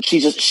 she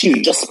was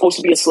just supposed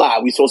to be a slide.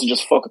 We supposed to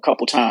just fuck a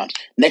couple times.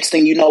 Next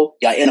thing you know,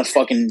 y'all in a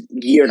fucking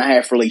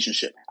 1.5-year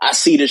relationship. I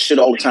see this shit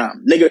all the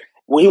time. Nigga,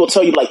 when he will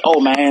tell you, like,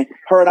 oh, man,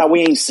 her and I, we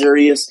ain't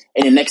serious.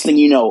 And the next thing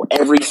you know,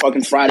 every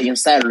fucking Friday and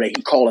Saturday,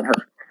 he calling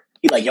her.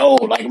 He like, yo,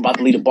 like, I'm about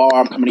to leave the bar.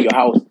 I'm coming to your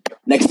house.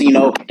 Next thing you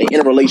know, they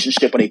in a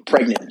relationship or they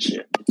pregnant and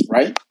shit,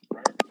 right?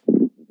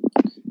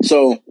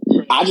 So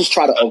I just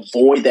try to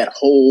avoid that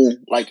whole,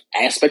 like,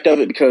 aspect of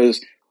it,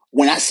 because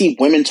when I see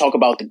women talk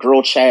about the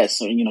girl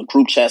chats or,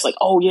 group chats, like,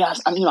 oh, yeah,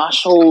 I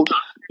showed,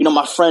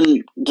 my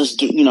friend, this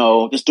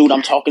dude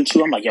I'm talking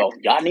to. I'm like, yo,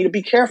 y'all need to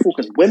be careful,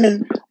 because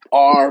women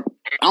are,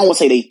 I don't want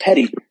to say they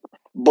petty,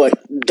 but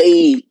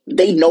they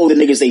know the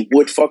niggas they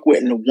would fuck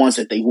with and the ones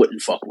that they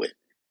wouldn't fuck with.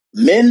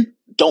 Men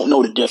don't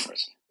know the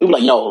difference. We were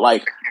like, yo,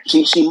 like,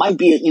 she might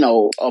be,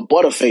 a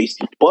butterface,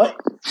 but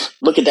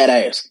look at that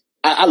ass.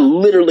 I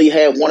literally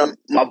had one of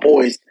my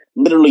boys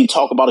literally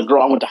talk about a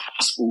girl I went to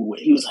high school with.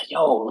 He was like,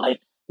 yo,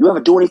 like, you ever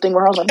do anything with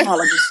her? I was like, no,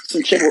 like, just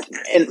some chick.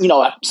 And,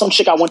 some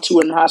chick I went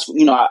to in high school,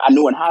 I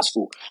knew in high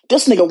school.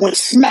 This nigga went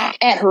smack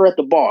at her at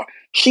the bar.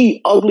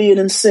 She uglier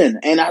than sin.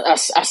 And I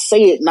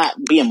say it not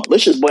being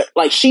malicious, but,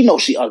 like, she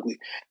knows she ugly.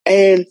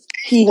 And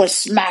he went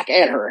smack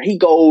at her. He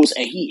goes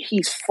and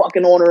he's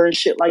fucking on her and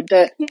shit like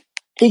that.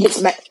 He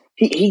gets mad.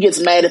 He gets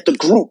mad at the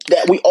group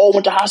that we all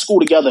went to high school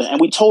together, and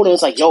we told him,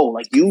 it's like, yo,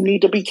 like, you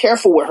need to be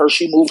careful with her.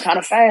 She moved kind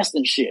of fast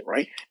and shit,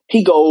 right?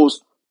 He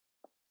goes,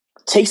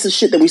 takes the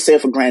shit that we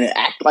said for granted,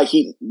 act like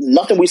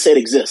nothing we said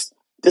exists.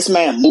 This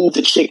man moved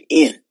the chick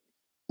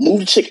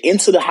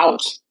into the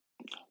house,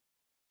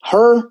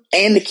 her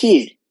and the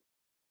kid.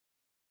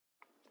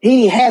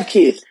 He didn't have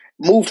kids.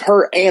 Moved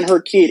her and her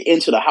kid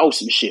into the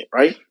house and shit,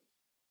 right?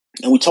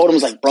 And we told him,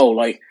 it's like, bro,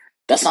 like,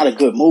 that's not a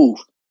good move.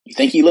 You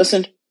think he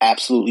listened?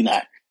 Absolutely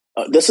not.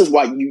 This is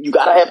why you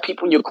gotta have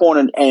people in your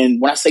corner. And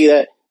when I say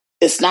that,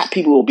 it's not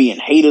people who are being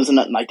haters and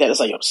nothing like that. It's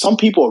like, yo, some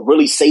people are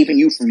really saving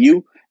you from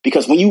you,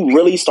 because when you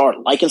really start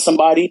liking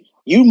somebody,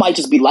 you might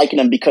just be liking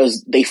them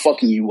because they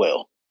fucking you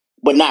well,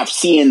 but not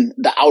seeing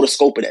the outer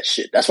scope of that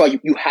shit. That's why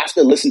you have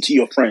to listen to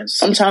your friends.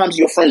 Sometimes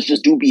your friends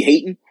just do be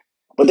hating,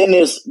 but then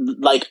there's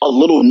like a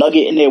little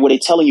nugget in there where they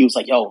telling you, it's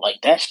like, yo, like,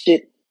 that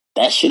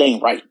shit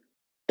ain't right.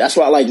 That's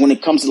why, like, when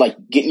it comes to, like,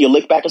 getting your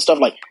lick back and stuff,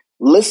 like,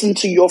 listen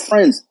to your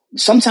friends.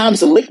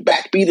 Sometimes the lick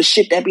back be the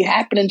shit that be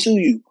happening to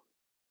you.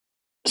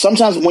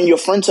 Sometimes when your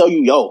friend tell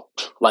you, yo,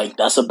 like,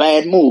 that's a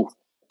bad move.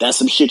 That's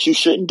some shit you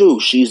shouldn't do.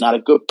 She's not a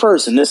good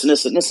person. This and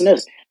this and this and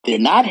this. They're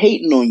not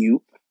hating on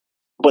you,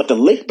 but the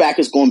lick back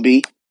is going to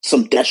be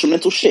some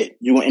detrimental shit.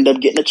 You're going to end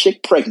up getting a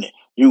chick pregnant.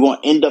 You're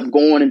going to end up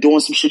going and doing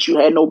some shit you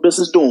had no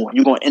business doing.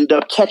 You're going to end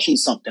up catching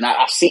something.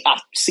 I've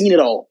seen it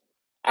all.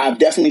 I've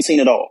definitely seen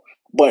it all.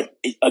 But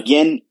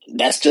again,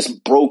 that's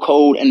just bro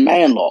code and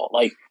man law.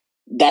 Like,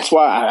 that's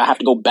why I have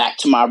to go back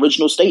to my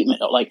original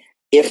statement. Like,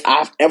 if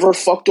I've ever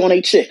fucked on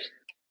a chick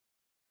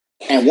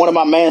and one of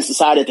my mans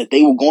decided that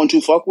they were going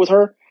to fuck with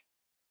her,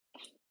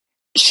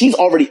 she's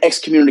already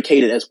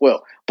excommunicated as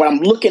well. But I'm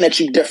looking at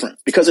you different,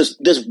 because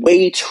there's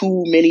way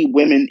too many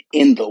women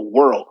in the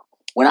world.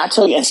 When I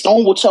tell you, and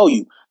Stone will tell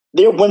you,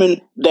 there are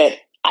women that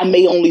I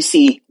may only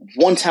see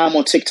one time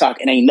on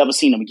TikTok and I ain't never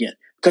seen them again,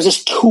 because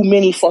there's too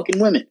many fucking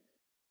women.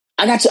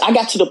 I got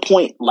to the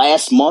point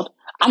last month,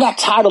 I got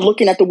tired of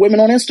looking at the women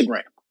on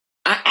Instagram.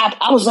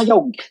 I was like,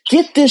 yo,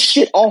 get this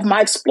shit off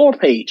my explore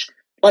page.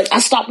 Like, I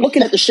stopped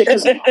looking at the shit,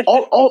 because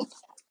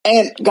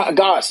and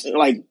guys,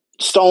 like,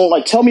 Stone,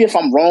 like, tell me if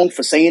I'm wrong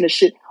for saying this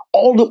shit.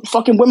 All the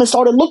fucking women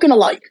started looking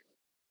alike.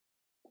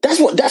 That's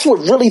what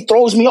really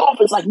throws me off.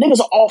 It's like, niggas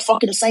are all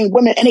fucking the same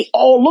women and they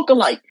all look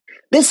alike.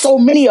 There's so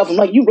many of them.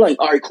 Like, you be like,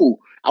 all right, cool.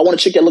 I want a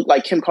chick that look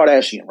like Kim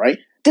Kardashian, right?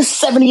 There's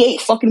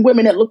 78 fucking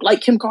women that look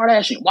like Kim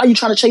Kardashian. Why are you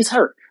trying to chase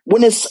her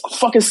when there's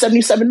fucking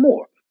 77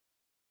 more?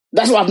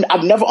 That's why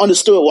I've never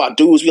understood why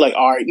dudes be like,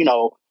 all right,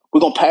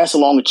 we're going to pass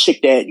along a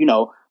chick that,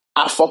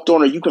 I fucked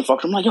on her, you can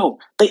fuck her. I'm like, yo,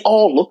 they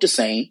all look the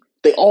same.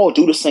 They all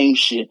do the same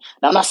shit.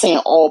 Now, I'm not saying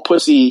all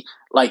pussy,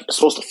 like, is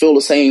supposed to feel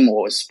the same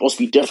or it's supposed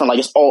to be different. Like,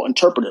 it's all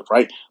interpretive,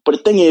 right? But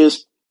the thing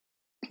is,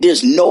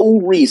 there's no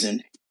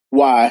reason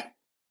why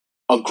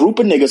a group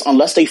of niggas,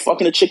 unless they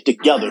fucking a chick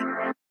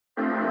together,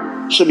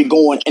 should be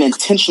going and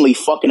intentionally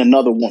fucking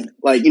another woman.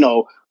 Like,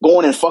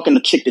 going and fucking the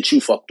chick that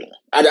you fucked on.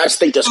 I just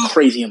think that's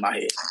crazy in my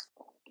head.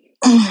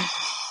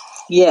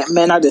 Yeah,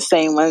 men are the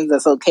same ones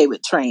that's okay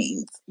with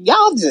trains.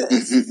 Y'all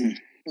just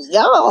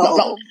y'all.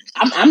 No,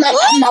 I'm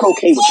not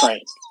okay with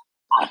trains.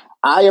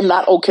 I am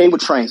not okay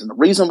with trains, and the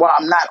reason why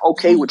I'm not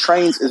okay with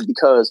trains is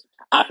because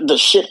the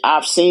shit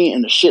I've seen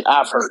and the shit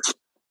I've heard.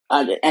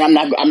 And I'm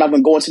not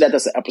going to go into that.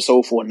 That's an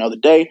episode for another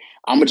day.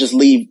 I'm gonna just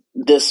leave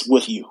this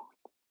with you.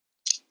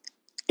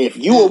 If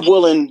you are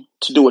willing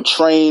to do a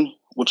train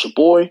with your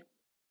boy,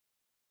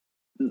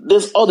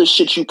 there's other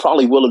shit you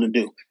probably willing to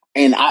do,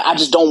 and I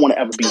just don't want to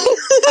ever be there.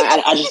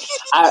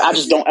 I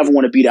just don't ever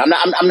want to be there.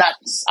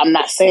 I'm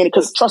not saying it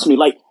because trust me,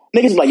 like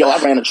niggas be like, yo,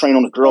 I ran a train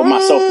on a girl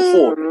myself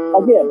before.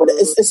 Like, yeah, but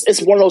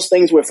it's one of those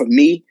things where for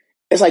me,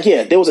 it's like,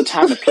 yeah, there was a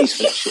time and place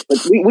for that shit.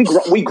 Like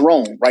we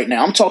grown right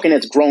now. I'm talking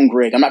as grown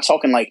Greg. I'm not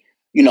talking like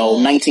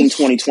 19,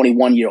 20,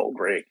 21-year-old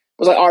Greg. It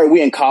was like, all right,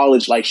 we in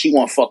college. Like she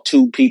want to fuck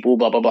 2 people,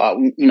 blah blah blah.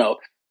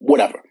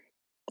 Whatever.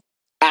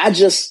 I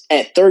just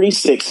at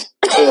 36,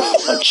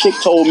 if a chick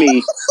told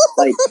me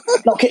like,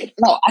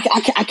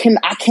 I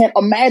can't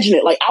imagine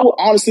it. Like I would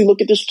honestly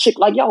look at this chick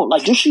like, yo,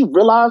 like does she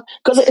realize?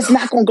 Because it's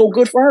not gonna go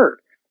good for her.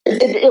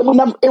 It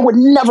would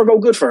never go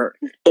good for her.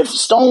 If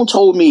Stone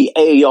told me,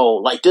 hey yo,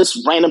 like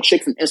this random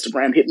chick from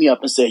Instagram hit me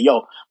up and said,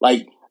 yo,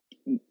 like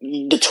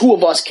the 2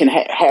 of us can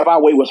have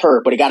our way with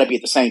her, but it got to be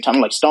at the same time.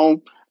 I'm like,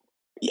 Stone,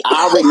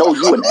 I already know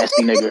you a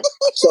nasty nigga,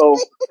 so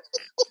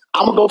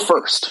I'm gonna go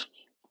first.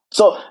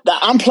 So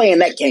I'm playing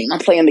that game. I'm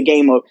playing the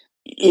game of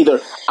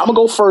either I'm gonna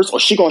go first or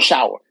she gonna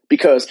shower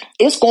because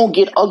it's gonna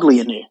get ugly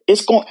in there. I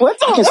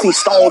can see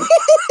Stone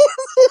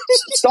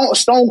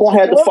gonna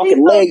have the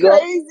fucking leg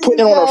up, putting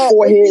it on her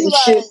forehead and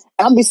shit.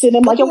 And I'm be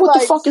sitting there like, yo, what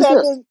the fuck is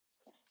this?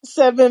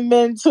 7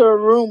 men to a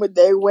room with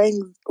their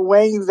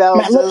wings out,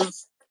 Man,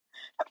 just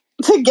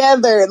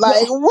together.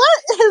 Like, what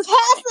is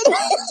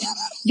happening?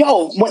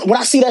 Yo, when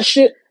I see that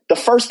shit, the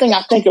first thing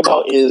I think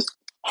about is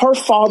her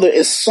father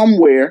is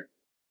somewhere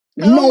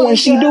knowing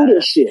she do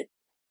this shit.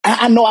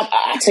 I know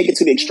I take it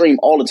to the extreme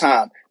all the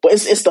time, but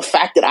it's the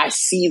fact that I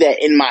see that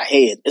in my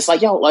head. It's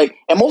like, yo, like,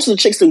 and most of the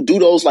chicks who do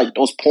those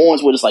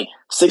porns where it's like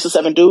 6 or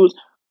 7 dudes,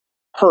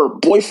 her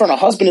boyfriend or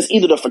husband is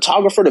either the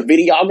photographer, the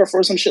videographer,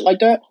 or some shit like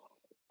that.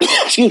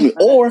 Excuse me.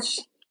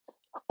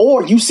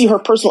 Or you see her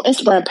personal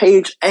Instagram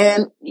page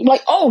and you're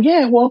like, oh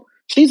yeah, well,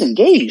 she's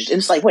engaged. And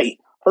it's like, wait,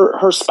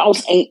 her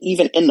spouse ain't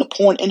even in the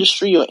porn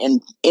industry or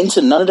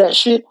into none of that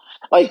shit.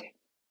 Like,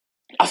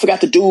 I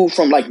forgot the dude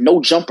from like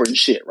No Jumper and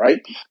shit,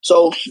 right?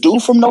 So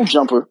dude from No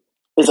Jumper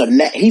is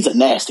he's a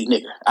nasty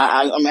nigga.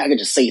 I mean, I can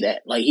just say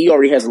that. Like he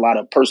already has a lot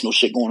of personal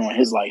shit going on in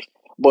his life.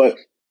 But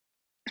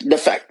the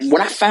fact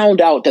when I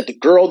found out that the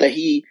girl that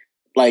he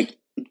like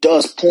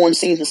does porn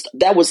scenes and stuff,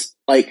 that was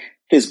like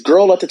his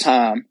girl at the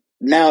time.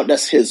 Now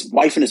that's his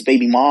wife and his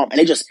baby mom, and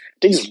they just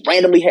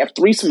randomly have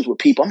threesomes with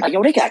people. I'm like,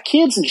 yo, they got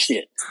kids and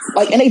shit.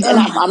 Like, and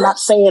I'm not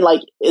saying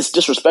like it's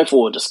disrespectful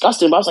or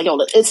disgusting, but I was like, yo,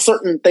 it's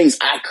certain things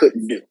I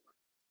couldn't do.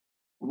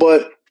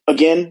 But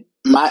again,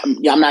 I'm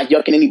not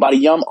yucking anybody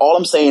yum. All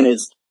I'm saying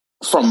is,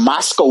 from my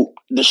scope,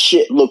 the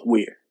shit look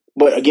weird.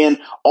 But again,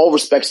 all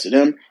respects to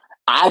them.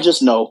 I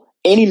just know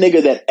any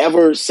nigga that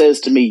ever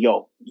says to me,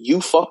 yo,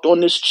 you fucked on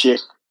this chick,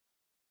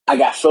 I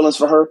got feelings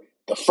for her.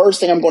 The first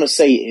thing I'm going to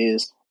say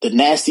is the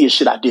nastiest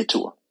shit I did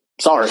to her.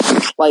 Sorry.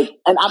 Like,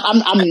 and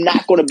I'm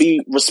not going to be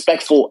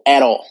respectful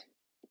at all.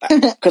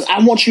 Because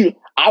I want you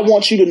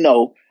to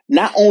know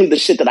not only the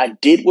shit that I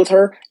did with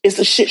her, is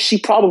the shit she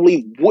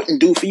probably wouldn't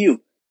do for you.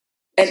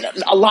 And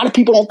a lot of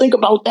people don't think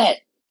about that.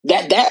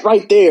 That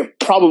right there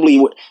probably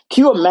would.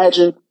 Can you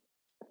imagine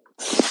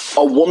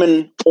a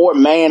woman or a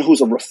man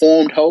who's a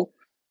reformed hoe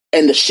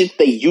and the shit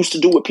they used to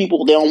do with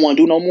people they don't want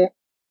to do no more?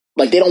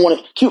 Like they don't want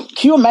to.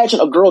 Can you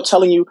imagine a girl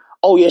telling you,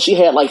 "Oh yeah, she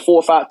had like 4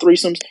 or 5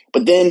 threesomes,"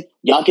 but then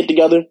y'all get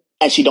together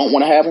and she don't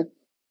want to have them?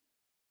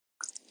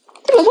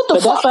 Like, what the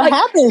fuck? That's what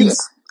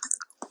happens.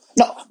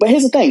 No, but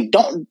here's the thing: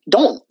 don't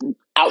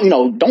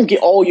get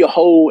all your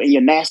hoe and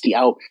your nasty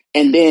out,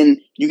 and then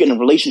you get in a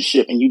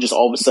relationship and you just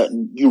all of a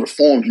sudden you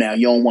reformed now.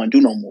 You don't want to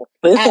do no more.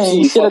 Listen,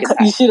 you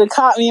should have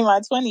caught me in my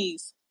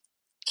 20s.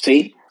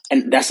 See,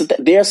 and that's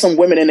there are some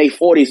women in their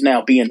 40s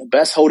now being the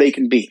best hoe they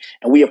can be,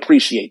 and we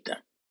appreciate them.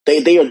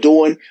 They are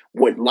doing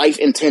what life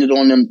intended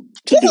on them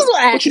to do. This is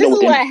what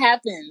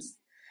happens.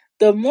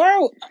 The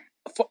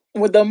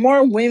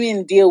more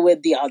women deal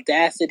with the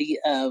audacity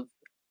of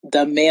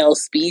the male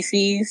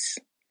species,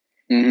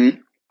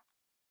 mm-hmm.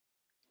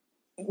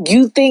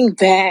 you think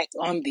back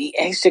on the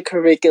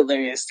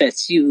extracurriculars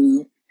that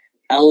you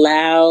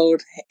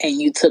allowed and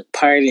you took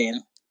part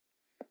in.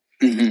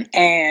 Mm-hmm.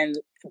 And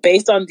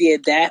based on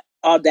the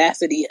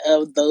audacity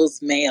of those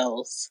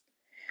males,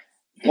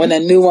 when a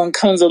new one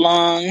comes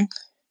along,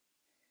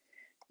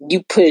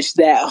 you push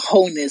that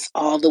wholeness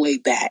all the way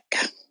back.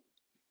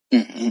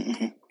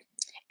 Mm-hmm.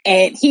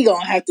 And he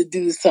gonna have to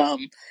do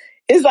some.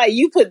 It's like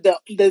you put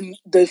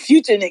the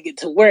future nigga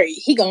to work.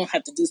 He gonna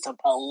have to do some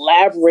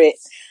elaborate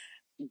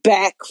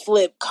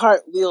backflip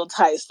cartwheel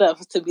type stuff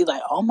to be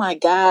like, oh my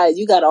god,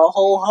 you got a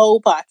whole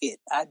pocket.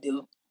 I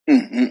do.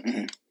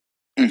 Mm-hmm.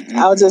 Mm-hmm.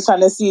 I was just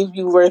trying to see if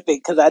you worth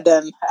it because I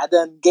done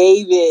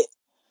gave it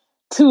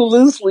too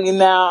loosely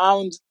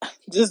now. I'm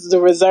just the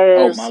Oh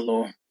reserves. my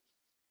lord.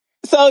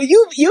 So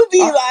you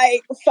be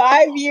like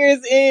 5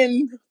 years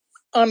in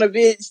on a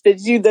bitch that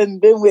you done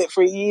been with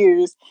for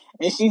years,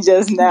 and she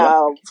just Yep.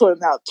 now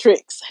putting out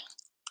tricks.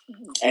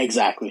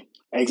 Exactly.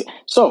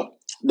 So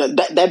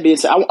that being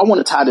said, I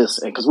want to tie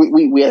this in because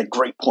we had a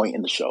great point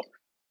in the show.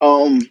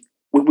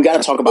 We got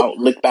to talk about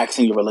lick backs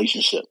in your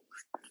relationship.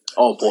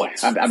 Oh boy,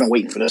 I've been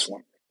waiting for this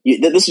one.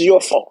 This is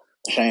your fault,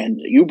 Shane.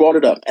 You brought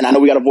it up, and I know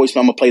we got a voicemail.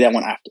 I'm gonna play that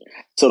one after.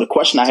 So the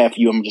question I have for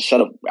you, I'm gonna just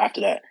shut up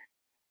after that.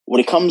 When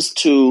it comes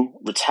to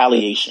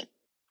retaliation,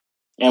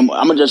 and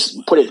I'm gonna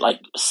just put it like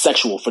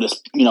sexual for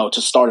this,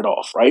 to start it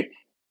off, right?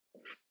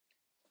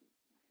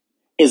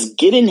 Is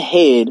getting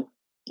head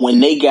when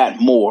they got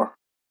more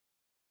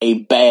a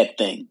bad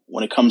thing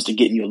when it comes to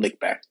getting your lick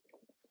back?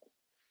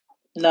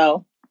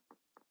 No.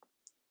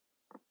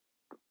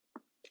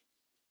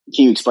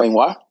 Can you explain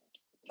why?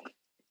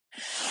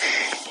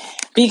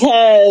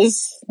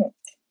 Because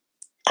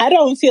I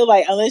don't feel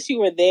like unless you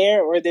were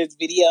there or there's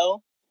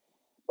video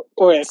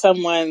or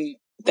someone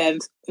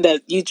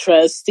that you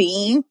trust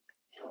seeing,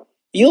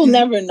 you'll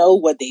never know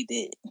what they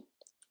did.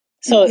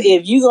 So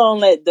if you gonna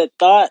let the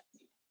thought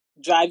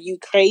drive you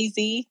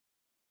crazy,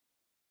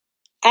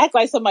 act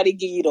like somebody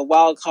give you the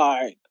wild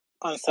card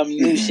on some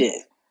new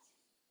shit.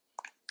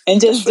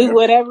 And just do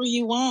whatever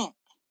you want.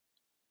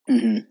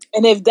 And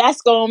if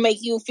that's gonna make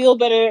you feel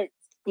better,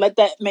 let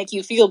that make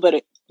you feel better.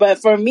 But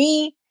for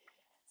me,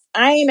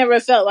 I ain't never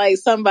felt like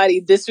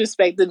somebody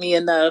disrespected me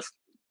enough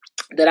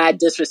that I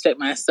disrespect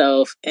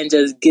myself and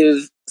just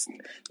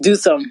do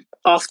some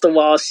off the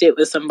wall shit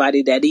with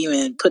somebody that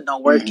even put no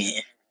work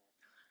in.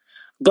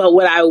 But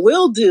what I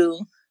will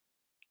do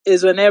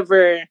is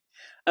whenever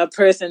a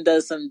person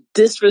does some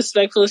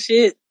disrespectful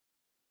shit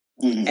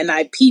and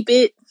I peep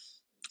it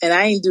and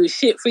I ain't do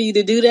shit for you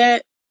to do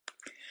that,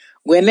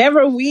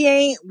 whenever we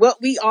ain't what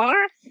we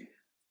are,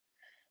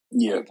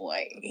 oh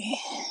boy.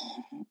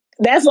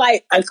 That's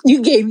like,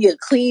 you gave me a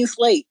clean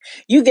slate.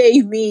 You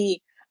gave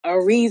me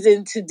a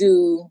reason to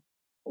do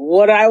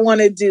what I want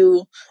to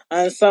do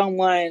on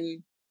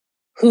someone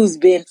who's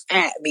been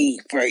at me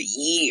for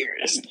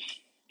years.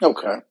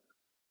 Okay.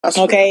 That's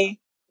okay.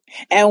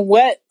 Fair. And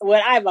what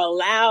I've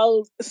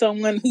allowed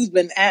someone who's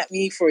been at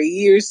me for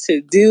years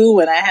to do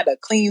when I had a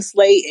clean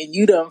slate and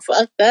you done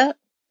fucked up,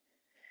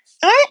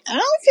 I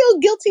don't feel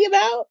guilty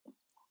about.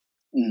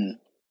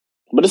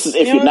 But this is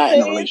if you're not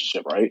in a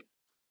relationship, right?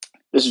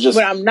 This is just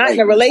when I'm not in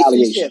a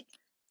relationship.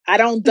 I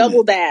don't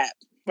double dab,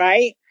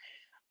 right?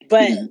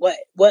 But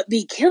what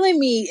be killing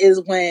me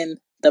is when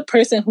the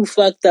person who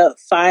fucked up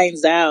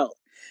finds out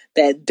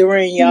that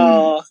during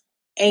y'all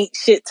ain't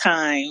shit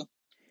time,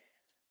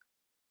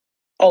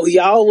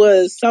 y'all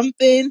was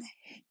something.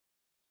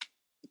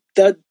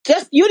 You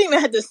don't even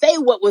have to say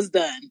what was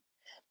done.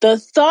 The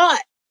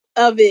thought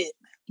of it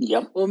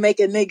will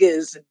make a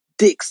nigga's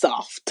dick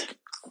soft.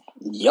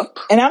 Yep.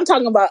 And I'm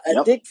talking about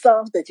a dick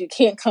soft that you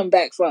can't come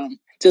back from.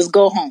 Just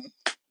go home.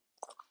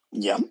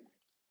 Yep.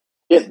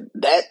 Yeah,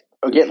 that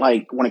again,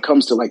 like when it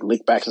comes to like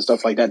lick backs and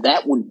stuff like that,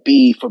 that would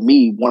be for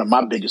me one of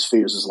my biggest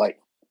fears is like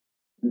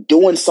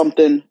doing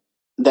something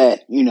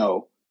that,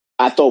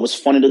 I thought was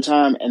fun at the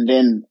time and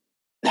then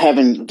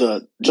having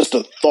the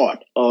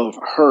thought of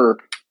her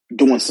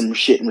doing some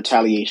shit in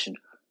retaliation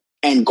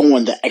and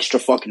going the extra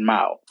fucking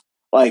mile.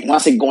 Like when I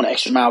say going the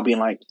extra mile, being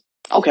like,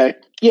 okay,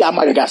 yeah, I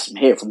might have got some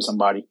head from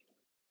somebody,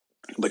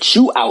 but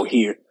you out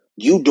here,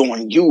 you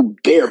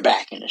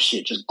barebacking and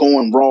shit, just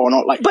going raw and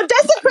all. Like, but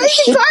that's the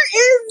crazy part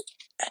is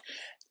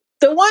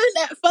the one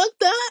that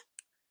fucked up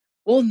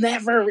will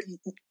never.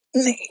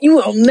 You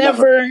will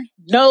never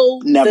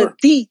know the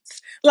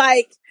deets.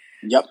 Like,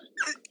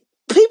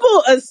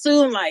 people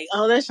assume like,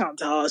 oh, that's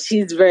Chantal.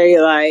 She's very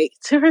like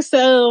to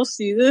herself.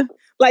 She's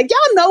like,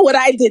 y'all know what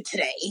I did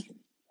today.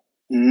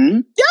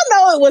 Y'all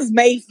know it was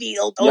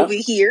Mayfield over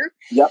here.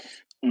 You know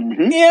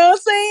what I'm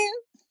saying?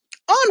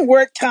 On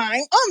work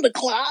time, on the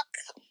clock.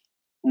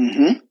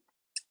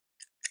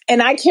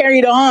 And I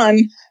carried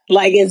on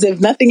like as if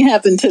nothing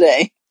happened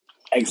today.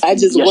 I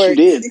just worked.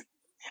 You did.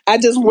 I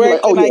just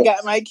worked I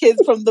got my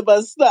kids from the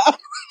bus stop.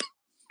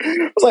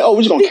 I was like, oh,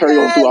 we're just going to carry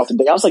on throughout the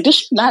day. I was like, does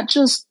she not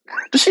just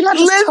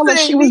tell us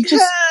she was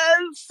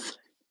just...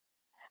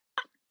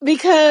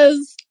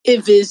 Because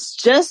if it's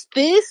just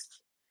this,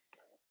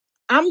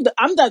 I'm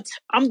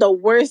the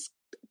worst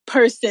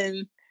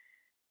person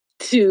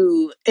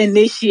to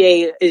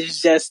initiate is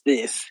just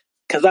this.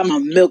 Cause I'm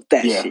gonna milk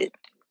that shit.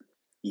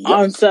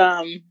 On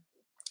some,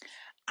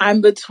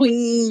 I'm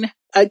between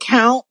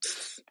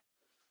accounts.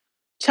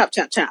 Chop,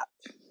 chop, chop.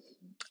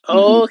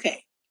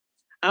 Okay.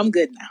 I'm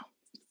good now.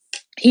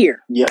 Here.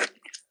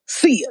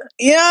 See ya.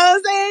 You know what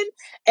I'm saying?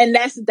 And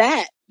that's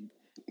that.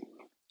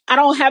 I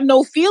don't have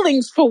no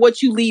feelings for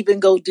what you leave and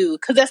go do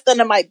because that's none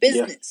of my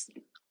business.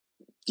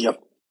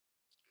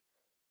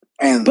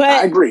 And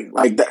I agree.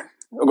 Like that.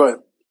 Oh, go ahead.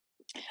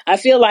 I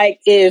feel like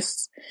if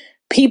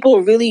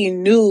people really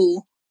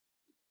knew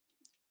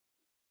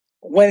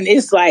when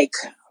it's like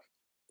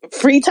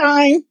free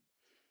time,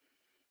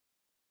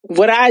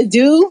 what I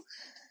do,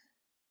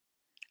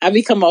 I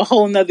become a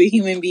whole nother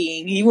human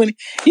being. You would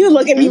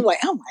look at me like,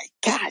 oh my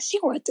gosh,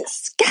 you are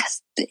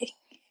disgusting.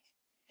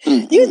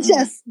 You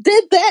just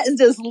did that and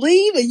just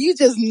leave, and you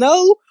just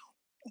know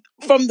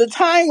from the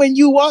time when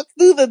you walked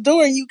through the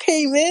door and you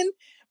came in,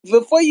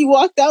 before you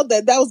walked out,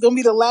 that was going to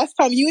be the last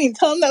time. You ain't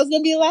tell them that was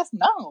going to be the last?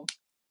 No.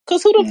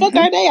 Because who the fuck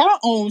are they? I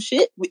don't own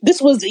shit.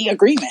 This was the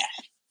agreement.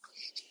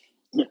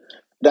 Yeah.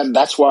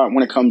 That's why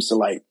when it comes to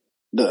like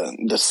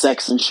the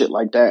sex and shit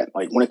like that,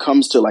 like when it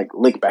comes to like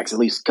lickbacks, at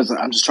least, because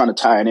I'm just trying to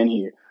tie it in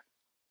here.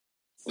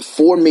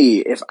 For me,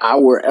 if I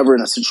were ever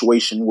in a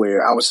situation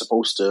where I was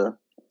supposed to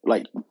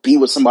like be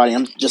with somebody,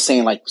 I'm just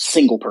saying like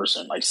single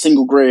person, like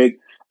single Greg,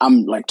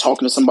 I'm like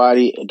talking to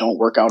somebody, it don't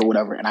work out or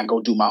whatever, and I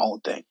go do my own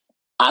thing.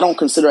 I don't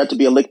consider that to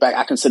be a lick back.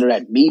 I consider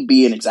that me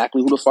being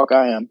exactly who the fuck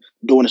I am,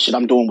 doing the shit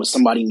I'm doing with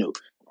somebody new.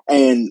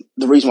 And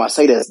the reason why I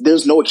say that is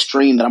there's no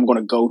extreme that I'm going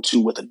to go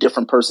to with a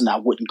different person that I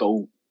wouldn't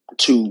go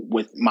to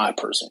with my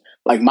person.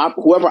 Like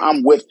whoever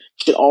I'm with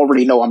should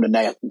already know I'm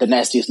the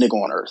nastiest nigga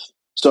on earth.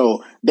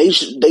 So they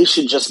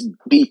should just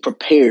be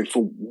prepared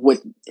for what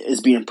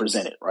is being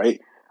presented, right?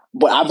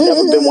 But I've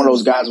never been one of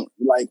those guys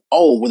like,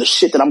 oh, well, the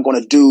shit that I'm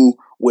going to do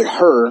with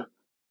her,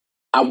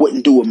 I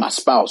wouldn't do with my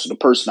spouse or the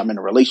person I'm in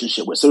a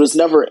relationship with. So there's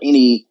never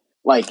any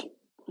like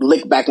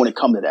lick back when it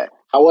comes to that.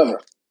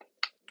 However,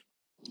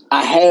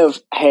 I have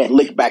had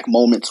lick back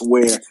moments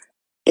where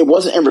it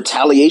wasn't in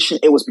retaliation.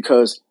 It was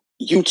because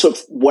you took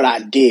what I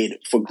did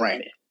for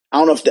granted. I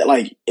don't know if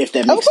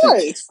that makes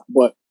sense,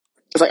 but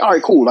it's like, all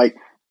right, cool. Like,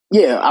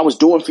 yeah, I was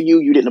doing for you.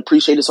 You didn't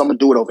appreciate it, so I'm gonna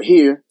do it over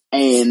here.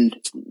 And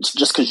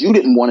just because you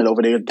didn't want it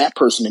over there, that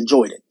person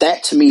enjoyed it.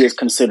 That to me is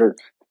considered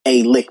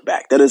a lick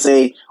back. That is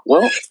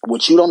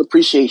what you don't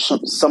appreciate,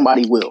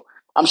 somebody will.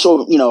 I'm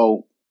sure,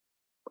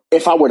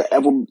 if I were to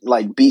ever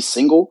like be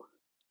single,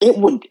 it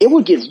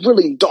would get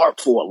really dark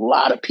for a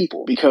lot of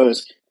people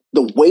because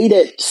the way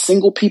that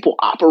single people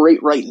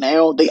operate right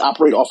now, they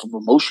operate off of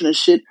emotion and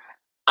shit.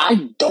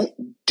 I don't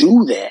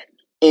do that.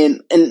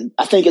 And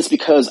I think it's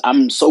because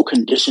I'm so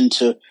conditioned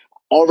to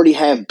already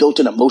have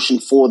built-in emotion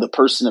for the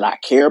person that I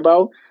care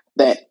about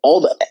that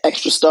all the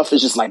extra stuff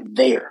is just like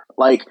there.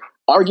 Like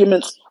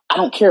arguments, I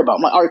don't care about.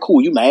 I'm like, all right,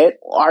 cool, you mad?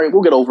 All right,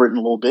 we'll get over it in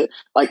a little bit.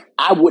 Like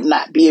I would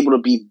not be able to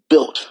be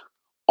built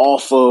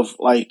off of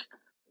like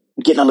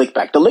getting a lick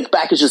back. The lick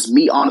back is just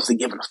me honestly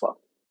giving a fuck.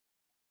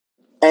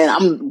 And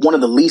I'm one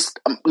of the least,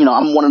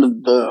 I'm one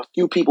of the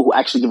few people who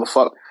actually give a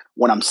fuck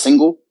when I'm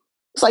single.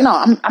 It's like,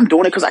 no, I'm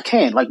doing it because I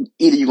can. Like,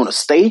 either you're going to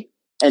stay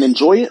and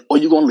enjoy it or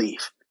you're going to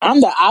leave.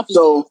 I'm the opposite.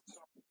 So,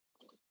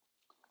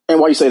 and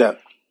why you say that?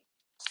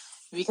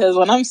 Because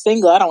when I'm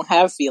single, I don't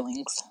have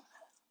feelings.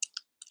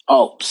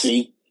 Oh,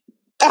 see?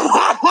 I don't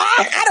have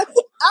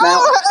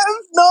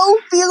no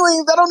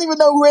feelings. I don't even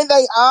know where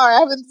they are. I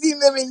haven't seen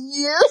them in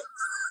years.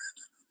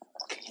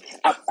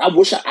 I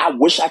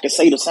wish I could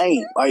say the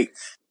same. Like,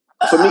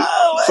 for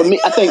me,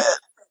 I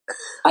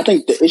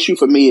think the issue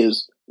for me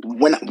is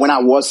when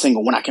I was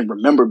single, when I can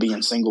remember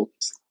being single,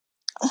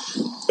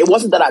 it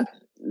wasn't that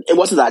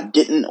I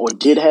didn't or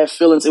did have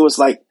feelings. It was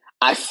like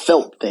I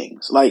felt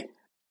things. Like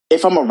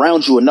if I'm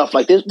around you enough,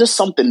 like there's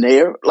something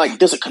there. Like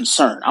there's a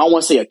concern. I don't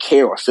want to say a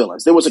care or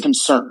feelings. There was a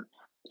concern.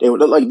 There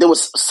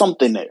was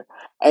something there.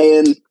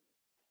 And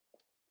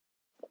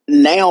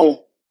now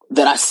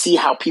that I see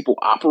how people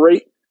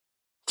operate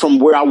from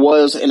where I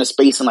was in a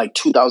space in like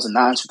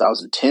 2009,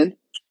 2010,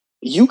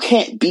 you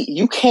can't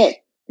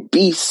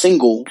be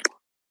single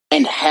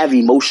and have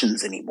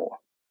emotions anymore.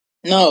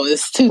 No,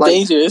 it's too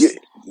dangerous.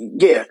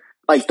 Yeah.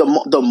 Like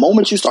the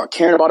moment you start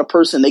caring about a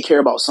person, they care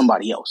about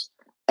somebody else.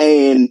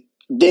 And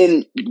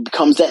then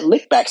becomes that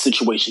lick back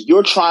situation.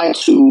 You're trying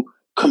to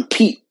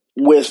compete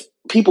with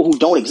people who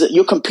don't exist.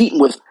 You're competing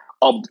with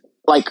a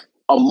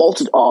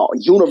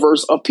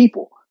universe of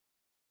people.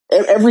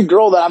 Every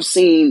girl that I've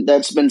seen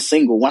that's been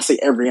single, when I say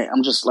every,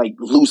 I'm just like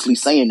loosely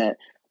saying that.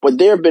 But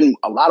there have been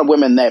a lot of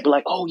women that be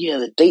like, oh yeah,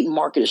 the dating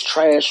market is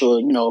trash, or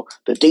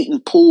the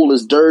dating pool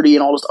is dirty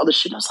and all this other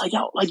shit. And it's like,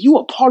 yo, like you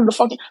a part of the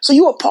fucking, so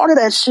you a part of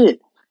that shit.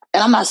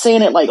 And I'm not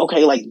saying it like,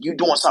 okay, like you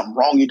doing something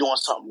wrong, you're doing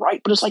something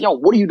right, but it's like, yo,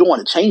 what are you doing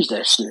to change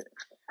that shit?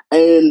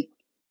 And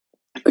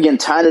again,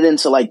 tying it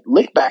into like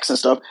lickbacks and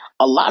stuff,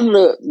 a lot of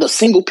the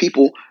single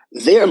people,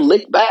 their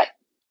lickback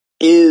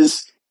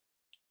is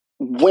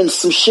when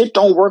some shit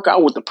don't work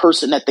out with the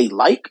person that they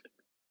like,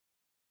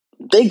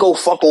 they go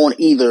fuck on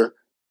either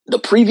the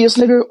previous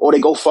nigga or they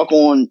go fuck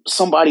on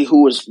somebody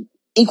who is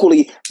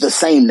equally the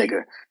same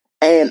nigga.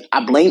 And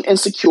I blame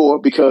Insecure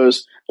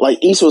because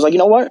like Issa was like, you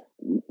know what?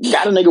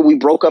 Got a nigga, we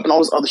broke up and all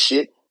this other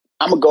shit.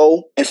 I'm gonna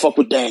go and fuck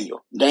with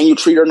Daniel. Daniel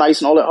treat her nice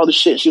and all that other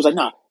shit. She was like,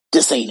 nah,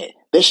 this ain't it.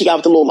 Then she got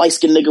with the little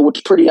light-skinned nigga with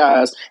the pretty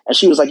eyes. And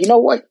she was like, you know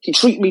what? He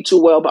treat me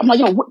too well. But I'm like,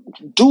 yo,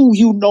 do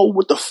you know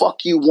what the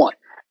fuck you want?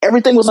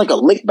 Everything was like a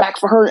lick back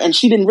for her, and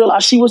she didn't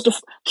realize she was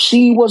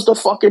the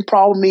fucking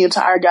problem the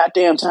entire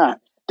goddamn time.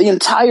 The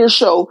entire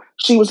show,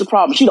 she was the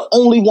problem. She the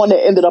only one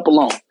that ended up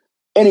alone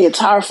in the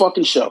entire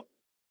fucking show.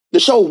 The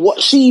show,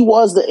 she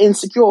was the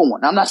insecure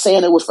one. I'm not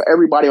saying it was for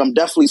everybody. I'm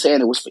definitely saying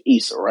it was for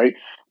Issa, right?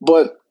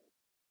 But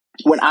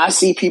when I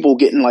see people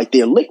getting like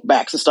their lick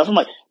backs and stuff, I'm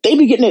like, they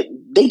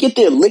get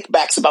their lick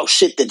backs about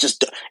shit that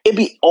just, it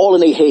be all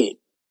in their head.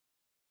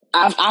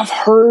 I've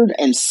heard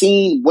and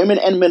seen women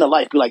and men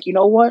alike be like, you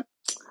know what?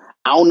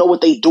 I don't know what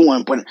they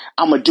doing, but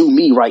I'm gonna do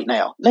me right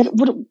now.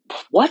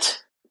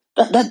 What?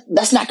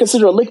 That's not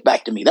considered a lick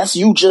back to me. That's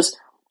you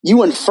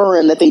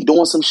inferring that they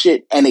doing some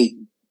shit and they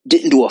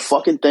didn't do a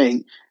fucking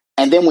thing.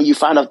 And then when you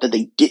find out that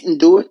they didn't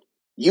do it,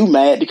 you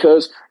mad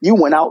because you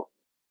went out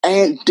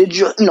and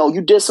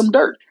you did some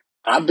dirt.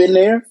 I've been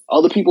there.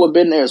 Other people have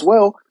been there as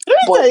well. Let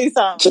me tell you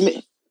something. To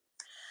me,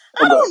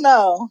 I don't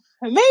know.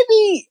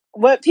 Maybe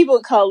what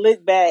people call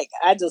lick back,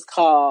 I just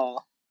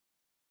call,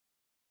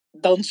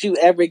 don't you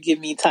ever give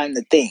me time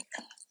to think.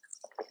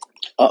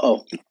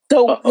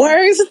 The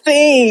worst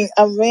thing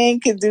a man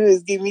could do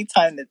is give me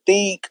time to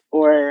think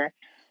or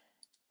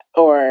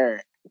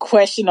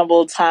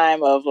questionable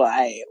time of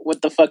like,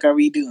 what the fuck are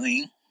we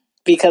doing?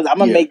 Because I'm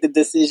gonna make the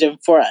decision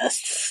for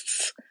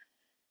us.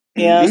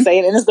 You know what I'm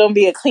saying? And it's gonna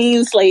be a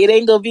clean slate. It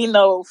ain't gonna be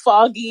no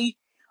foggy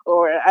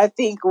or I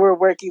think we're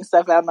working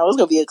stuff out. No, it's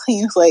gonna be a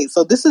clean slate.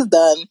 So this is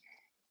done.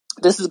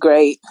 This is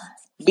great.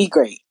 Be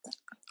great.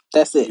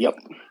 That's it. Yep.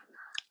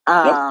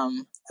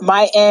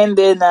 My end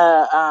in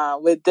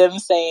with them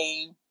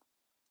saying,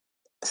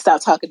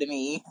 stop talking to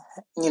me,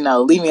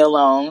 leave me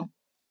alone.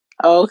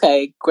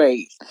 Okay,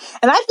 great.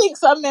 And I think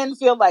some men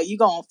feel like you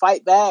gonna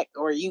fight back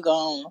or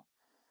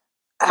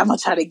I'm gonna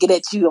try to get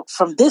at you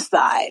from this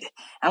side.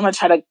 I'm gonna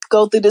try to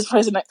go through this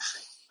person.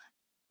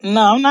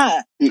 No, I'm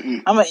not.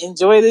 I'm gonna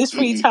enjoy this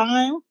free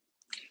time.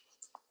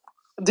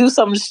 Do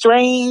something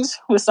strange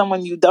with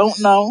someone you don't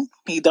know.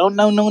 You don't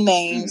know no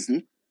names.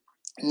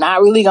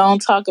 Not really gonna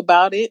talk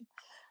about it,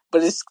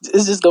 but it's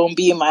just gonna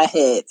be in my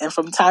head. And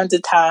from time to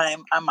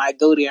time, I might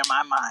go there in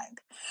my mind.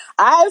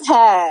 I've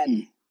had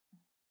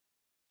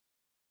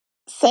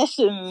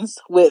sessions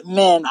with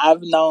men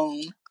I've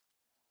known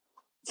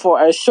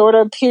for a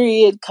shorter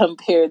period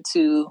compared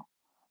to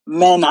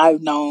men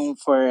I've known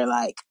for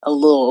like a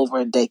little over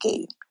a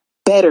decade.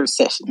 Better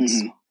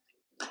sessions.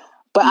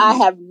 But I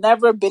have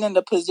never been in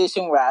a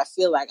position where I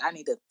feel like I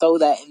need to throw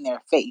that in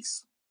their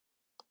face.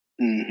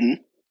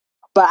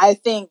 But I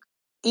think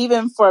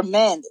even for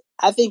men,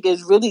 I think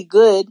it's really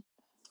good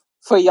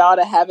for y'all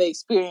to have an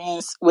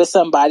experience with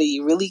somebody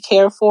you really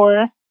care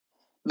for.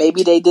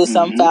 Maybe they did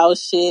some foul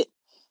shit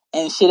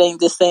and shit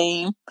ain't the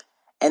same.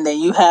 And then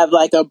you have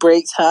like a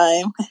break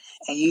time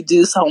and you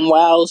do some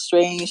wild,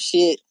 strange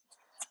shit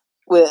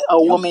with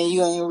a woman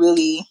you ain't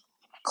really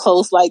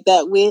close like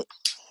that with.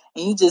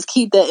 And you just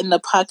keep that in the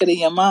pocket of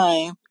your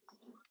mind.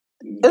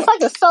 It's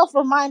like a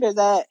self-reminder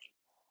that,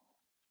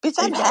 bitch,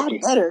 I've had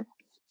better.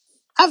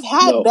 I've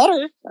had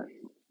better.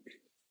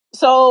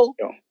 So,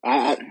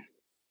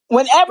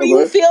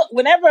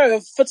 whenever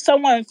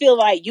someone feel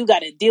like you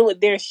got to deal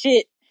with their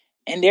shit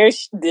and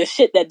the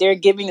shit that they're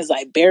giving is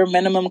like bare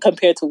minimum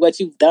compared to what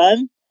you've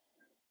done,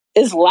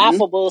 it's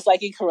laughable. It's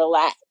like you can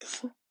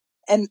relax.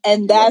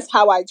 And that's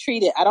how I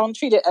treat it. I don't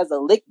treat it as a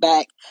lick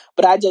back,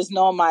 but I just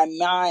know in my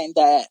mind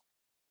that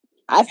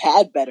I've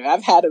had better.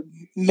 I've had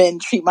men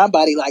treat my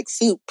body like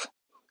soup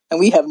and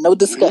we have no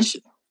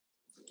discussion.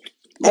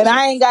 And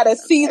I ain't got to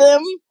see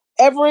them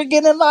ever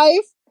again in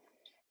life,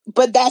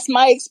 but that's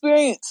my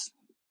experience.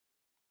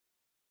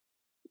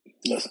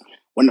 Listen,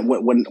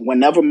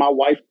 whenever my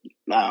wife,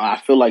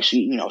 I feel like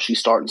she's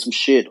starting some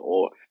shit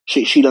or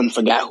she doesn't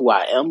forget who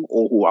I am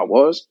or who I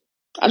was,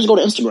 I just go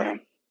to Instagram.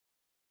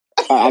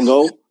 I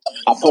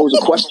pose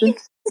a question,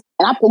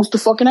 and I post the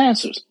fucking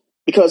answers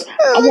because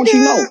I want you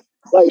to know,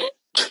 like,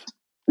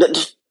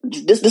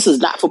 this is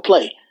not for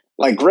play.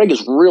 Like, Greg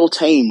is real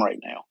tame right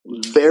now,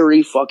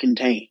 very fucking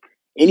tame.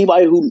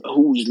 Anybody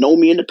who's known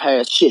me in the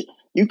past, shit,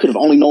 you could have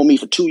only known me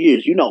for 2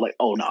 years. You know, like,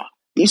 oh nah,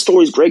 these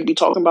stories Greg be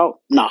talking about,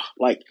 nah,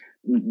 like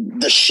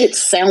the shit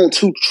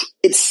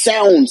it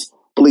sounds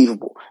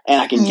believable,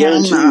 and I can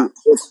guarantee you,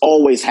 it's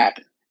always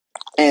happened.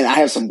 And I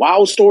have some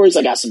wild stories.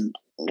 I got some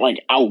like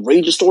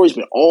outrageous stories,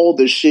 but all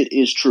this shit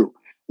is true.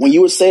 When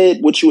you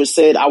said what you had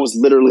said, I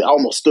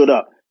almost stood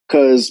up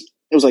because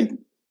it was like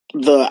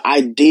the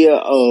idea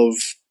of,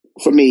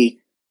 for me,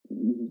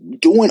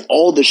 doing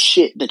all the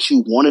shit that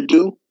you want to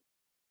do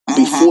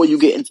before you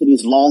get into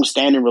these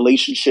long-standing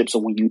relationships,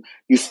 or when you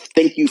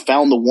think you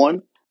found the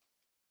one.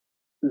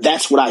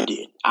 That's what I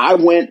did. I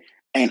went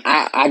and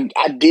I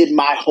did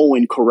my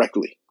hoeing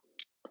correctly.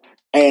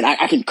 And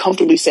I can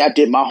comfortably say I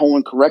did my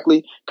homework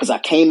correctly because I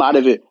came out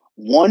of it,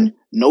 one,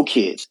 no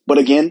kids. But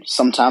again,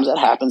 sometimes that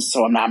happens,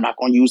 so I'm not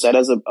going to use that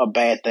as a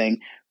bad thing.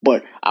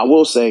 But I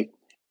will say,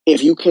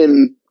 if you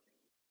can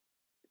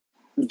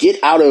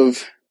get out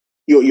of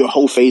your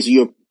whole phase,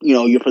 your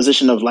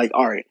position of like,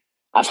 all right,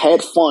 I've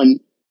had fun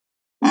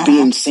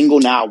being single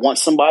now, I want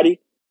somebody,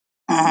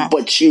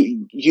 but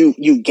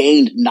you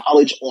gained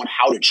knowledge on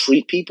how to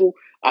treat people.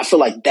 I feel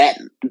like that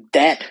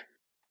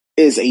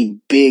is a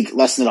big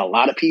lesson that a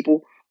lot of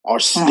people are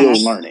still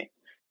learning.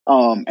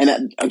 And that,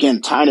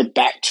 again, tying it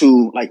back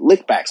to like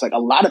lickbacks, like a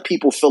lot of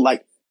people feel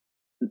like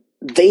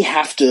they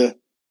have to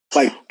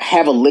like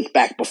have a lick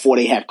back before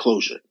they have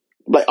closure.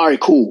 Like, all right,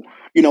 cool.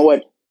 you know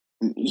what?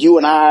 You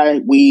and I,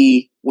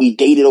 we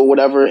dated or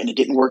whatever, and it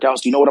didn't work out.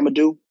 So you know what I'm gonna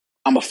do?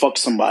 I'm gonna fuck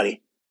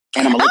somebody,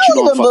 and I'm gonna I let you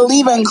know don't I'm even fucking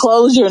believe in somebody.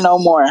 closure no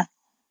more.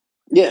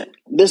 Yeah,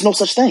 there's no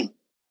such thing.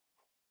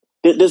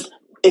 There's,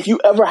 if you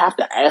ever have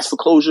to ask for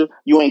closure,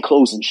 you ain't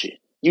closing shit.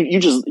 You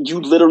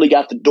literally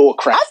got the door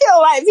I cracked.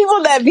 feel like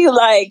people that be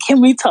like,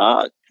 "Can we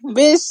talk?"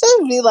 Bitch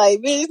should be like,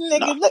 "Bitch, No.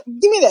 nigga,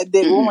 give me that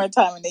dick one more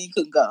time, and then you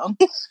could go."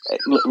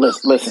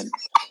 Listen,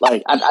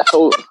 like I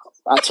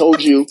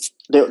told you,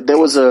 there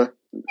was a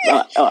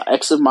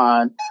ex of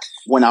mine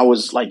when I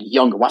was like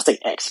younger. When I say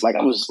ex, like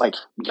I was like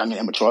young and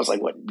immature. I was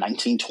like what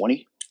 19,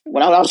 20?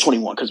 When I was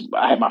 21, because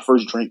I had my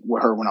first drink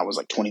with her when I was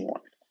like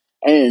 21,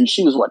 and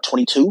she was what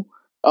 22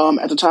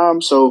 at the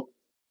time. So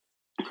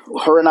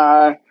her and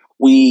I,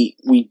 we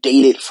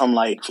dated from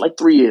like for like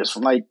 3 years,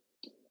 from like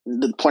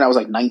the point I was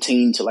like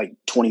 19 to like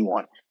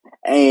 21,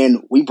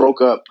 and we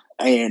broke up.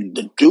 And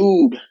the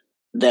dude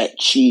that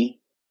she,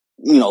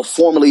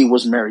 formerly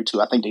was married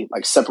to, I think they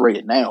like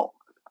separated now.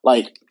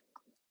 Like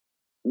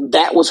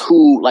that was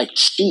who like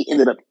she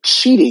ended up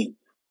cheating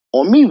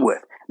on me with.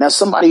 Now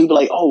somebody would be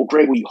like, "Oh,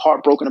 Greg, were you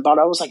heartbroken about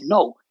it?" I was like,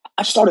 "No,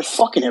 I started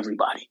fucking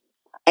everybody."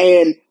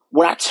 And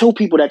when I tell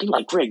people that, they're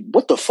like, "Greg,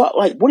 what the fuck?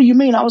 Like, what do you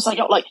mean?" I was like,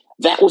 like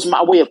that was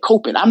my way of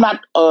coping. I'm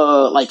not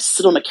like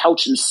sit on the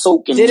couch and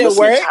soak and Did it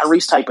listen to work?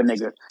 Tyrese type of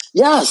nigga.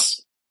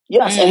 Yes.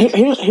 And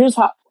here's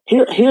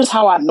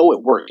how I know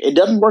it worked. It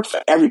doesn't work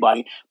for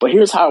everybody, but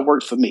here's how it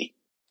worked for me.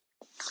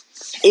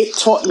 It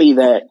taught me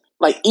that,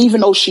 like,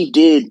 even though she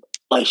did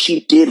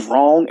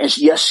wrong, and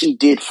yes, she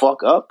did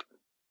fuck up.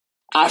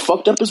 I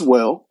fucked up as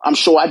well. I'm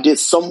sure I did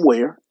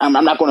somewhere. I'm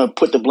not going to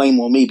put the blame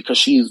on me because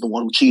she's the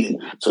one who cheated.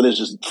 So there's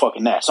just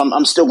fucking that. So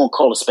I'm still going to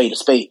call a spade a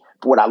spade.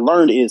 But what I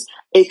learned is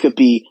it could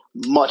be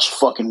much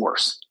fucking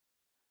worse.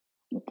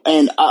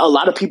 And a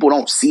lot of people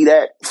don't see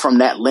that from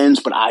that lens,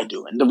 but I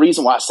do. And the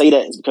reason why I say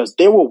that is because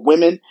there were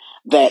women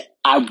that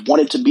I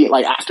wanted to be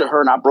like, after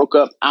her and I broke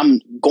up,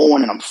 I'm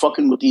going and I'm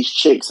fucking with these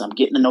chicks. I'm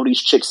getting to know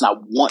these chicks and I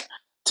want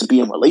to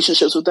be in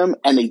relationships with them.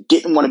 And they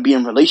didn't want to be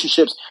in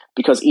relationships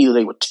because either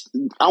they were,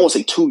 I won't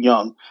say too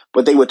young,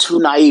 but they were too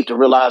naive to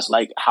realize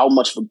like how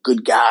much of a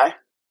good guy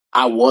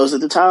I was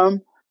at the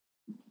time.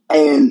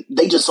 And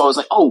they just saw it as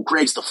like, oh,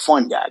 Greg's the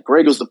fun guy.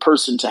 Greg was the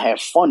person to have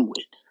fun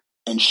with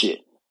and shit.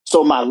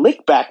 So my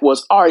lick back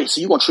was, all right,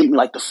 so you're going to treat me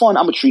like the fun.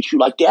 I'm going to treat you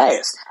like the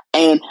ass.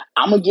 And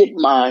I'm going to get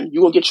mine.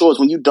 You're going to get yours.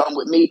 When you're done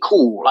with me,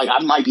 cool. Like,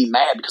 I might be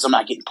mad because I'm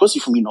not getting pussy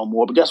from you no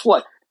more. But guess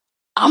what?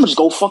 I'm going to just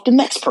go fuck the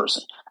next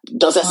person.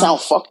 Does that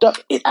sound fucked up?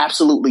 It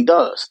absolutely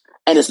does.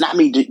 And it's not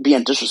me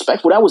being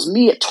disrespectful. That was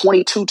me at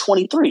 22,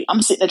 23.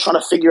 I'm sitting there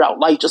trying to figure out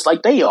life just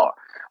like they are.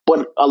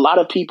 But a lot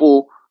of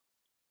people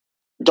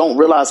don't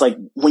realize, like,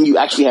 when you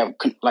actually have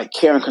like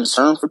care and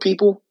concern for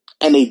people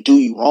and they do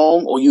you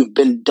wrong or you've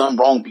been done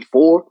wrong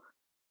before,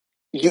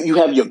 you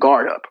have your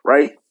guard up,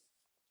 right?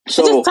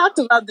 So I just talked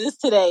about this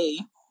today.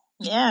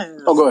 Yes.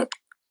 Oh, go ahead.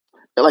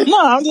 Like, no,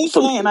 I'm just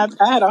saying. I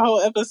had a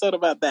whole episode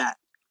about that.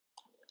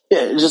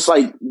 Yeah, just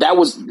like that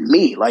was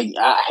me. Like,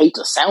 I hate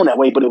to sound that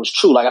way, but it was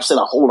true. Like, I've said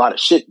a whole lot of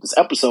shit this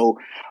episode,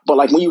 but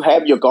like when you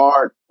have your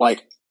guard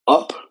like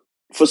up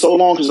for so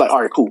long, it's like,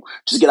 all right, cool,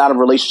 just get out of a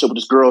relationship with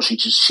this girl. She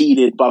just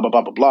cheated, blah blah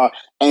blah blah blah.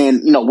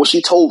 And what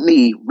she told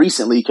me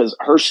recently, because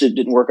her shit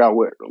didn't work out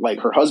with like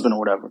her husband or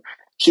whatever.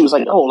 She was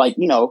like, oh, like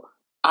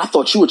I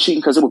thought you were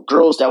cheating because it were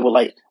girls that were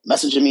like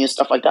messaging me and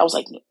stuff like that. I was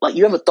like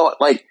you ever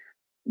thought like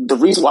the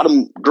reason why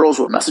them girls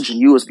were messaging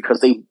you is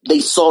because they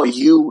saw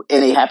you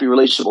in a happy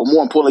relationship, or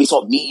more importantly, they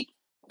saw me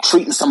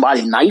treating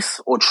somebody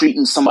nice or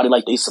treating somebody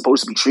like they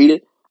supposed to be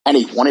treated, and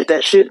they wanted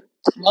that shit.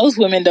 Most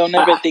women don't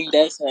ever think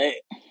that's right.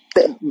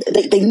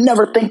 They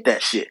never think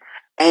that shit.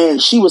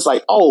 And she was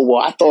like, oh,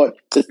 well, I thought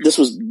this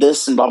was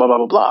this and blah, blah, blah,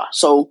 blah, blah.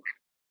 So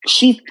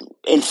she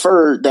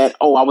inferred that,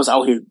 oh, I was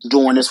out here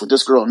doing this with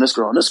this girl and this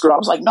girl and this girl. I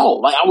was like, no,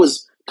 like I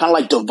was kind of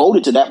like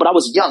devoted to that, but I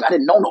was young. I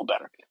didn't know no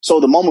better.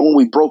 So the moment when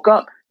we broke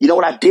up, you know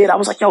what I did? I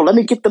was like, yo, let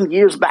me get them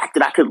years back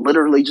that I could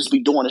literally just be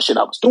doing the shit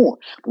I was doing.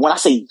 But when I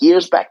say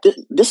years back,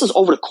 this is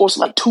over the course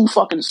of like 2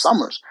 fucking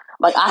summers.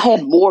 Like I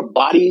had more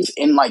bodies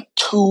in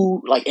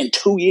in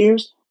 2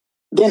 years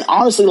than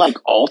honestly like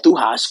all through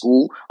high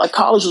school. Like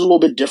college was a little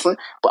bit different,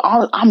 but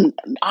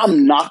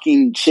I'm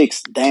knocking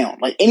chicks down.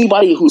 Like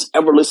anybody who's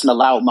ever listened to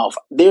Loudmouth,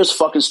 there's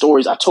fucking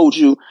stories. I told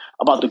you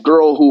about the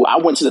girl who I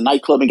went to the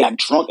nightclub and got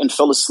drunk and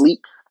fell asleep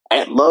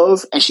at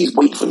Love, and she's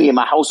waiting for me in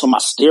my house on my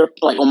stair,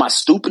 like on my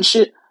stoop and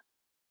shit.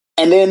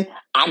 And then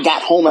I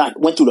got home and I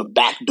went through the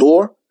back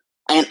door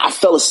and I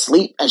fell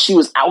asleep, and she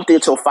was out there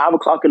till 5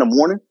 o'clock in the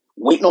morning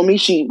waiting on me.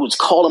 She was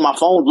calling my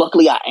phone.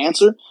 Luckily I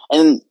answered.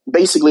 And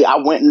basically I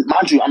went, and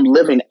mind you, I'm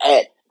living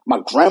at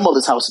my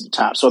grandmother's house at the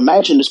time. So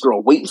imagine this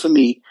girl waiting for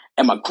me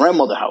at my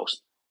grandmother's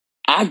house.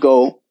 I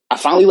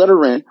finally let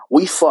her in.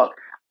 We fuck.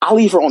 I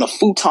leave her on a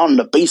futon in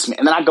the basement,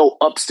 and then I go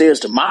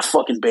upstairs to my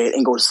fucking bed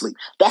and go to sleep.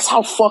 That's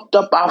how fucked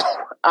up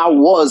I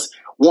was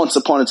once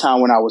upon a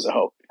time when I was a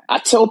hoe. I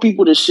tell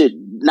people this shit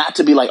not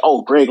to be like,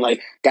 oh, Greg, like,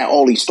 got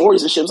all these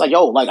stories and shit. It's like,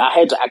 yo, like, I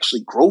had to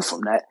actually grow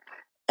from that.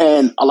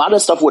 And a lot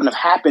of stuff wouldn't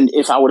have happened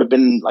if I would have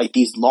been like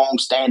these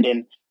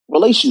long-standing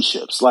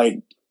relationships.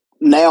 Like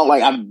now,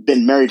 like I've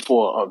been married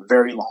for a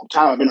very long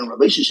time. I've been in a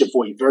relationship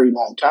for a very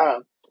long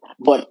time.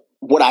 But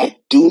what I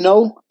do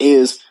know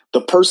is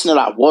the person that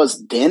I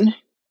was then,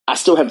 I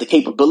still have the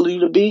capability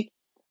to be,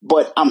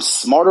 but I'm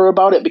smarter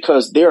about it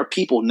because there are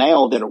people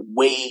now that are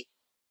way,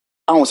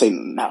 I don't want to say,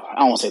 no, I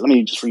don't want to say, let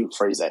me just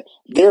rephrase that.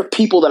 There are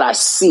people that I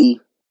see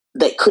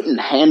that couldn't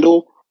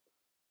handle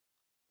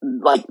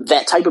like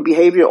that type of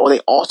behavior, or they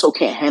also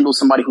can't handle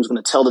somebody who's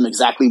going to tell them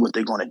exactly what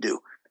they're going to do.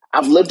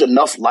 I've lived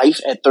enough life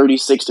at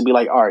 36 to be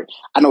like, all right,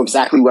 I know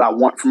exactly what I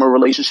want from a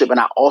relationship, and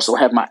I also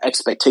have my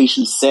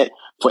expectations set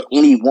for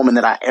any woman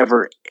that I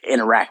ever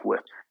interact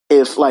with.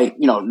 If like,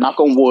 you know, knock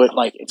on wood,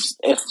 like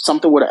if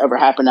something were to ever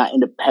happen, I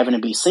end up having to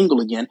be single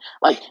again,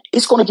 like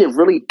it's going to get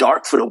really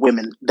dark for the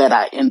women that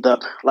I end up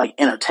like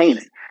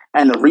entertaining.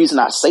 And the reason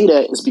I say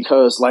that is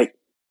because like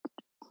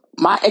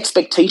my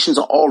expectations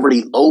are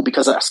already low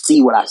because I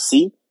see what I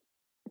see.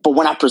 But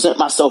when I present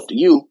myself to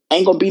you,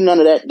 ain't gonna be none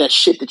of that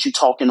shit that you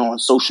talking on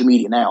social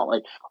media now.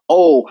 Like,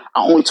 oh,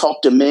 I only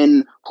talk to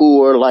men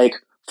who are like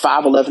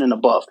 5'11" and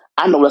above.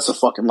 I know that's a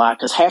fucking lie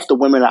because half the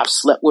women I've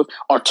slept with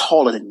are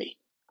taller than me.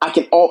 I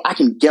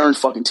can guarantee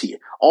fucking to you.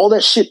 All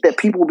that shit that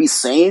people will be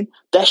saying,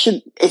 that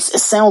shit, it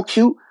sound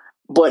cute.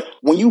 But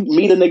when you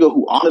meet a nigga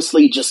who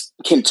honestly just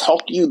can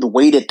talk to you the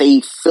way that they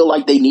feel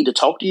like they need to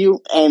talk to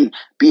you, and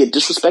be it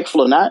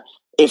disrespectful or not,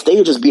 if they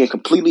are just being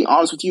completely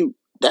honest with you,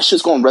 that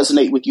shit's going to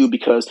resonate with you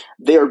because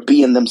they're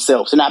being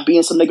themselves. They're not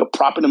being some nigga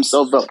propping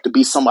themselves up to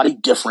be somebody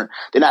different.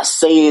 They're not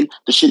saying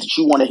the shit that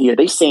you want to hear.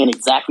 They saying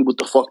exactly what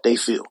the fuck they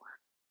feel.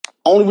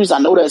 Only reason I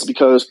know that is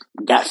because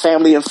I got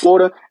family in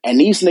Florida, and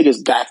these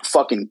niggas got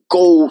fucking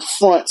gold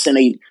fronts, and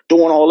they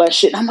doing all that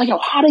shit. And I'm like, yo,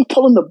 how they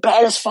pulling the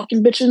baddest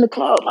fucking bitch in the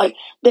club? Like,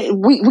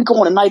 we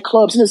going to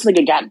nightclubs, and this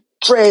nigga got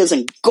dreads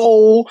and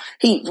gold.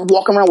 He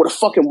walking around with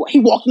he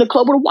walked in the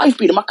club with a wife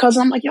beater. My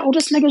cousin, I'm like, yo,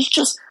 this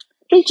nigga's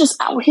he's just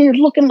out here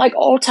looking like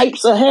all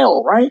types of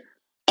hell, right?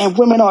 And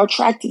women are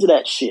attracted to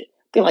that shit.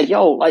 They're like,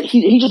 yo, like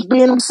he just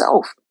being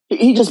himself.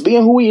 He just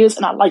being who he is,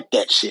 and I like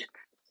that shit.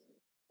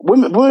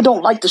 Women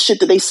don't like the shit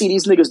that they see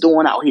these niggas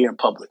doing out here in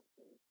public.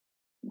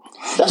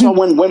 That's why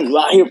when women,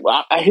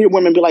 I hear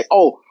women be like,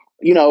 oh,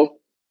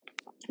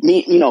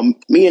 me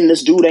and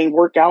this dude ain't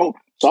work out,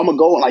 so I'm gonna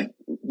go. Like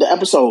the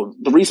episode,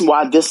 the reason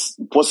why this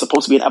was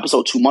supposed to be an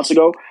episode 2 months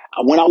ago,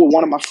 I went out with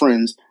one of my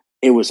friends.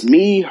 It was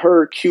me,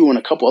 her, Q, and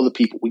a couple other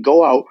people. We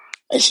go out,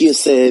 and she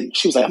was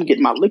like, I'm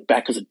getting my lick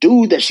back because a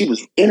dude that she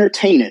was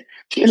entertaining,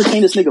 she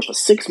entertained this nigga for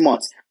 6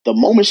 months. The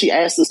moment she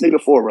asked this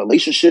nigga for a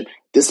relationship,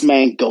 this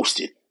man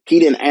ghosted. He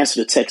didn't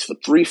answer the text for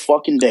 3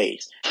 fucking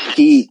days.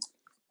 He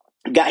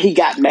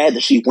got mad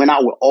that she went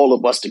out with all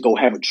of us to go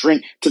have a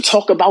drink to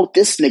talk about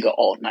this nigga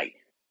all night.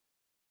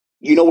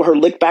 You know what her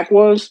lick back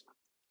was?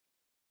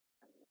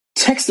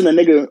 Texting a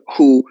nigga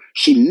who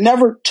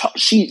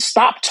she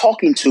stopped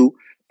talking to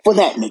for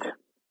that nigga.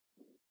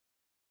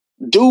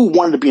 Dude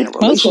wanted to be in a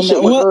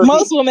relationship with her.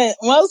 Most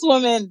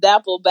women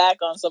dapple back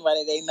on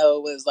somebody they know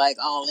was like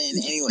all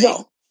in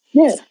anyway.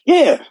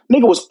 Yeah.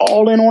 Nigga was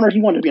all in on her.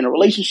 He wanted to be in a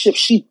relationship.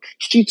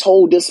 She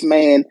told this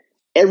man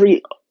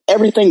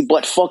everything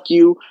but fuck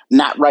you,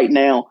 not right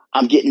now,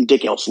 I'm getting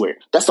dick elsewhere.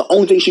 That's the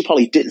only thing she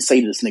probably didn't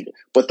say to this nigga.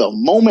 But the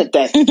moment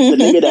that the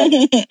nigga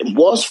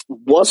that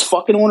was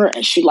fucking on her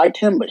and she liked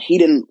him, but he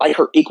didn't like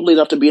her equally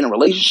enough to be in a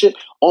relationship,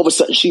 all of a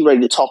sudden she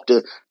ready to talk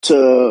to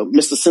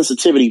Mr.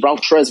 Sensitivity, Ralph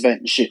Tresvant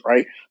and shit,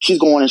 right? She's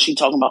going and she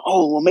talking about,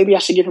 oh, well, maybe I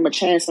should give him a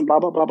chance and blah,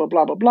 blah, blah, blah,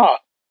 blah, blah, blah.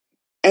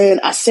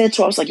 And I said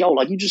to her, I was like, yo,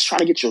 like, you just trying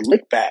to get your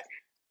lick back.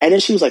 And then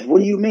she was like,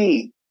 what do you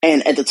mean?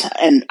 And at the time,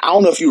 and I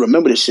don't know if you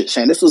remember this shit,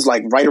 Shane. This was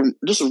right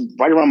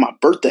around my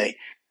birthday.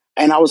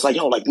 And I was like,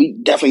 yo, like, we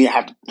definitely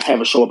have to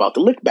have a show about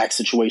the lick back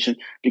situation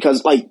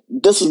because, like,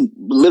 this is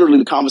literally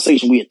the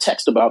conversation we had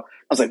texted about.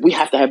 I was like, we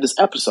have to have this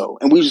episode.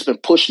 And we've just been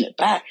pushing it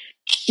back.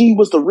 She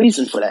was the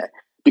reason for that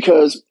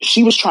because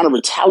she was trying to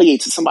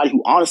retaliate to somebody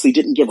who honestly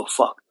didn't give a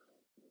fuck.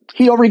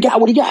 He already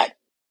got what he got.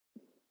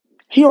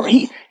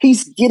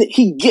 He's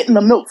getting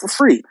the milk for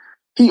free.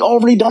 He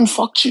already done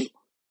fucked you.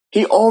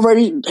 He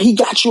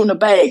got you in the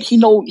bag.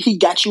 He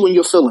got you in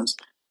your feelings.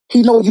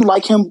 He know you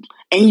like him,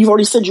 and you've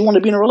already said you want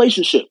to be in a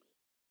relationship.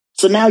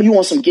 So now you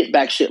want some get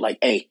back shit like,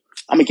 hey,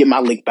 I'm gonna get my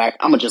lick back.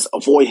 I'm gonna just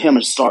avoid him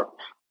and start,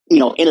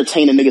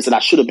 entertaining niggas that I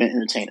should have been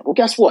entertaining. Well,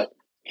 guess what?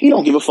 He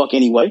don't give a fuck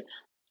anyway.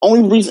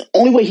 Only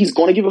way he's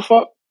gonna give a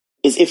fuck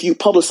is if you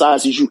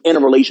publicize that you in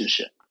a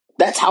relationship.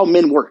 That's how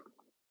men work.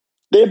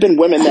 There have been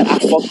women that I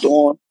fucked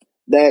on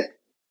that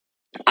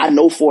I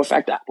know for a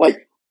fact that,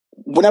 like,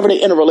 whenever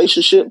they in a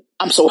relationship,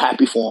 I'm so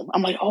happy for them.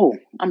 I'm like, oh,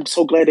 I'm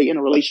so glad they in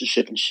a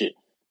relationship and shit.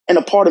 And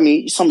a part of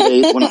me, some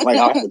days when I'll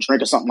have a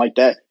drink or something like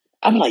that,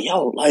 I'm like,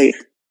 yo, like,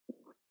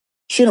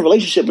 she in a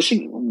relationship, but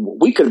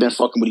we could have been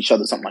fucking with each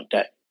other, something like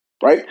that,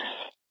 right?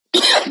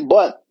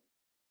 But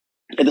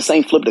at the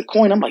same flip of the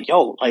coin, I'm like,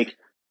 yo, like,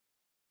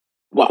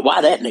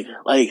 why that nigga?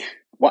 Like,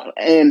 why?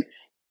 And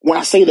when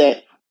I say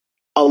that,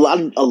 a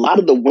lot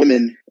of the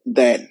women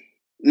that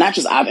not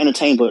just I've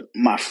entertained, but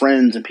my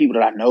friends and people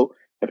that I know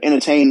have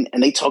entertained,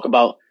 and they talk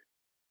about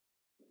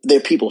their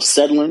people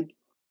settling.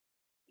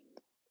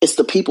 it's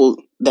the people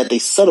that they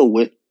settle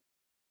with.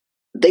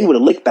 They were the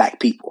lick back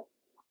people.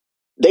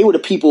 They were the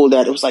people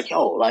that it was like,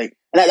 yo, like,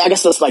 and I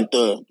guess that's like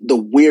the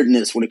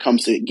weirdness when it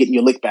comes to getting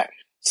your lick back.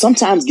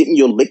 Sometimes getting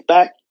your lick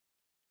back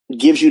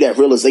gives you that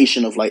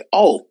realization of like,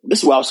 oh, this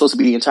is where I was supposed to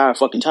be the entire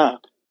fucking time.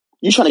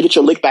 You're trying to get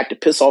your lick back to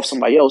piss off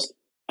somebody else,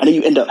 and then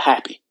you end up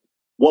happy.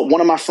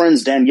 One of my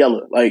friends,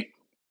 Daniela, like,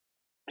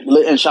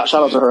 and shout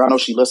out to her. I know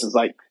she listens.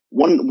 Like,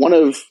 one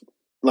of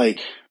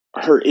like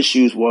her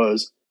issues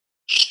was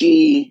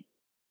she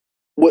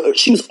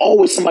was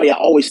always somebody I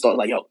always thought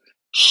like, yo,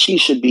 she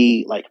should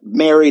be like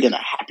married in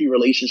a happy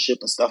relationship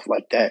and stuff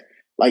like that.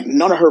 Like,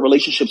 none of her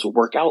relationships would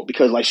work out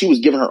because like she was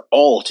giving her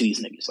all to these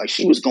niggas. Like,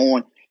 she was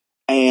going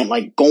and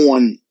like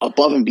going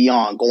above and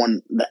beyond,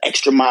 going the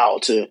extra mile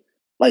to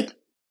like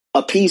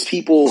appease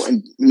people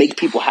and make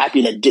people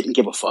happy that didn't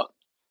give a fuck.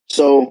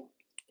 So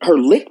her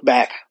lick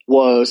back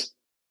was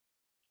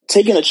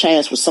taking a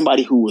chance with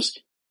somebody who was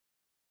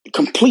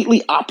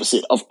completely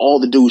opposite of all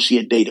the dudes she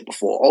had dated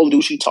before, all the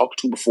dudes she talked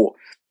to before.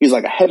 He was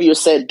like a heavier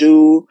set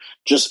dude,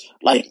 just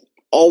like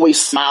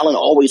always smiling,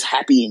 always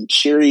happy and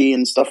cheery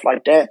and stuff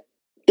like that.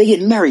 They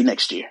get married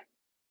next year.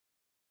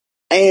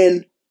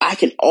 And I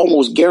can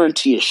almost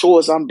guarantee, as sure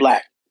as I'm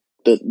black,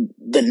 the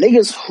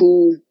niggas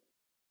who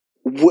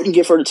wouldn't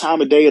give her the time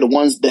of day are the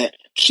ones that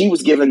she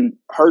was giving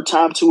her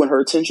time to and her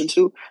attention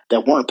to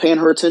that weren't paying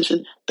her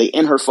attention. They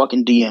in her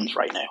fucking DMs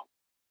right now.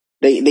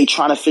 They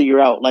trying to figure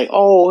out like,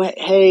 oh,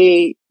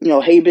 hey,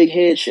 hey, big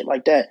head, shit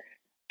like that.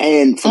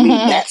 And for me,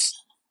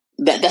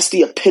 that's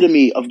the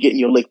epitome of getting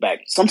your lick back.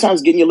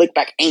 Sometimes getting your lick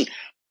back ain't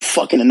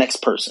fucking the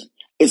next person.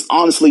 It's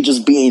honestly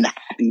just being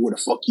happy where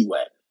the fuck you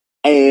at.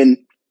 And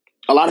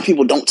a lot of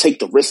people don't take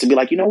the risk to be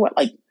like, you know what,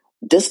 like,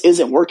 this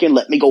isn't working.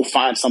 Let me go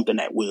find something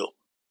that will.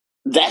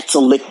 That's a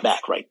lick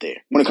back right there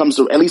when it comes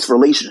to at least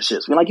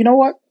relationships. We're like, you know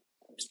what?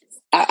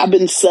 I've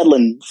been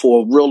settling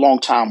for a real long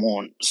time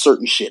on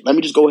certain shit. Let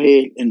me just go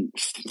ahead and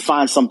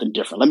find something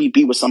different. Let me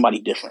be with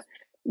somebody different.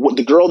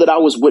 The girl that I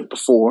was with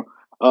before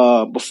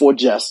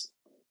Jess,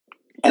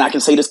 and I can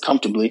say this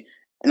comfortably,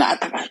 and I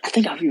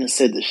think I've even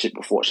said this shit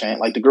before, Shane.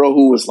 Like, the girl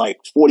who was like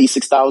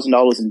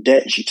 $46,000 in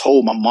debt, and she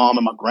told my mom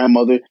and my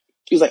grandmother,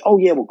 she was like, oh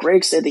yeah, well,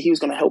 Greg said that he was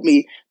going to help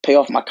me pay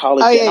off my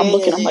college debt. I'm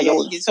looking, I'm like,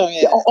 yo,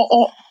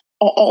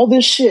 all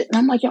this shit. And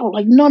I'm like, yo,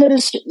 like, none of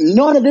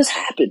this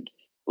happened.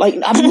 Like,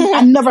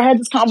 I never had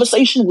this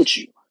conversation with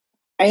you.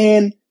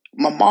 And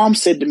my mom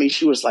said to me,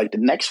 she was like, the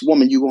next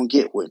woman you're going to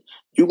get with,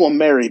 you're going to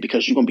marry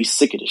because you're going to be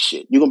sick of this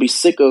shit. You're going to be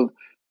sick of,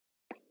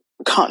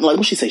 like,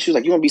 what she say? She was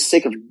like, you're going to be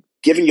sick of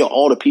giving your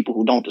all to people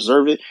who don't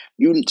deserve it.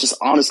 You just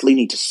honestly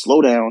need to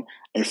slow down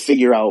and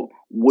figure out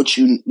what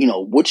you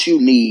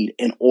need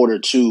in order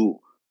to,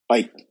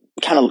 like,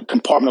 kind of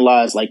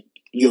compartmentalize, like,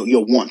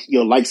 your want,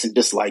 your likes and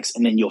dislikes,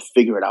 and then you'll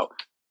figure it out.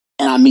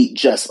 And I meet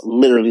Jess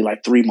literally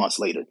like 3 months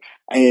later.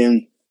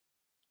 And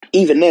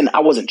even then,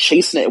 I wasn't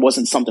chasing it. It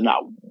wasn't something I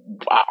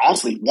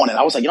honestly wanted.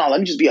 I was like, let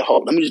me just be a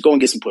hoe. Let me just go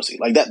and get some pussy.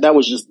 Like, that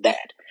was just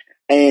that.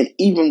 And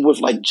even with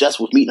like Jess,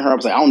 with meeting her, I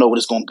was like, I don't know where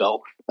it's going to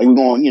go. Like, we're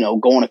going,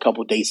 go on a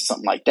couple of dates or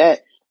something like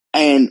that.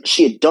 And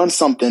she had done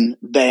something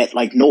that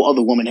like no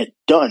other woman had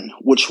done,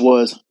 which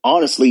was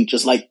honestly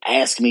just like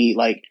ask me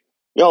like,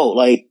 yo,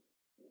 like,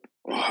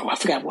 I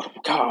forgot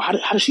how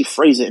did she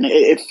phrase it? And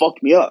it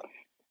fucked me up.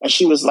 And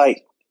she was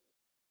like,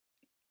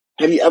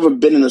 have you ever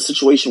been in a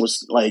situation with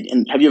like,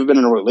 and have you ever been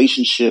in a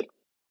relationship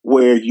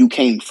where you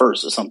came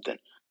first or something?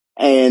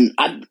 And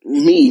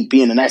me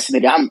being a nasty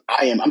nigga,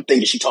 I'm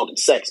thinking she talking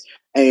sex,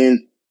 and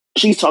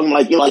she's talking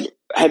like, like,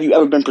 have you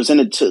ever been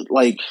presented to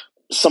like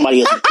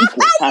somebody as an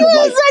equal? Kind of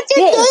like,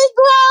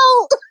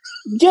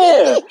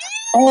 yeah.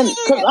 And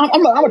cause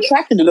I'm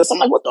attracted to this. I'm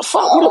like, what the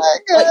fuck? Oh my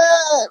God.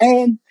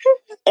 Like,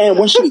 and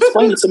when she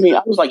explained it to me,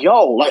 I was like,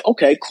 yo, like,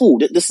 okay, cool.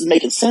 This is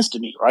making sense to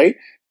me, right?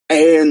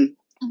 And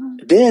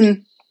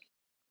then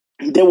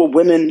there were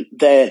women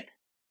that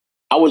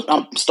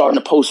I'm starting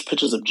to post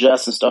pictures of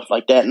Jess and stuff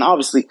like that. And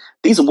obviously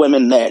these are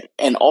women that,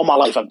 and all my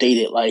life I've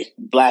dated like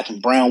black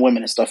and brown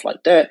women and stuff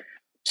like that.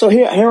 So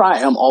here I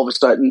am all of a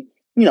sudden,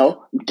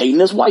 dating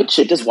this white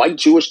chick, this white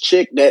Jewish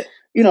chick that,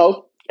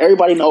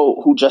 everybody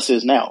know who Jess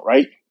is now,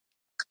 right?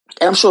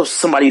 And I'm sure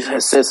somebody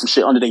has said some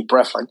shit under their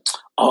breath like,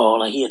 oh,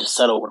 like he had to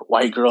settle with a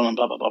white girl and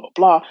blah, blah, blah, blah,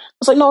 blah.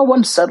 It's like, no, I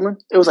wasn't settling.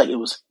 It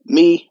was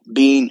me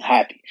being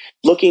happy.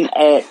 Looking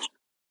at,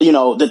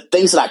 the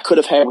things that I could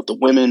have had with the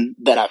women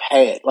that I've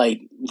had,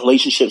 like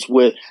relationships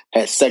with,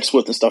 had sex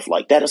with and stuff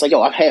like that. It's like,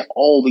 yo, I've had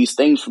all these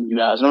things from you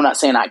guys. And I'm not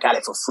saying I got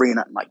it for free or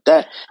nothing like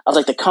that. I was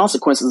like, the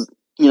consequences,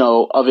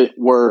 of it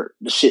were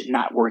the shit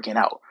not working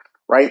out.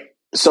 Right.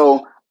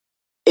 So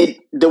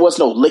there was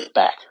no lick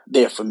back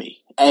there for me.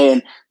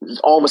 And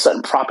all of a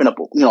sudden propping up,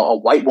 a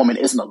white woman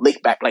isn't a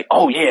lick back. Like,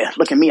 oh yeah,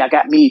 look at me. I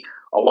got me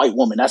a white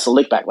woman. That's a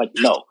lick back. Like,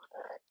 no,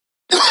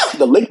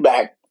 the lick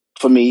back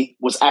for me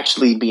was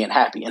actually being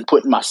happy and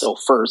putting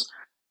myself first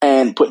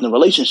and putting the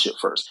relationship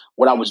first.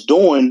 What I was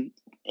doing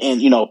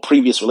in,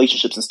 previous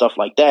relationships and stuff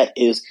like that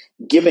is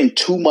giving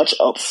too much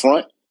up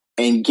front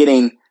and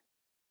getting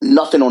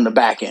nothing on the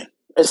back end.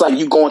 It's like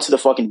you going to the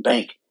fucking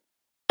bank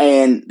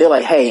And they're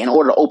like, hey, in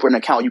order to open an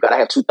account, you got to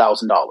have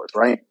 $2,000,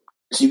 right?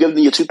 So you give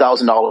them your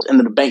 $2,000 and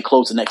then the bank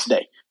closed the next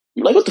day.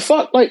 You're like, what the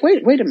fuck? Like,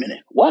 wait a minute.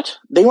 What?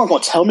 They weren't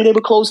going to tell me they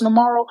were closing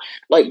tomorrow?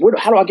 Like,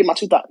 how do I get my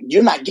 $2,000?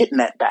 You're not getting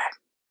that back.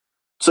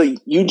 So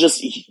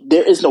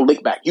there is no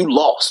lick back. You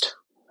lost.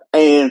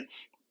 And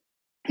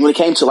when it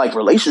came to like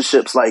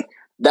relationships, like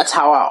that's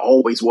how I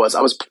always was.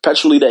 I was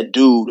perpetually that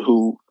dude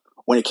who,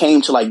 when it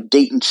came to like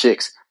dating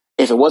chicks,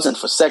 if it wasn't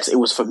for sex, it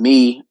was for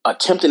me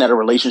attempting at a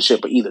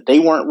relationship, but either they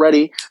weren't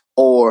ready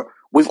or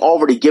we've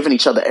already given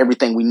each other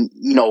everything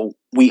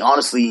we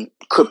honestly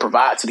could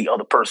provide to the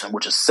other person,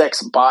 which is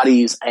sex,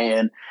 bodies,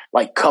 and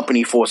like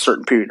company for a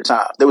certain period of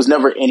time. There was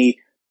never any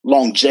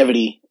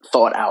longevity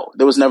thought out.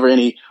 There was never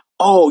any,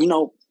 what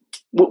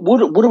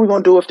are we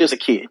going to do if there's a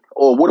kid?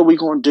 Or what are we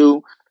going to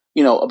do,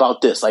 about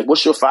this? Like,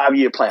 what's your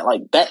 5-year plan?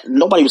 Like that,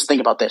 nobody was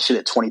thinking about that shit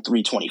at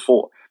 23,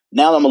 24.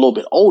 Now that I'm a little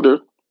bit older,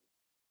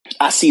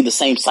 I see the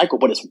same cycle,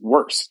 but it's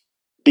worse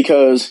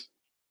because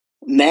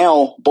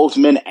now both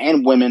men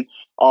and women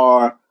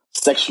are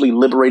sexually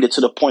liberated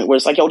to the point where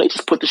it's like, yo, they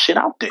just put the shit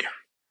out there.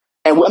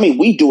 And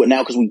we do it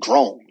now because we've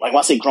grown. Like when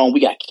I say grown,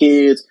 we got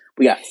kids,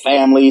 we got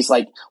families.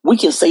 Like we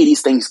can say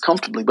these things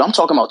comfortably, but I'm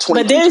talking about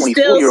 23, but there's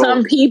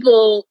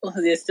 24-year-olds.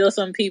 There's still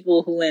some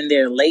people who in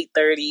their late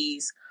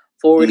 30s,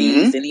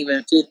 40s, and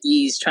even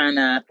 50s trying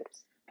to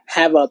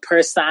have a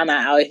persona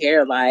out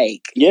here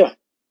like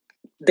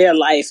their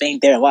life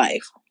ain't their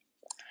life.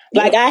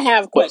 Like I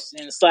have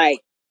questions like,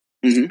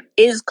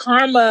 is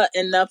karma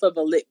enough of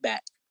a lick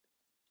back?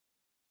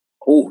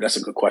 Oh, that's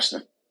a good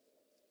question.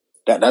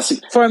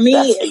 For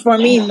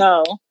me,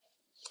 no.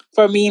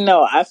 For me,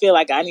 no. I feel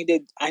like I need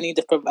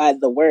to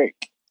provide the work.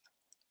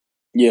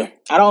 Yeah.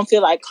 I don't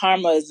feel like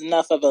karma is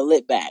enough of a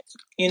lick back.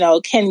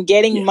 Can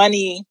getting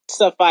money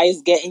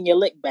suffice getting your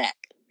lick back?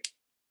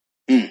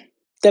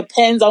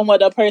 Depends on what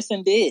the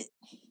person did.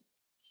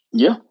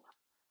 Yeah.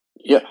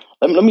 Yeah.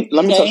 Let me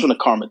touch on the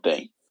karma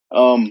thing.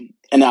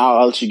 And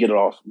I'll let you get it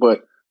off.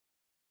 But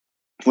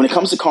when it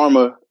comes to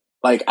karma,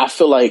 like I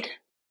feel like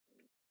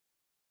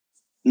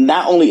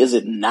not only is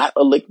it not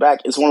a lick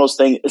back, it's one of those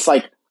things. It's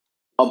like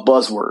a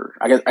buzzword.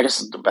 I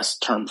guess it's the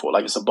best term for it.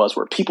 Like it's a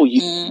buzzword. People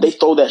they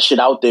throw that shit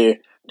out there.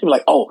 They're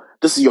like, "Oh,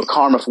 this is your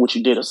karma for what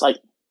you did." It's like,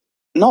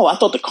 no, I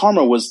thought the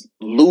karma was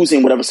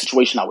losing whatever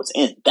situation I was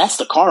in. That's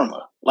the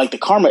karma. Like the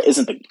karma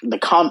isn't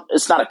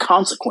it's not a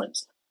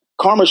consequence.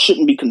 Karma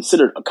shouldn't be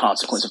considered a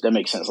consequence, if that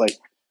makes sense. Like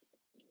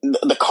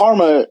the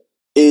karma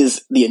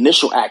is the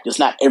initial act. It's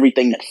not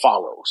everything that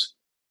follows.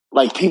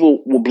 Like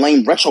people will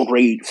blame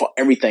retrograde for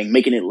everything,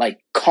 making it like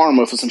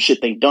karma for some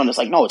shit they've done. It's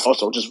like, no, it's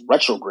also just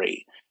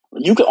retrograde.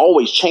 You could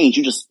always change.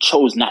 You just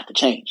chose not to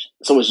change.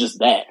 So it's just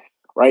that,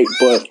 right?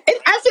 But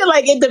I feel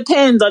like it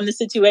depends on the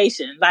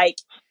situation. Like,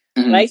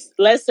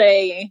 let's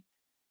say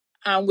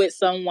I'm with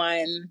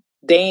someone,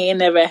 they ain't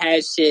never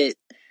had shit.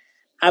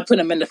 I put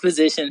them in a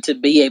position to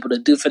be able to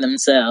do for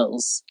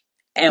themselves.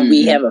 And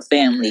we have a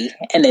family.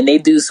 And then they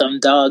do some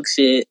dog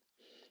shit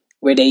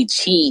where they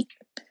cheat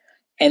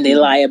and they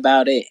lie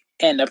about it.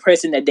 And the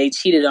person that they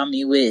cheated on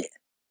me with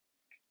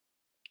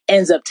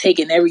ends up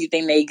taking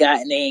everything they got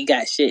and they ain't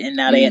got shit. And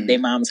now they at their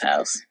mom's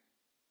house.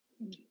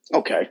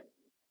 Okay.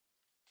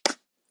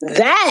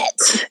 That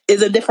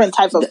is a different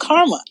type of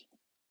karma.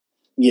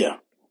 Yeah.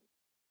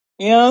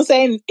 You know what I'm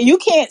saying? You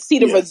can't see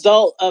the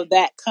result of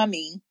that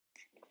coming.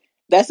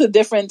 That's a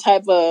different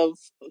type of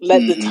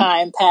let the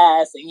time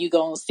pass and you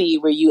gonna see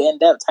where you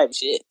end up type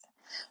shit.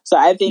 So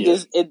I think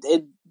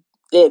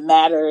it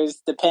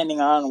matters depending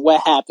on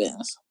what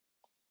happens.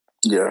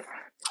 Yeah.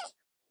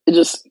 It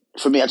just,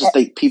 for me, I just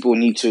think people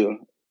need to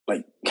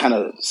like kind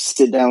of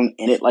sit down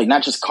in it, like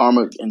not just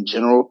karma in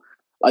general,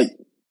 like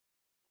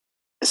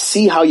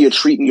see how you're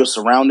treating your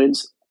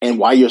surroundings and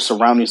why your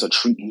surroundings are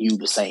treating you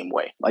the same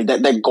way. Like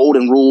that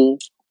golden rule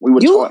we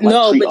were taught.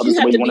 No, but you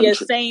have to be a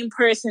sane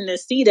person to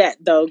see that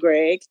though,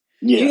 Greg.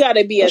 Yeah, you got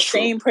to be a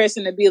sane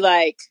person to be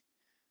like,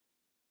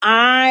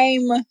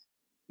 I'm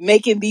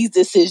making these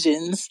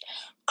decisions.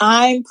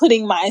 I'm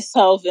putting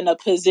myself in a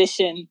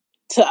position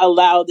to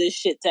allow this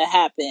shit to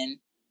happen.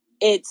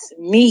 It's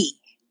me.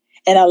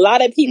 And a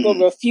lot of people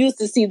refuse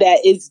to see that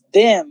it's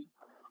them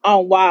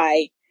on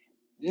why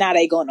now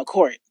they going to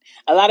court.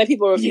 A lot of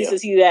people refuse to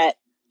see that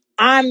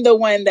I'm the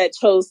one that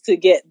chose to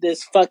get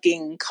this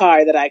fucking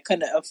car that I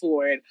couldn't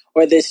afford,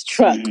 or this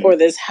truck, or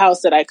this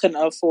house that I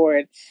couldn't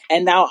afford.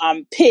 And now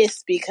I'm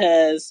pissed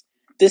because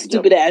this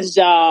stupid ass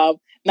job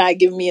not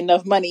giving me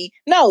enough money.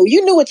 No,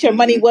 you knew what your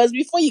money was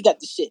before you got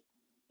the shit.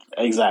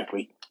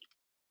 Exactly.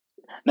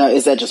 Now,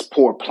 is that just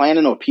poor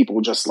planning, or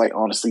people just like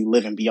honestly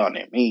living beyond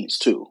their means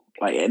too?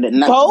 Like, and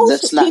both.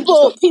 That's not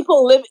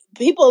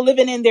people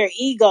living in their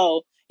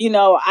ego.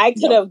 I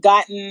could have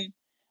gotten,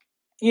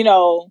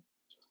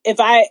 if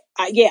I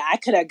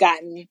could have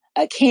gotten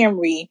a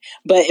Camry,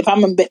 but if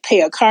I'm going to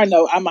pay a car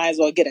note, I might as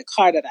well get a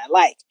car that I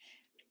like.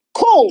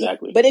 Cool.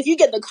 Exactly. But if you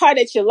get the car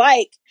that you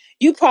like,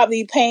 you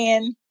probably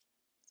paying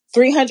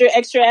 $300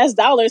 extra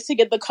to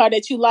get the car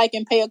that you like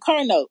and pay a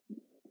car note.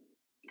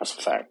 That's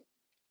a fact.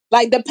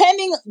 Like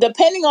depending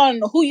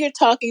on who you're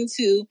talking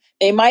to,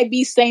 they might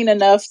be sane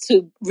enough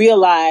to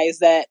realize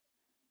that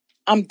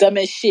I'm dumb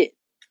as shit.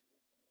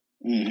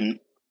 Mm-hmm.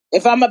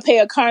 If I'm gonna pay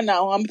a car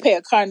note, I'm gonna pay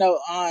a car note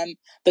on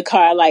the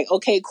car. Like,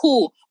 okay,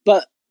 cool,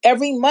 but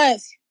every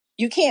month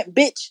you can't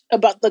bitch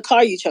about the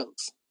car you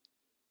chose.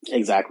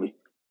 Exactly.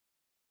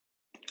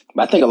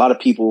 But I think a lot of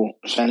people,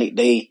 Shani,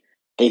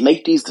 they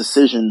make these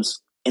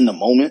decisions in the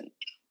moment,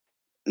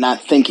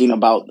 not thinking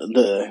about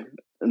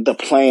the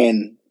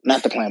plan,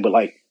 not the plan, but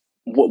like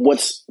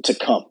what's to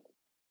come.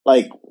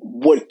 Like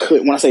what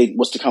could, when I say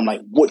what's to come,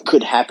 like what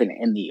could happen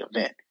in the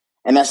event.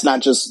 And that's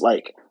not just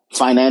like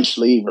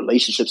financially,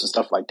 relationships and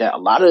stuff like that. A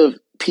lot of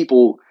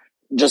people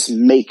just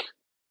make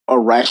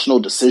irrational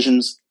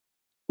decisions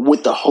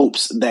with the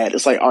hopes that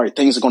it's like, all right,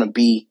 things are going to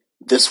be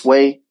this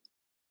way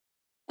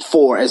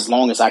for as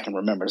long as I can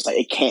remember. It's like,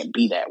 it can't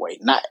be that way.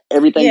 Not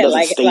everything Yeah,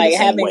 doesn't stay the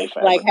same way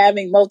forever. like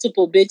having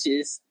multiple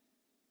bitches.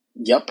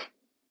 Yep.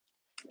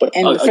 But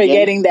And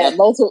forgetting that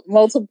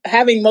multiple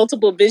having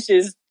multiple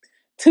bitches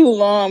too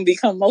long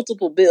become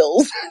multiple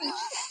bills.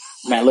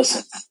 Man,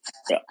 listen,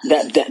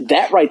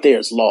 that right there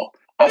is law.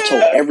 I've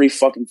told every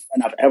fucking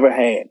friend I've ever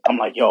had, I'm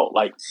like, yo,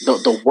 like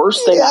the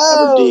worst thing I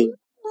ever did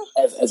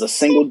as a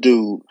single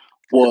dude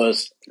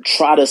was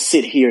try to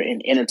sit here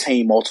and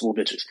entertain multiple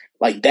bitches.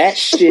 Like that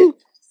shit,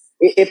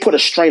 it put a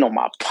strain on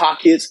my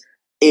pockets.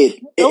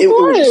 It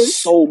was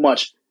just so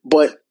much.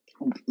 But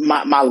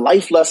my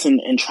life lesson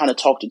in trying to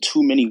talk to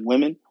too many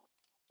women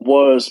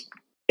was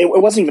it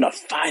wasn't even a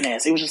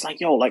finance. It was just like,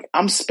 yo, like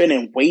I'm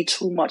spending way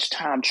too much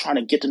time trying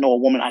to get to know a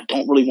woman I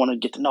don't really want to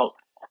get to know.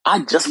 I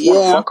just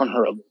want to fuck on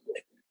her a little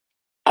bit.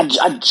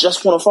 I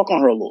just want to fuck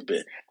on her a little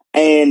bit.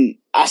 And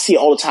I see it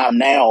all the time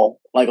now,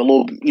 like a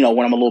little,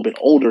 when I'm a little bit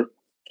older,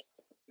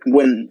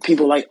 when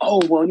people are like,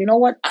 oh, well, you know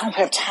what? I don't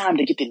have time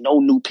to get to know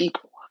new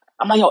people.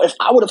 I'm like, yo, if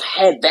I would have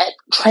had that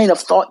train of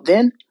thought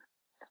then,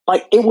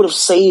 like it would have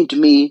saved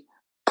me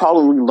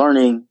probably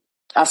learning,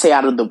 I say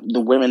out of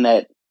the women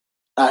that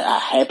I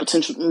had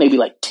potential, maybe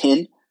like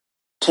 10,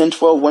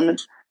 12 women.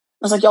 I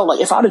was like, yo,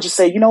 like if I would have just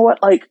said, you know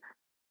what, like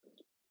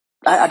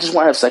I just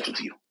want to have sex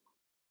with you,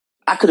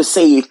 I could have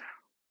saved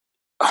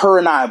her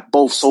and I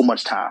both so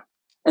much time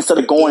instead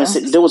of going and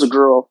sitting. There was a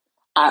girl,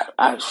 I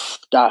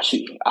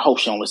hope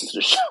she don't listen to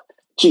this show.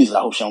 Jesus,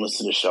 I hope she don't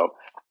listen to this show.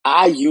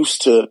 I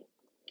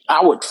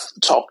would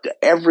talk to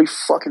every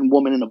fucking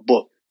woman in the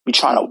book, be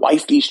trying to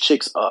wife these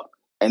chicks up.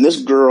 And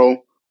this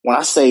girl, when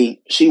I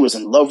say she was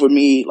in love with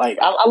me, like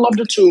I loved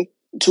her too,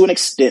 to an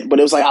extent, but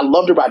it was like I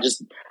loved her, but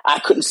I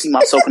couldn't see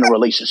myself in a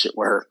relationship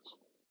with her.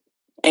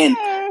 And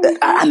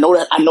I know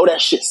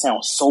that shit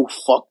sounds so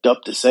fucked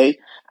up to say,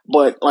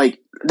 but like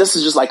this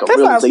is just like a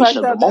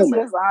realization of the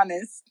moment. That's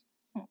honest.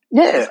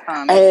 Yeah, that's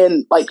honest.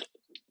 And like,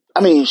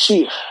 I mean,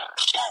 she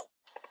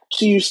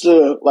used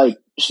to like,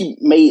 she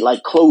made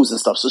like clothes and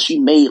stuff, so she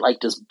made like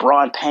this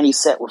bra and panty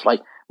set with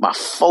like my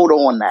photo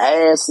on the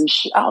ass and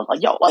shit. I was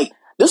like, yo, like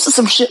this is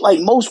some shit like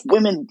most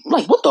women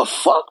like. What the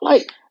fuck,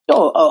 like.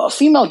 Yo, a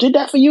female did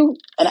that for you?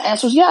 And the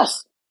answer is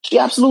yes. She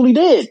absolutely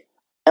did.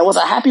 And was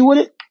I happy with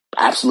it?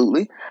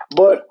 Absolutely.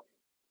 But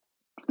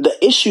the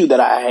issue that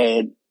I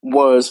had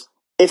was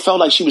it felt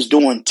like she was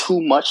doing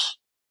too much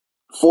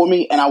for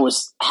me, and I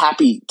was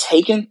happy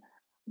taken,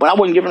 but I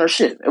wasn't giving her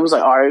shit. It was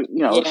like, all right,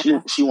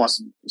 she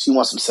wants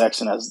some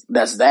sex, and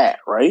that's that,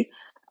 right?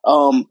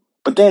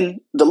 But then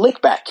the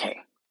lick back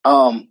came.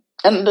 And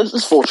this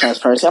is full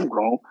transparency. I'm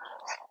grown.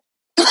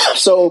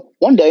 So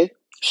one day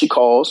she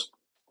calls.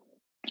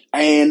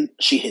 And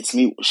she hit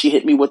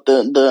me with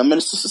the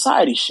Minister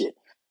Society shit.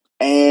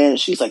 And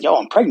she's like, yo,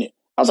 I'm pregnant.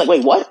 I was like,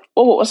 wait, what?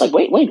 Whoa. I was like,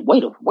 wait.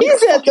 You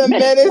said the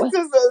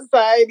Minister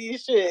Society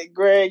shit,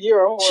 Greg.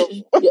 You're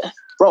horrible.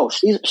 Bro,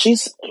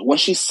 she's when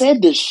she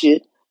said this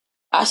shit,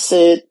 I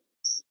said,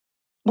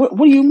 what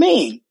do you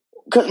mean?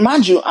 Because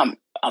mind you, I'm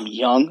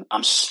young,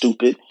 I'm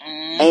stupid,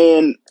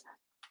 and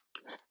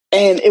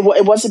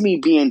it wasn't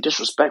me being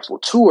disrespectful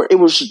to her. It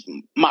was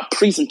my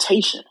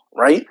presentation,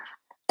 right?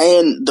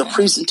 And the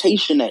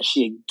presentation that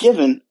she had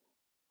given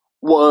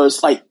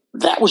was like,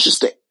 that was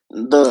just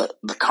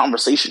the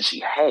conversation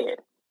she had.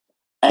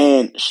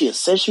 And she had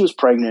said she was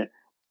pregnant.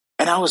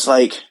 And I was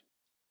like,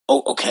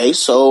 oh, okay,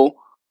 so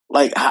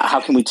like, how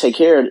can we take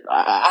care of it?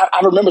 I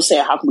remember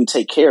saying, how can we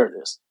take care of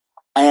this?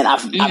 And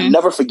I've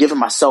never forgiven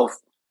myself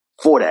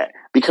for that,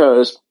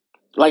 because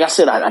like I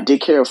said, I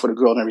did care for the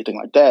girl and everything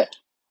like that.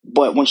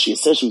 But when she had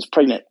said she was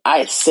pregnant, I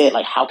had said,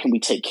 like, how can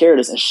we take care of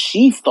this? And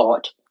she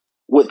thought,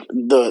 with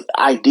the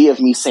idea of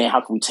me saying,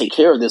 how can we take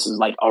care of this, is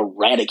like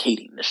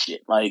eradicating the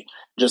shit, like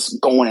just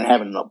going and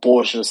having an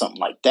abortion or something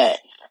like that.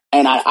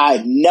 And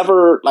I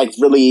never like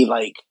really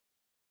like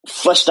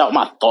fleshed out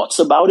my thoughts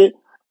about it,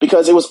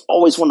 because it was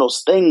always one of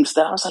those things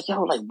that I was like,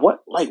 yo,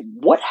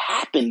 what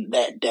happened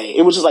that day?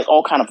 It was just like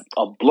all kind of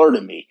a blur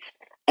to me.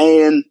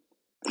 And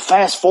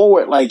fast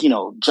forward, like,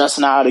 Jess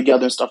and I are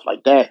together and stuff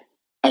like that.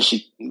 And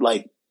she's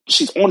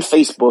on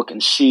Facebook,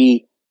 and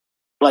she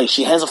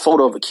has a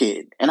photo of a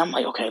kid, and I'm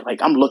like, okay,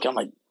 like I'm looking, I'm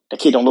like, that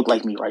kid don't look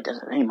like me, right?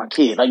 That ain't my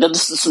kid. Like,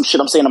 this is some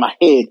shit I'm saying in my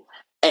head.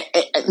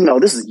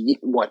 this is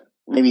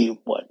maybe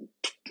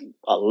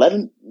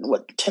 10,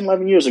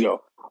 11 years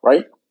ago,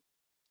 right?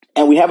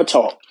 And we have a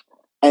talk,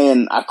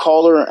 and I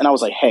call her, and I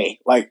was like, hey,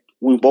 like,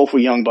 we both were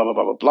young, blah, blah,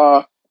 blah, blah,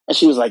 blah. And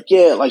she was like,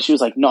 yeah, like, she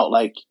was like, no,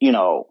 like, it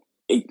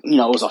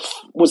was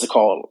what's it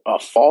called? A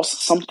false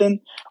something,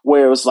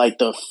 where it was like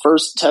the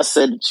first test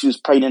said she was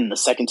pregnant and the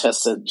second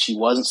test said she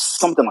wasn't,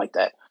 something like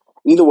that.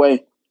 Either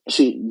way,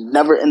 she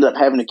never ended up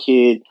having a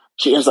kid.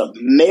 She ends up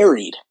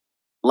married,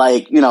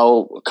 like,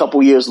 a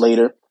couple years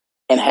later,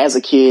 and has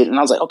a kid. And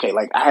I was like, okay,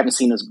 like, I haven't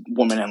seen this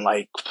woman in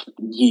like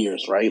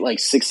years, right? Like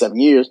 6, 7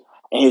 years.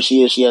 And here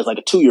she is, she has like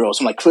a 2-year-old.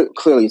 So I'm like,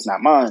 clearly it's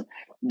not mine.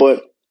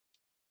 But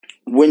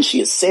when she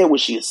had said what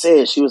she had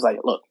said, she was like,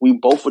 look, we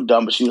both were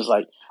dumb, but she was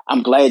like,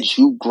 I'm glad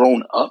you've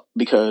grown up,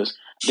 because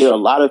there are a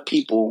lot of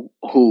people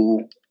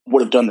who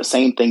would have done the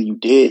same thing you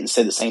did and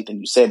said the same thing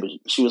you said. But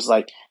she was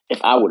like,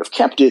 if I would have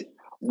kept it,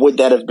 would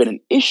that have been an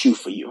issue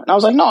for you? And I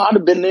was like, no, I'd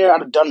have been there.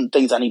 I'd have done the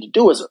things I need to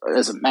do as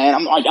a man.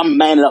 I'm like, I'm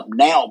manning up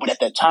now. But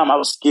at that time, I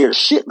was scared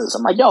shitless.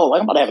 I'm like, yo,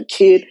 like, I'm about to have a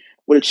kid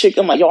with a chick.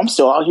 I'm like, yo, I'm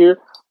still out here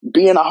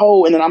being a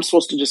hoe. And then I'm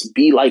supposed to just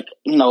be like,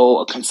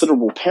 a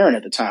considerable parent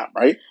at the time,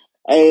 right?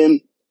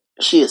 And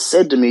she had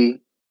said to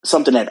me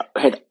something that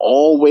had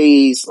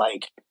always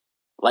like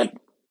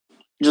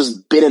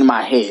just bit in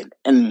my head.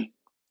 And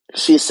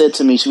she said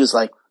to me, she was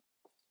like,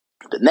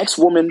 the next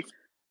woman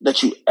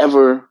that you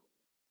ever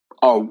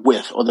are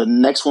with, or the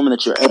next woman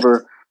that you're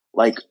ever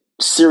like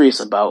serious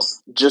about,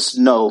 just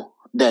know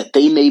that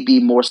they may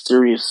be more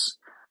serious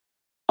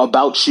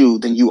about you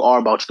than you are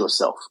about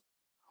yourself.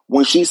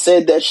 When she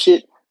said that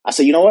shit, I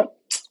said, you know what?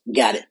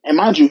 Got it. And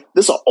mind you,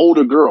 this is an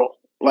older girl.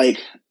 Like,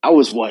 I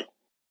was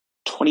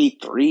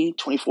 23,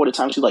 24 at the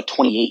time. She was like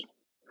 28.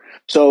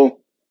 So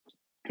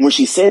when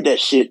she said that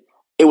shit,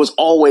 it was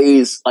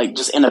always like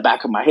just in the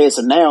back of my head.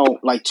 So now,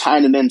 like,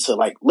 tying it into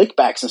like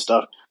lickbacks and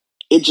stuff,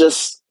 it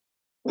just,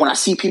 when I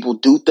see people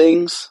do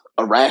things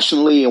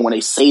irrationally and when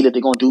they say that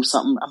they're going to do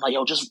something, I'm like,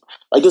 yo, just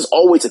like, there's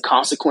always a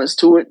consequence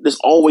to it. There's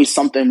always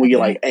something where you're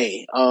like,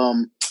 hey,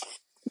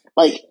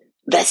 like,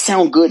 that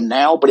sound good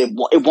now, but it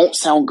won't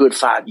sound good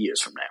 5 years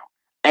from now.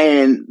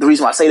 And the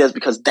reason why I say that is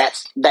because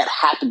that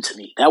happened to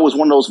me. That was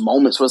one of those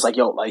moments where it's like,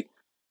 yo, like,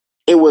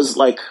 it was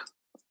like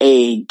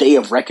a day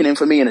of reckoning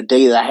for me, and a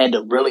day that I had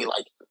to really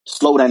like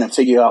slow down and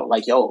figure out,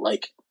 like, yo,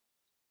 like,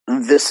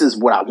 this is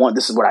what I want,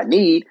 this is what I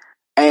need.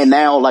 And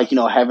now, like,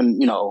 having,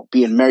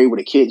 being married with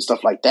a kid and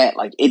stuff like that,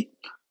 like, it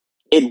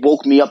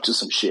woke me up to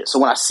some shit. So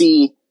when I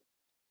see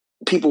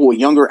people who are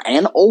younger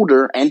and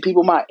older and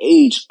people my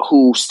age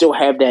who still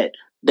have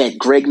that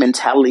Greg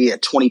mentality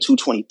at 22,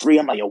 23,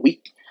 I'm like, yo,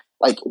 we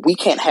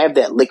can't have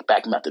that lick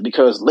back method,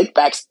 because lick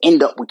backs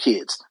end up with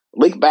kids.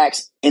 Lick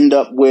backs end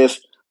up with,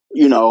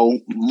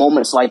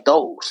 moments like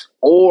those.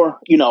 Or,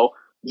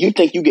 you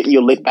think you're getting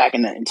your lick back,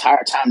 and the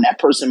entire time that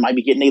person might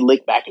be getting a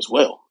lick back as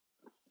well.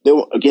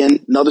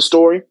 Again, another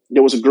story.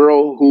 There was a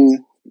girl who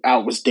I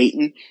was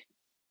dating.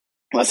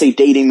 When I say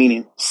dating,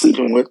 meaning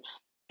sleeping with.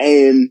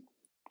 And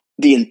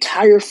the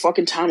entire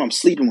fucking time I'm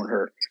sleeping with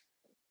her,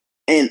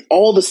 and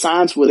all the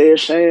signs were there,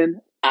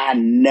 Shan, I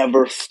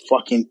never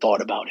fucking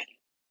thought about it.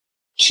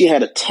 She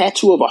had a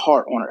tattoo of a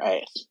heart on her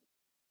ass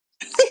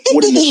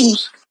with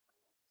initials.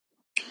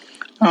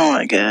 Oh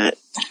my God.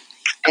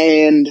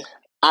 And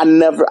I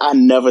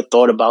never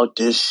thought about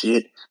this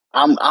shit.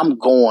 I'm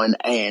going,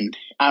 and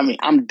I mean,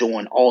 I'm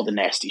doing all the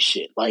nasty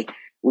shit. Like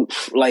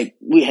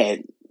we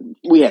had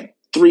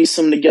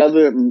threesome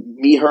together,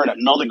 me, her, and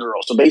another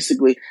girl. So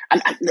basically,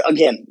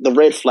 again, the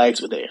red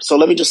flags were there. So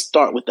let me just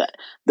start with that.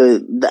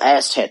 The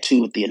ass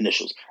tattoo with the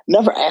initials.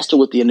 Never asked her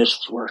what the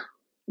initials were.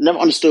 Never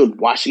understood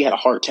why she had a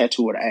heart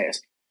tattoo with her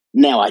ass.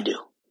 Now I do.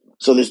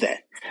 So there's that.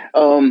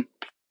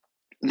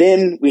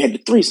 Then we had the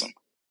threesome.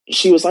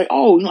 She was like,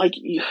 oh, like,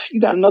 you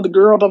got another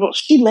girl, blah, blah.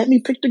 She let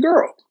me pick the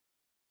girl.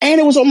 And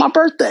it was on my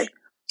birthday.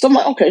 So I'm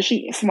like,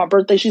 okay, for my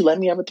birthday, she let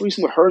me have a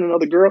threesome with her and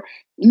another girl.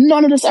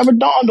 None of this ever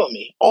dawned on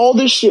me. All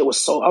this shit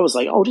was I was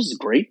like, oh, this is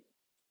great.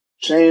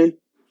 Shane,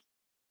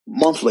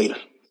 month later,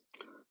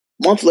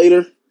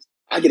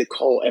 I get a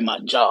call at my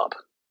job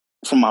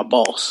from my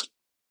boss.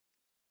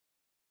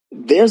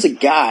 There's a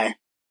guy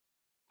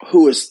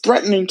who is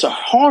threatening to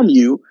harm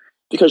you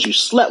because you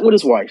slept with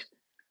his wife.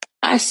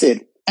 I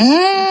said,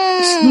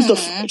 excuse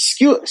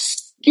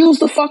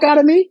the fuck out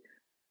of me.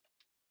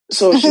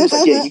 So she was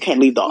like, yeah, you can't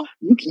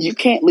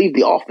leave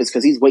the office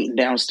because he's waiting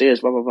downstairs,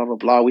 blah, blah, blah, blah,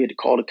 blah. We had to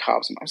call the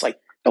cops. And I was like,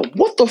 yo,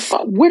 what the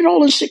fuck? Where did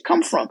all this shit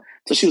come from?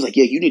 So she was like,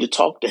 yeah, you need to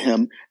talk to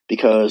him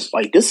because,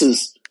 like, this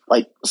is,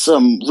 like,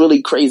 some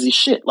really crazy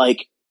shit.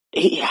 Like,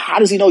 how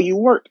does he know you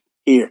work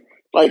here?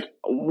 Like,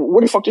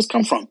 where the fuck this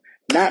come from?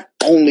 Not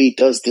only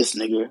does this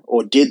nigga,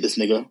 or did this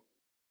nigga,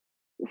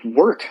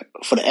 work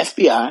for the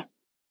FBI,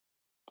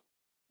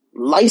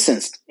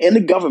 licensed in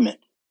the government,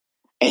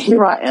 and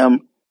here I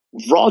am,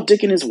 raw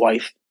dicking his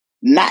wife,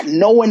 not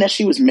knowing that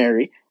she was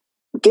married.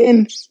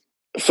 Then,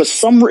 for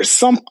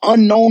some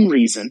unknown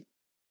reason,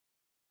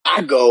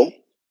 I go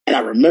and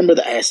I remember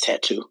the ass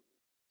tattoo,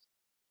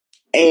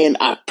 and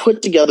I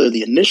put together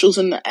the initials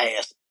in the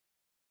ass,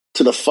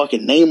 to the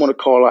fucking name on the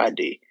caller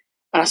ID.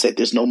 And I said,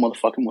 there's no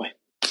motherfucking way.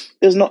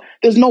 There's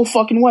no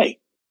fucking way.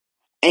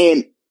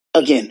 And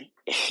again,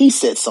 he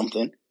said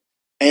something.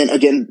 And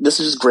again, this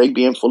is just Greg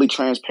being fully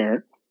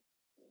transparent.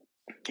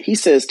 He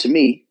says to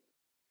me,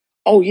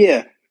 oh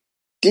yeah,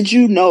 did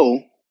you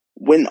know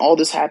when all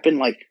this happened,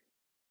 like,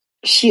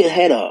 she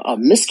had a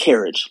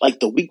miscarriage like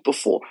the week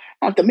before.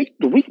 Like the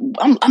week,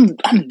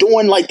 I'm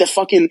doing like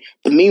the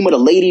meme with the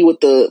lady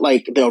with the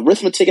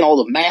arithmetic and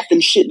all the math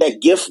and shit.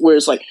 That GIF where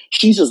it's like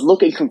she's just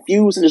looking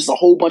confused and there's a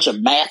whole bunch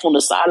of math on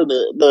the side of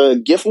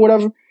the GIF or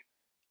whatever.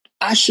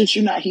 I shit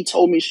you not. He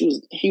told me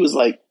he was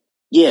like,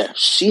 yeah,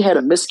 she had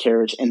a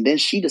miscarriage and then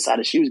she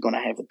decided she was going to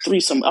have a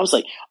threesome. I was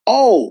like,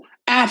 oh,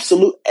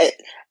 absolute.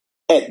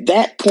 At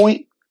that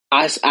point,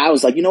 I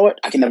was like, you know what?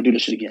 I can never do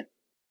this shit again.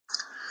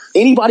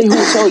 Anybody who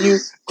will tell you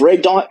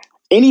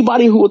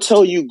anybody who will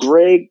tell you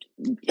Greg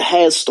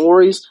has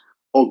stories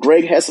or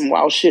Greg has some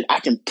wild shit,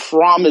 I can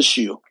promise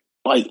you,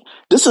 like,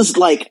 this is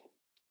like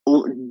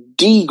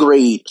D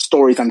grade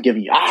stories I'm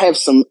giving you. I have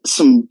some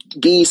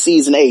B,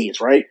 C's, and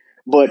A's, right?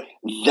 But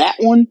that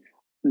one,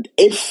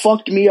 it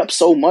fucked me up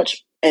so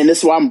much, and this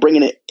is why I'm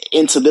bringing it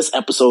into this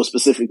episode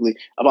specifically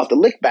about the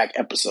lick back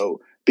episode,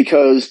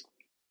 because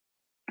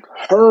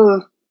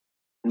her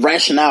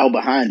rationale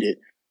behind it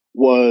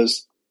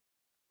was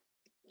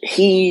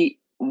he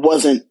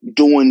wasn't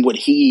doing what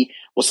he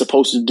was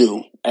supposed to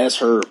do as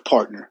her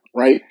partner,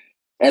 right?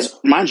 As,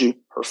 mind you,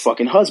 her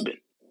fucking husband.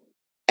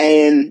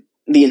 And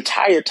the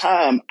entire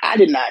time, I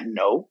did not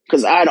know,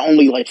 because I'd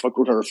only like fucked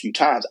with her a few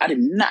times. I did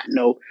not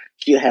know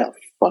she had a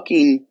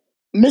fucking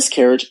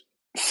miscarriage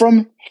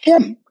from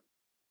him,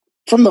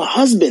 from the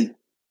husband.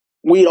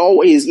 We'd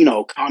always,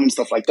 condom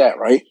stuff like that,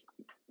 right?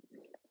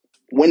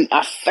 When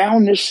I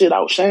found this shit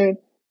out, Shane,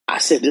 I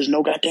said, there's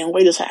no goddamn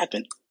way this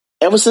happened.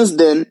 Ever since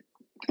then,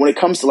 when it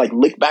comes to like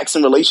lickbacks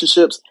in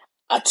relationships,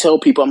 I tell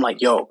people, I'm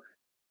like, yo,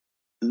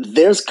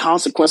 there's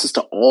consequences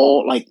to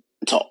all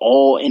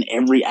and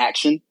every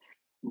action.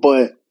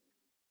 But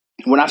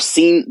when I've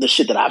seen the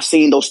shit that I've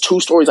seen, those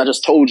two stories I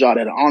just told y'all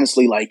that are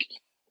honestly like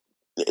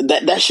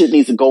that shit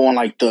needs to go on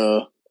like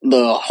the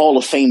Hall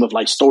of Fame of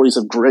like stories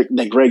of Greg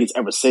that Greg has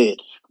ever said.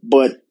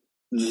 But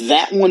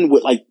that one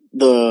with like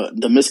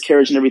the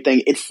miscarriage and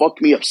everything, it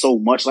fucked me up so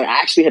much. Like I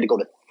actually had to go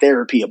to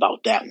therapy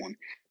about that one,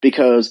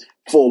 because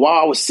for a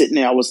while I was sitting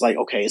there, I was like,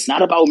 okay, it's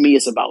not about me,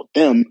 it's about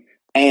them.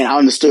 And I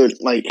understood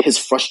like his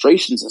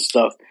frustrations and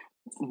stuff.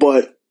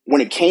 But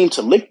when it came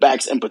to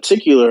lickbacks in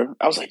particular,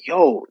 I was like,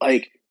 yo,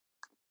 like,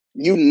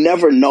 you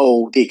never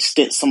know the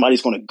extent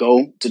somebody's going to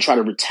go to try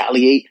to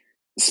retaliate,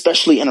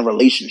 especially in a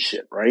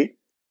relationship, right?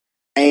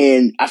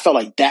 And I felt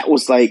like that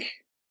was like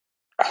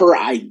her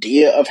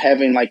idea of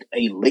having like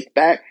a lick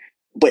back,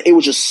 but it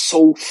was just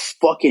so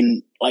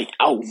fucking like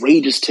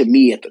outrageous to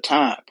me at the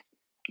time.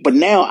 But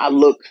now I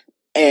look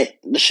at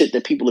the shit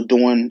that people are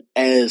doing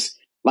as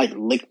like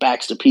lick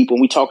backs to people.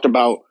 And we talked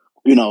about,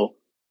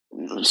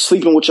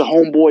 sleeping with your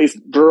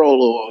homeboy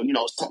girl or,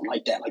 something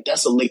like that. Like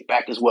that's a lick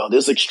back as well.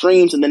 There's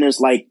extremes and then there's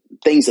like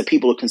things that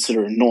people are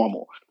considering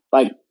normal.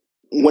 Like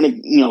when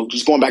it,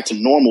 just going back to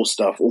normal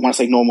stuff, or when I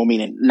say normal,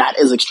 meaning not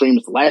as extreme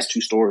as the last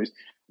two stories,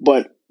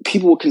 but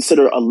people would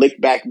consider a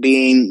lick back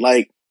being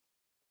like,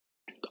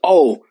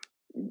 oh,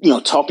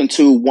 talking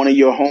to one of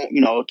your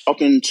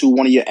talking to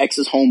one of your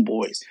ex's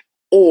homeboys,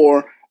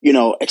 or,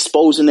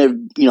 exposing their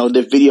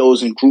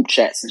videos in group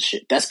chats and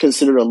shit. That's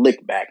considered a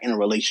lick back in a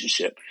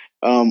relationship.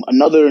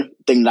 Another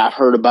thing that I've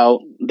heard about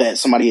that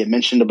somebody had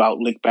mentioned about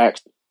lick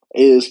backs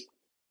is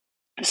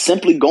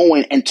simply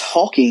going and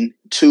talking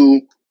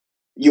to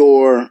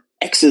your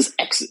ex's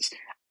exes.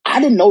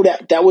 I didn't know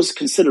that was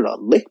considered a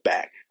lick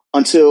back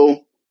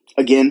until,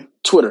 again,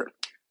 Twitter.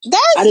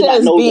 That's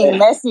just being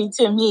messy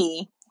to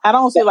me. I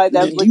don't feel like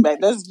that's lick back.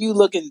 That's you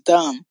looking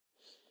dumb.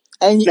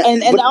 And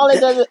all it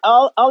does,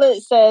 all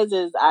it says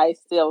is, I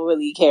still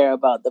really care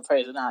about the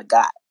person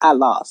I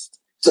lost.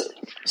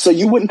 So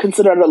you wouldn't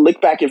consider it a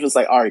lick back if it's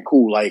like, all right,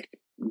 cool, like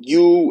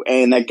you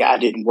and that guy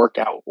didn't work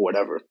out or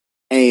whatever,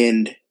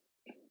 and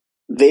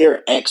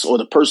their ex or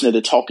the person that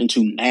they're talking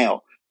to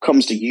now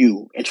comes to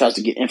you and tries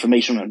to get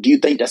information on them. Do you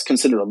think that's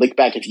considered a lick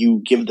back if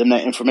you give them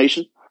that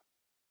information?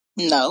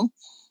 No.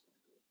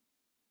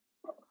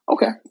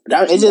 Okay.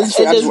 It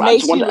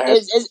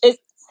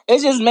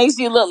just makes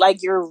you look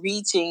like you're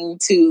reaching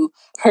to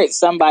hurt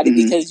somebody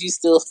because you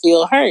still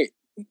feel hurt.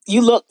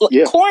 You look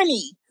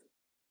corny.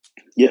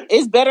 Yeah.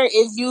 It's better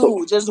if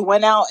you just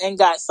went out and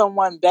got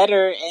someone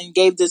better and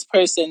gave this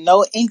person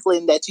no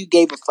inkling that you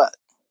gave a fuck.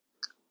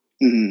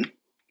 Mm-hmm.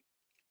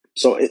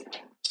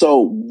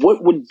 So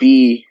what would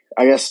be,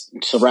 I guess,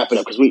 to wrap it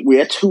up, because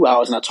we're at 2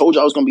 hours and I told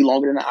you I was going to be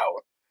longer than an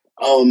hour.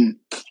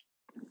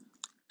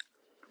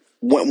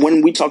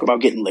 When we talk about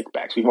getting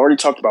lickbacks, we've already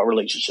talked about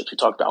relationships. We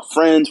talked about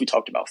friends. We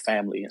talked about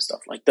family and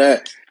stuff like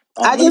that.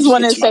 I just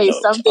want to say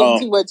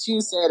something to what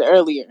you said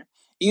earlier.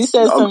 You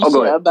said some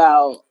shit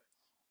about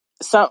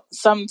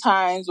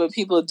sometimes when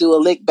people do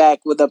a lick back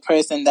with a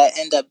person that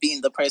end up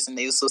being the person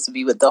they were supposed to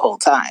be with the whole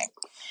time.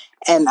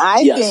 And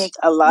I think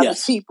a lot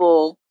of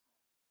people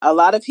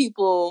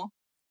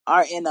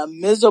are in a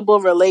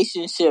miserable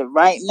relationship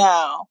right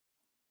now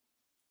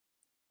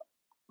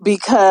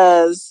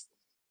because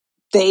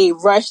they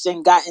rushed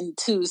and got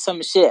into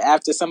some shit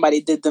after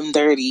somebody did them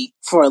dirty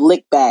for a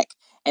lick back,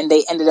 and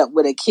they ended up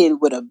with a kid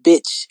with a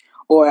bitch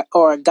or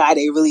a guy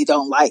they really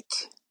don't like.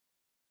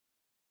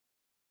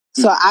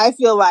 So I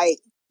feel like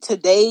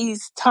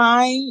today's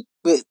time,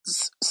 with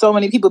so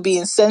many people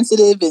being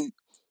sensitive and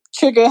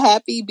trigger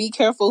happy, be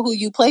careful who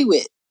you play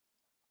with.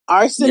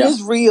 Arson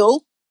is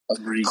real.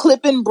 Agreed.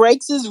 Clipping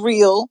brakes is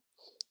real.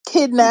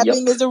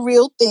 Kidnapping is a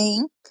real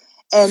thing.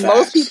 And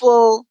Facts.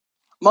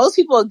 most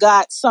people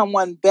got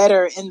someone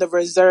better in the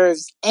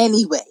reserves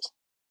anyway.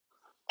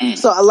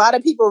 So a lot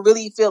of people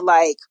really feel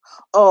like,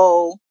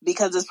 oh,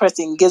 because this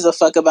person gives a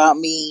fuck about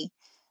me,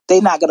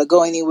 they're not going to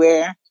go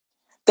anywhere.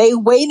 They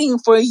waiting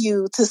for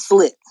you to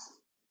slip.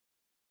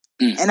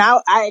 And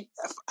I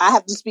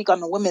have to speak on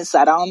the women's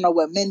side. I don't know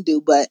what men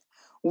do, but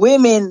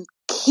women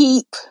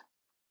keep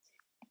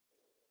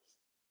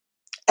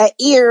an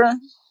ear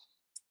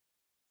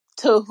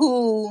to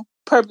who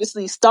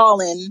purposely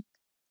stalling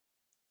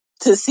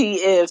to see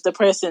if the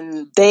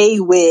person they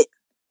with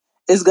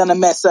is gonna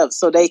mess up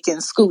so they can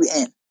scoot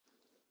in.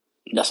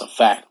 That's a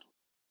fact.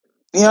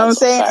 You know what I'm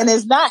saying? And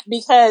it's not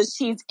because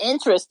she's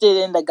interested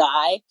in the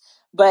guy,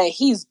 but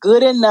he's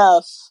good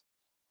enough.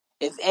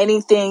 If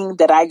anything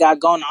that I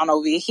got going on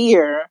over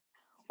here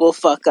will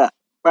fuck up,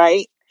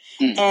 right?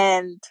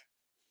 And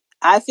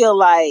I feel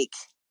like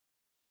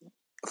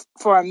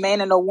for a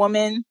man and a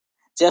woman,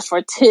 just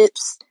for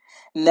tips,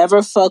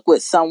 never fuck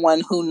with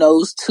someone who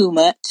knows too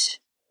much.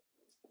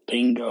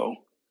 Bingo.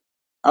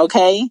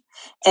 Okay?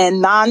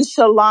 And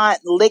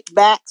nonchalant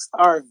lickbacks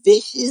are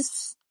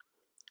vicious.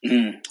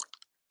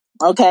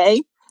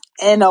 Okay?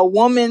 And a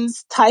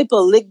woman's type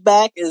of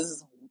lickback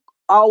is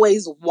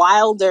always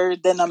wilder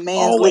than a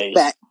man's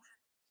lickback.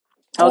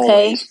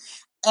 Okay?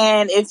 Always.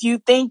 And if you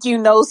think you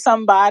know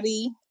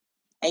somebody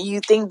and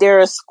you think they're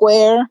a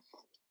square,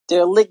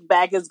 their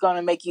lickback is going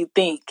to make you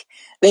think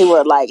they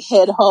were like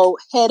head ho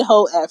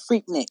at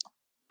Freaknik.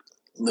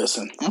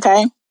 Listen.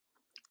 Okay?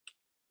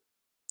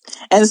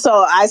 And so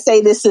I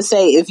say this to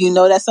say, if you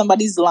know that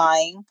somebody's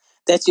lying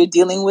that you're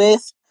dealing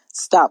with,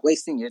 stop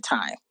wasting your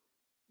time.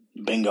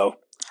 Bingo.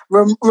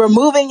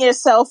 Removing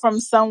yourself from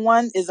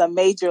someone is a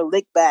major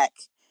lickback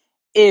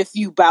if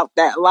you bout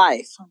that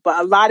life. But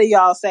a lot of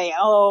y'all say,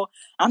 oh,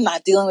 I'm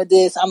not dealing with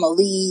this, I'm gonna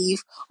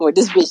leave, or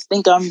this bitch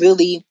think I'm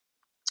really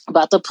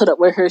about to put up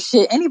with her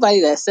shit.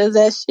 Anybody that says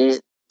that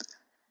shit,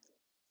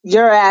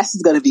 your ass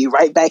is gonna be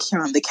right back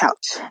here on the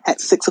couch at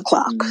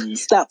 6:00.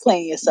 Stop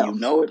playing yourself. You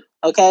know it.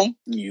 Okay?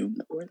 You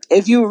know it.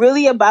 If you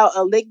really about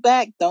a lick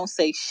back, don't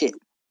say shit.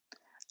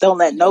 Don't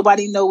let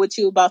nobody know what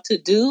you about to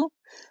do.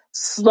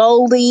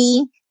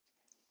 Slowly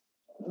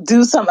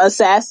do some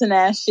assassin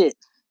ass shit.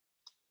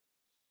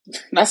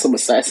 Not some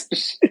assassin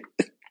shit.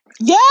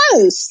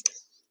 Yes.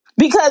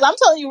 Because I'm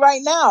telling you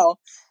right now,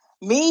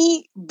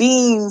 me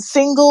being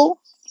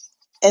single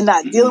and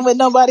not dealing with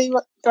nobody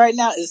right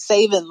now is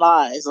saving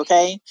lives,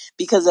 okay?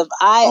 Because if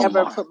I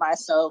ever put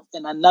myself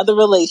in another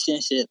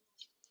relationship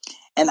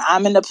and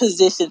I'm in a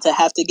position to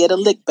have to get a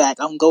lick back,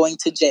 I'm going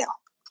to jail.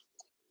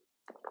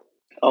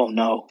 Oh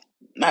no.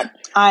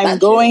 I'm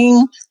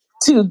going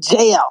to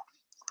jail.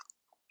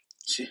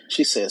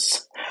 She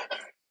says,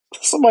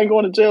 somebody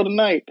going to jail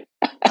tonight.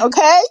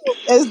 Okay?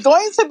 It's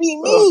going to be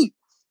me.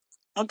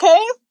 Okay?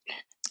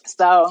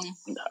 So,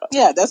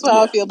 yeah, that's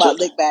how I feel about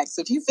lick backs.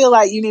 If you feel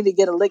like you need to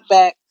get a lick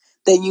back,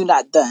 then you're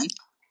not done.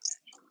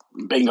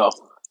 Bingo.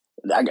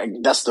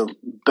 That's the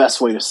best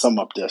way to sum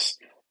up this.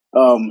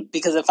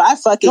 Because if I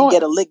fucking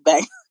get a lick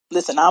back,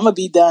 listen, I'm going to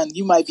be done.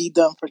 You might be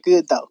done for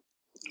good, though.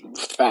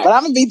 Fact. But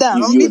I'm going to be done.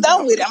 I'm going to be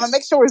done with it. I'm going to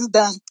make sure it's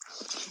done.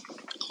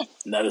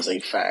 That is a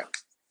fact.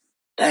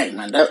 Dang,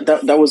 man.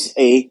 That was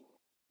a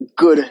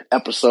good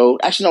episode.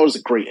 Actually, no, it was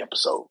a great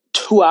episode.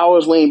 2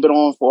 hours. We ain't been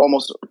on for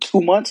almost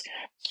 2 months.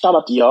 Shout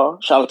out to y'all.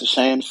 Shout out to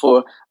Shan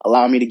for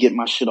allowing me to get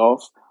my shit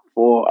off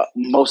for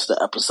most of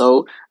the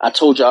episode. I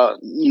told y'all,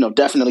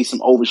 definitely some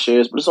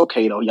overshares, but it's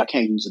okay though. Y'all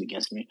can't use it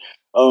against me.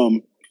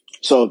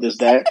 So there's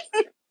that.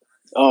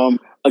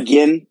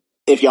 Again,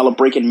 if y'all are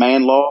breaking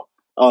man law,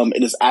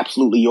 it is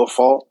absolutely your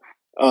fault.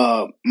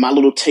 My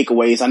little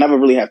takeaways, I never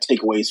really have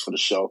takeaways for the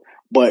show,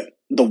 but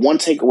the one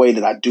takeaway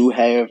that I do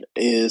have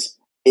is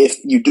if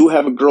you do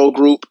have a girl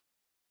group,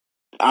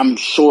 I'm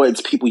sure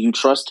it's people you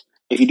trust.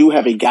 If you do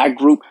have a guy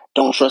group,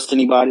 don't trust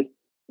anybody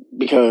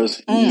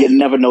because you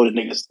never know the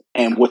niggas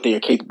and what they are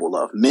capable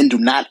of. Men do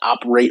not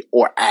operate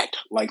or act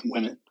like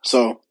women.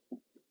 So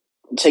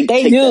take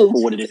that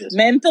for what it is.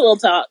 Men pillow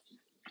talk.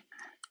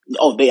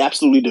 Oh, they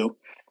absolutely do.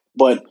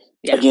 But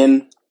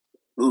again,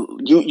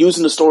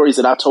 using the stories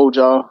that I told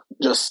y'all,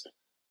 just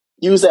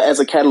use that as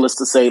a catalyst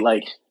to say,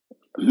 like,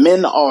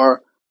 men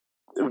are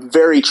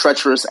very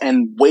treacherous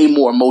and way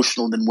more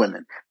emotional than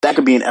women. That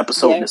could be an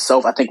episode in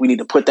itself. I think we need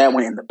to put that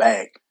one in the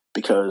bag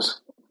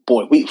because,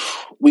 boy, we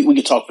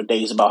could talk for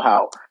days about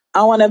how.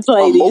 I want to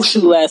play these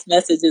 2 last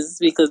messages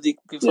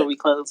before we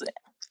close it.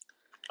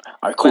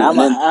 All right, cool. And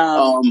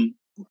then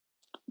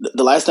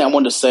the last thing I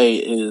wanted to say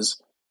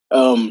is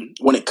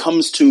when it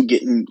comes to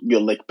getting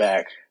your lick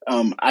back,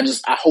 I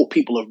hope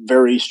people are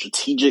very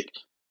strategic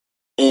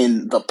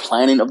in the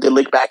planning of their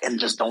lick back and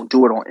just don't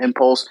do it on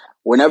impulse.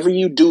 Whenever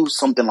you do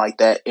something like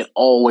that, it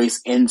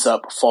always ends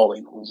up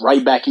falling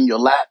right back in your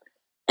lap,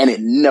 and it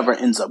never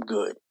ends up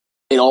good.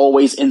 It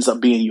always ends up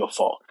being your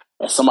fault.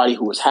 As somebody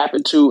who has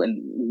happened to,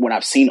 and when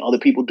I've seen other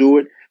people do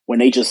it, when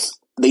they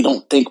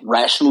don't think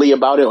rationally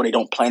about it or they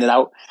don't plan it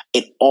out,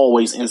 it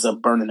always ends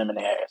up burning them in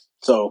the ass.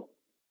 So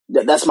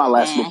that's my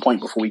last little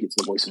point before we get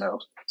to the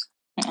voicemails.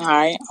 All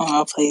right,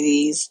 I'll play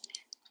these.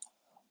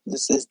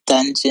 This is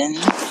Dungeon.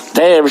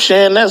 Damn,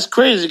 Shan, that's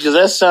crazy because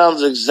that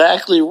sounds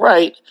exactly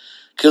right,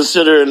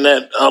 considering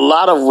that a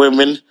lot of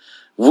women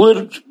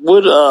would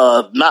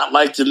not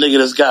like the nigga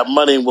that's got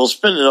money and will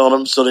spend it on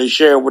them, so they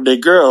share it with their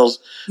girls.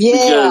 Yeah.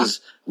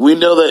 Because we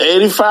know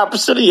that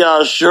 85% of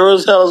y'all sure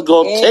as hell is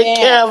going to take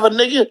care of a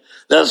nigga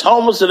that's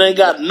homeless and ain't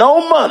got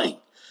no money.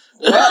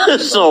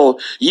 So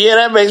yeah,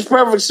 that makes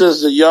perfect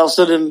sense that y'all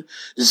sitting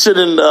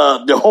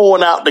the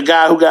hoeing out the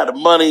guy who got the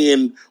money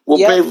and will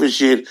pay for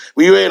shit.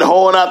 When you ain't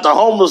hoeing out the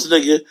homeless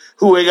nigga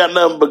who ain't got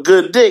nothing but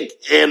good dick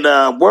and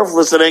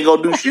worthless and ain't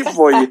gonna do shit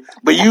for you.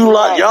 But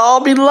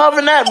y'all be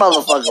loving that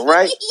motherfucker,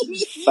 right?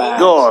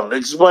 Go on,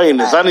 explain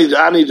this. I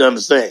need to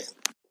understand.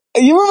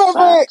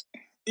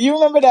 You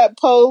remember that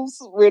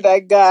post where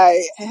that guy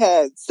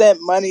had sent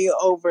money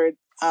over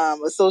a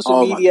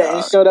social media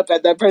and showed up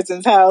at that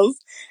person's house,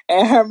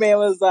 and her man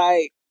was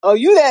like, "Oh,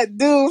 you that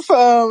dude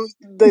from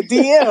the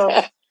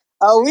DM?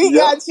 Oh, we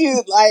got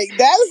you." Like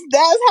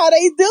that's how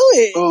they do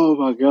it. Oh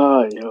my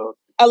god, yo!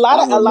 A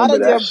lot of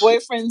their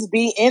boyfriends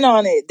be in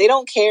on it. They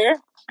don't care.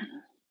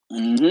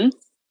 Mm-hmm.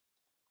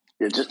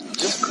 Yeah,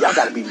 just y'all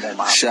got to be more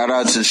mindful. Shout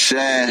out to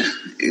Shan.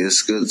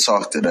 It's good to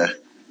talk today.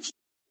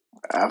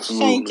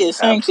 Absolutely.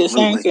 Thank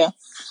you.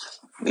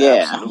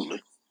 Yeah.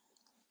 Absolutely.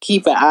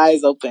 Keep your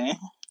eyes open.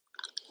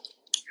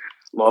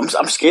 Well,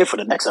 I'm scared for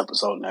the next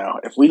episode now.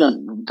 If we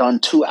done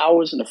 2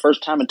 hours in the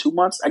first time in 2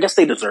 months, I guess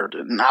they deserved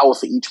it. An hour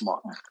for each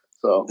month.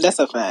 So that's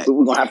a fact.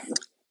 We're gonna have to.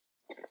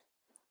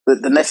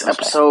 The next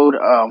episode,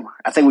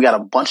 I think we got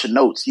a bunch of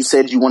notes. You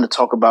said you want to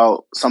talk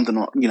about something,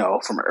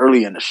 from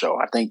earlier in the show.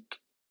 I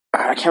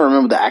can't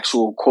remember the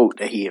actual quote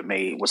that he had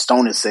made. What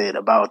Stone had said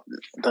about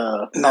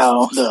the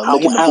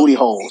licking the booty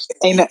holes.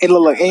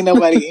 Ain't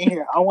nobody in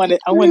here. I want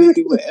to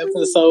do an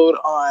episode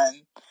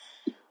on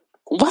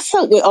what's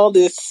up with all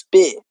this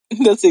spit.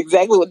 That's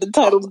exactly what the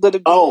title's going to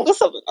be.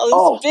 What's up with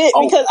all this spit?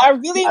 Because I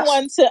really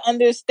want to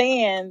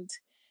understand,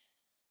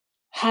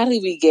 how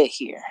did we get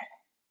here?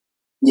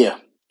 Yeah.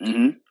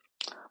 Mm-hmm.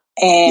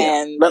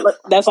 And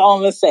that's all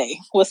I'm going to say.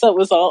 What's up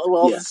with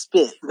all the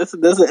spit? That's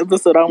an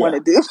episode I want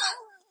to do.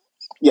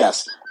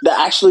 Yes.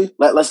 Actually,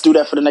 let's do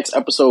that for the next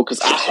episode,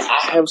 because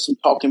I have some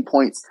talking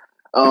points.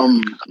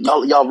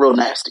 Y'all real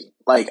nasty.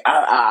 Like,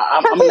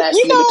 I'm a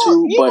nasty nigga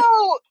too, but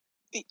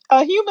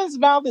a human's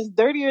mouth is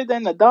dirtier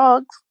than a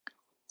dog's.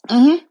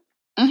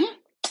 Mm-hmm. Mm-hmm.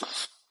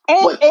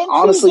 And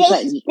honestly, to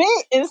just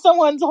spit in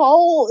someone's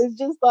hole is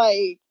just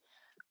like,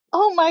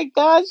 oh my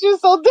gosh, you're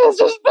so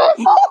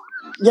disrespectful.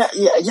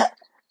 Yeah.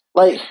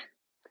 Like,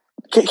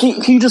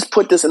 can you just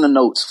put this in the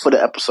notes for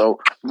the episode?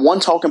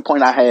 One talking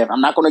point I have, I'm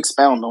not going to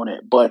expound on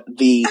it, but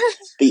the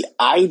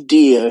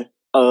idea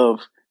of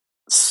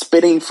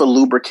spitting for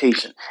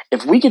lubrication.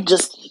 If we could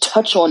just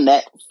touch on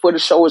that for the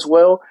show as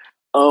well,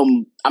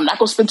 I'm not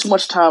going to spend too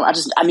much time.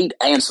 I need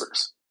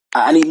answers.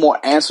 I need more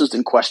answers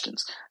than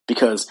questions,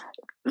 because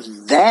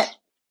that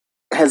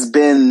has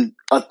been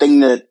a thing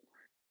that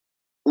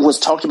was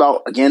talked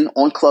about again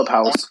on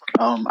Clubhouse.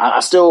 I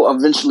still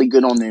eventually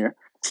get on there,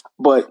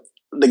 but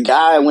the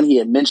guy, when he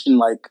had mentioned,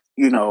 like,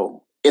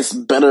 it's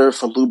better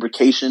for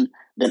lubrication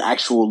than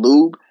actual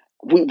lube,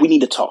 we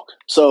need to talk.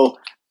 So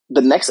the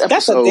next episode,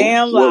 that's a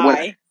damn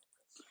lie.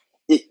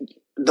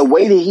 The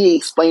way that he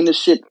explained this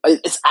shit,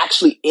 it's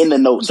actually in the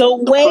notes.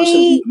 The person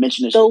who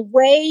mentioned this shit.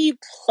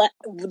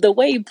 The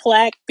way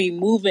Plaque be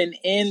moving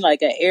in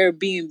like an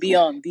Airbnb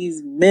on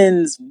these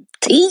men's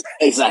teeth.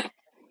 Exactly.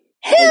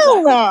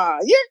 Hell no,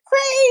 you're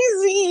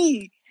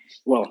crazy.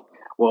 Well,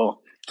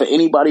 for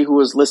anybody who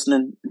is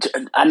listening,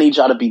 I need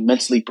y'all to be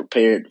mentally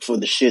prepared for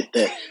the shit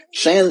that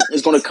Shan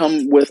is going to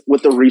come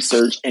with the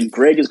research, and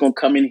Greg is going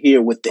to come in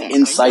here with the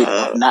insight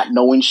of not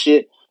knowing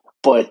shit.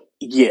 But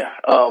yeah,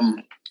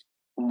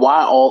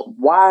 why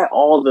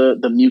all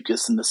the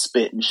mucus and the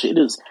spit and shit?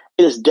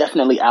 It is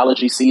definitely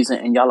allergy season,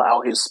 and y'all are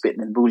out here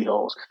spitting in booty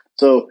holes.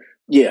 So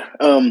yeah,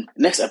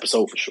 next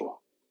episode for sure.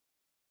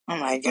 Oh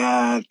my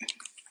god.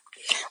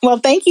 Well,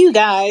 thank you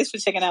guys for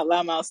checking out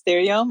Loudmouth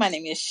Stereo. My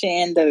name is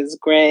Shan. That is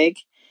Greg.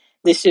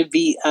 This should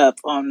be up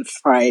on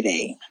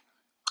Friday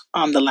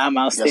on the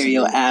Loudmouth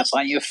Stereo app,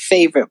 on your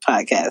favorite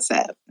podcast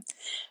app.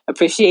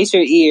 Appreciate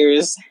your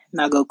ears.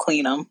 Now go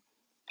clean them.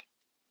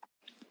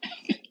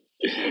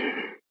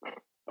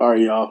 All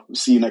right, y'all.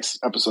 See you next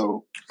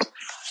episode.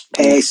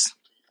 Peace.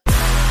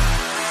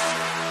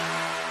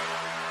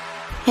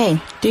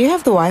 Hey, do you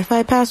have the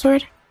Wi-Fi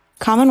password?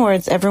 Common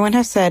words everyone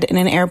has said in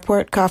an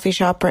airport, coffee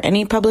shop, or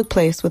any public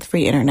place with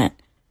free internet.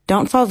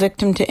 Don't fall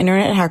victim to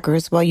internet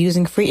hackers while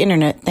using free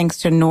internet thanks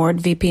to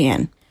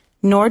NordVPN.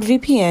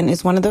 NordVPN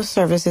is one of those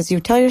services you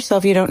tell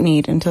yourself you don't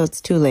need until it's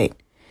too late.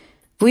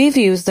 We've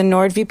used the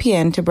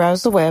NordVPN to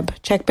browse the web,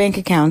 check bank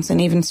accounts, and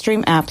even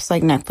stream apps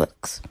like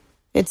Netflix.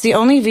 It's the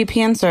only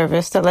VPN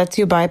service that lets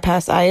you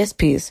bypass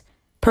ISPs,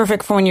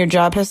 perfect for when your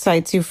job has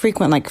sites you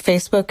frequent like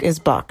Facebook is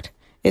blocked.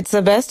 It's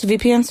the best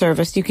VPN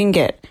service you can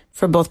get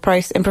for both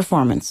price and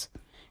performance.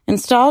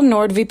 Install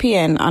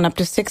NordVPN on up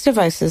to 6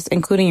 devices,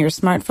 including your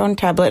smartphone,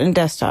 tablet, and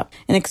desktop,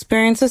 and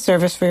experience the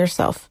service for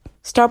yourself.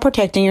 Start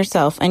protecting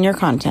yourself and your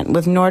content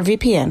with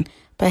NordVPN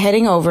by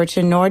heading over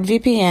to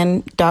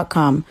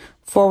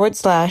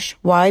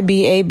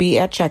nordvpn.com/YBAB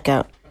at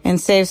checkout and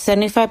save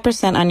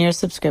 75% on your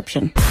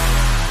subscription.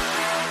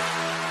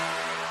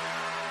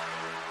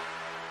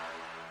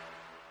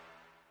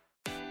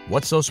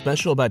 What's so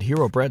special about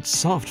Hero Bread's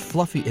soft,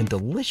 fluffy, and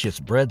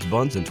delicious breads,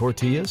 buns, and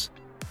tortillas?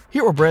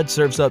 Hero Bread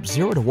serves up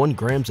 0 to 1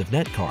 grams of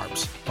net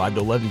carbs, 5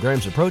 to 11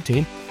 grams of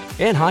protein,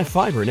 and high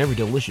fiber in every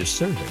delicious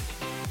serving.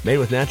 Made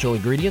with natural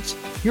ingredients,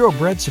 Hero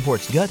Bread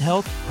supports gut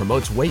health,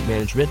 promotes weight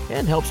management,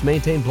 and helps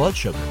maintain blood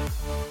sugar.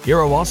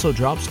 Hero also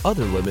drops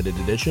other limited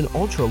edition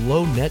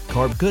ultra-low net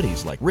carb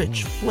goodies like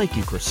rich,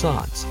 flaky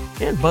croissants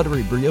and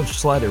buttery brioche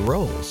slider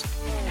rolls.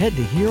 Head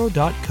to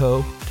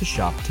hero.co to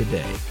shop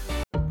today.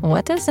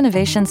 What does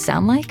innovation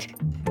sound like?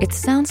 It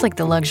sounds like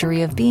the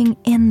luxury of being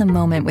in the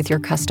moment with your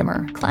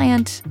customer,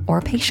 client,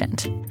 or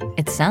patient.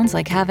 It sounds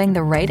like having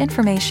the right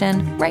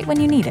information right when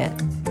you need it.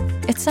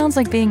 It sounds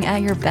like being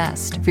at your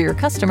best for your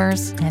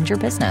customers and your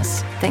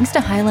business. Thanks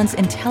to Hyland's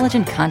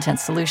intelligent content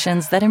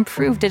solutions that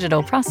improve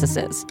digital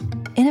processes,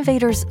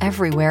 innovators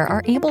everywhere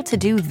are able to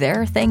do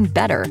their thing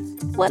better,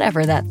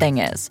 whatever that thing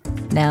is.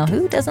 Now,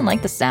 who doesn't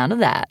like the sound of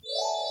that?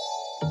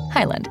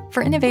 Hyland,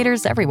 for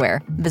innovators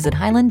everywhere. Visit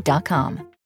hyland.com.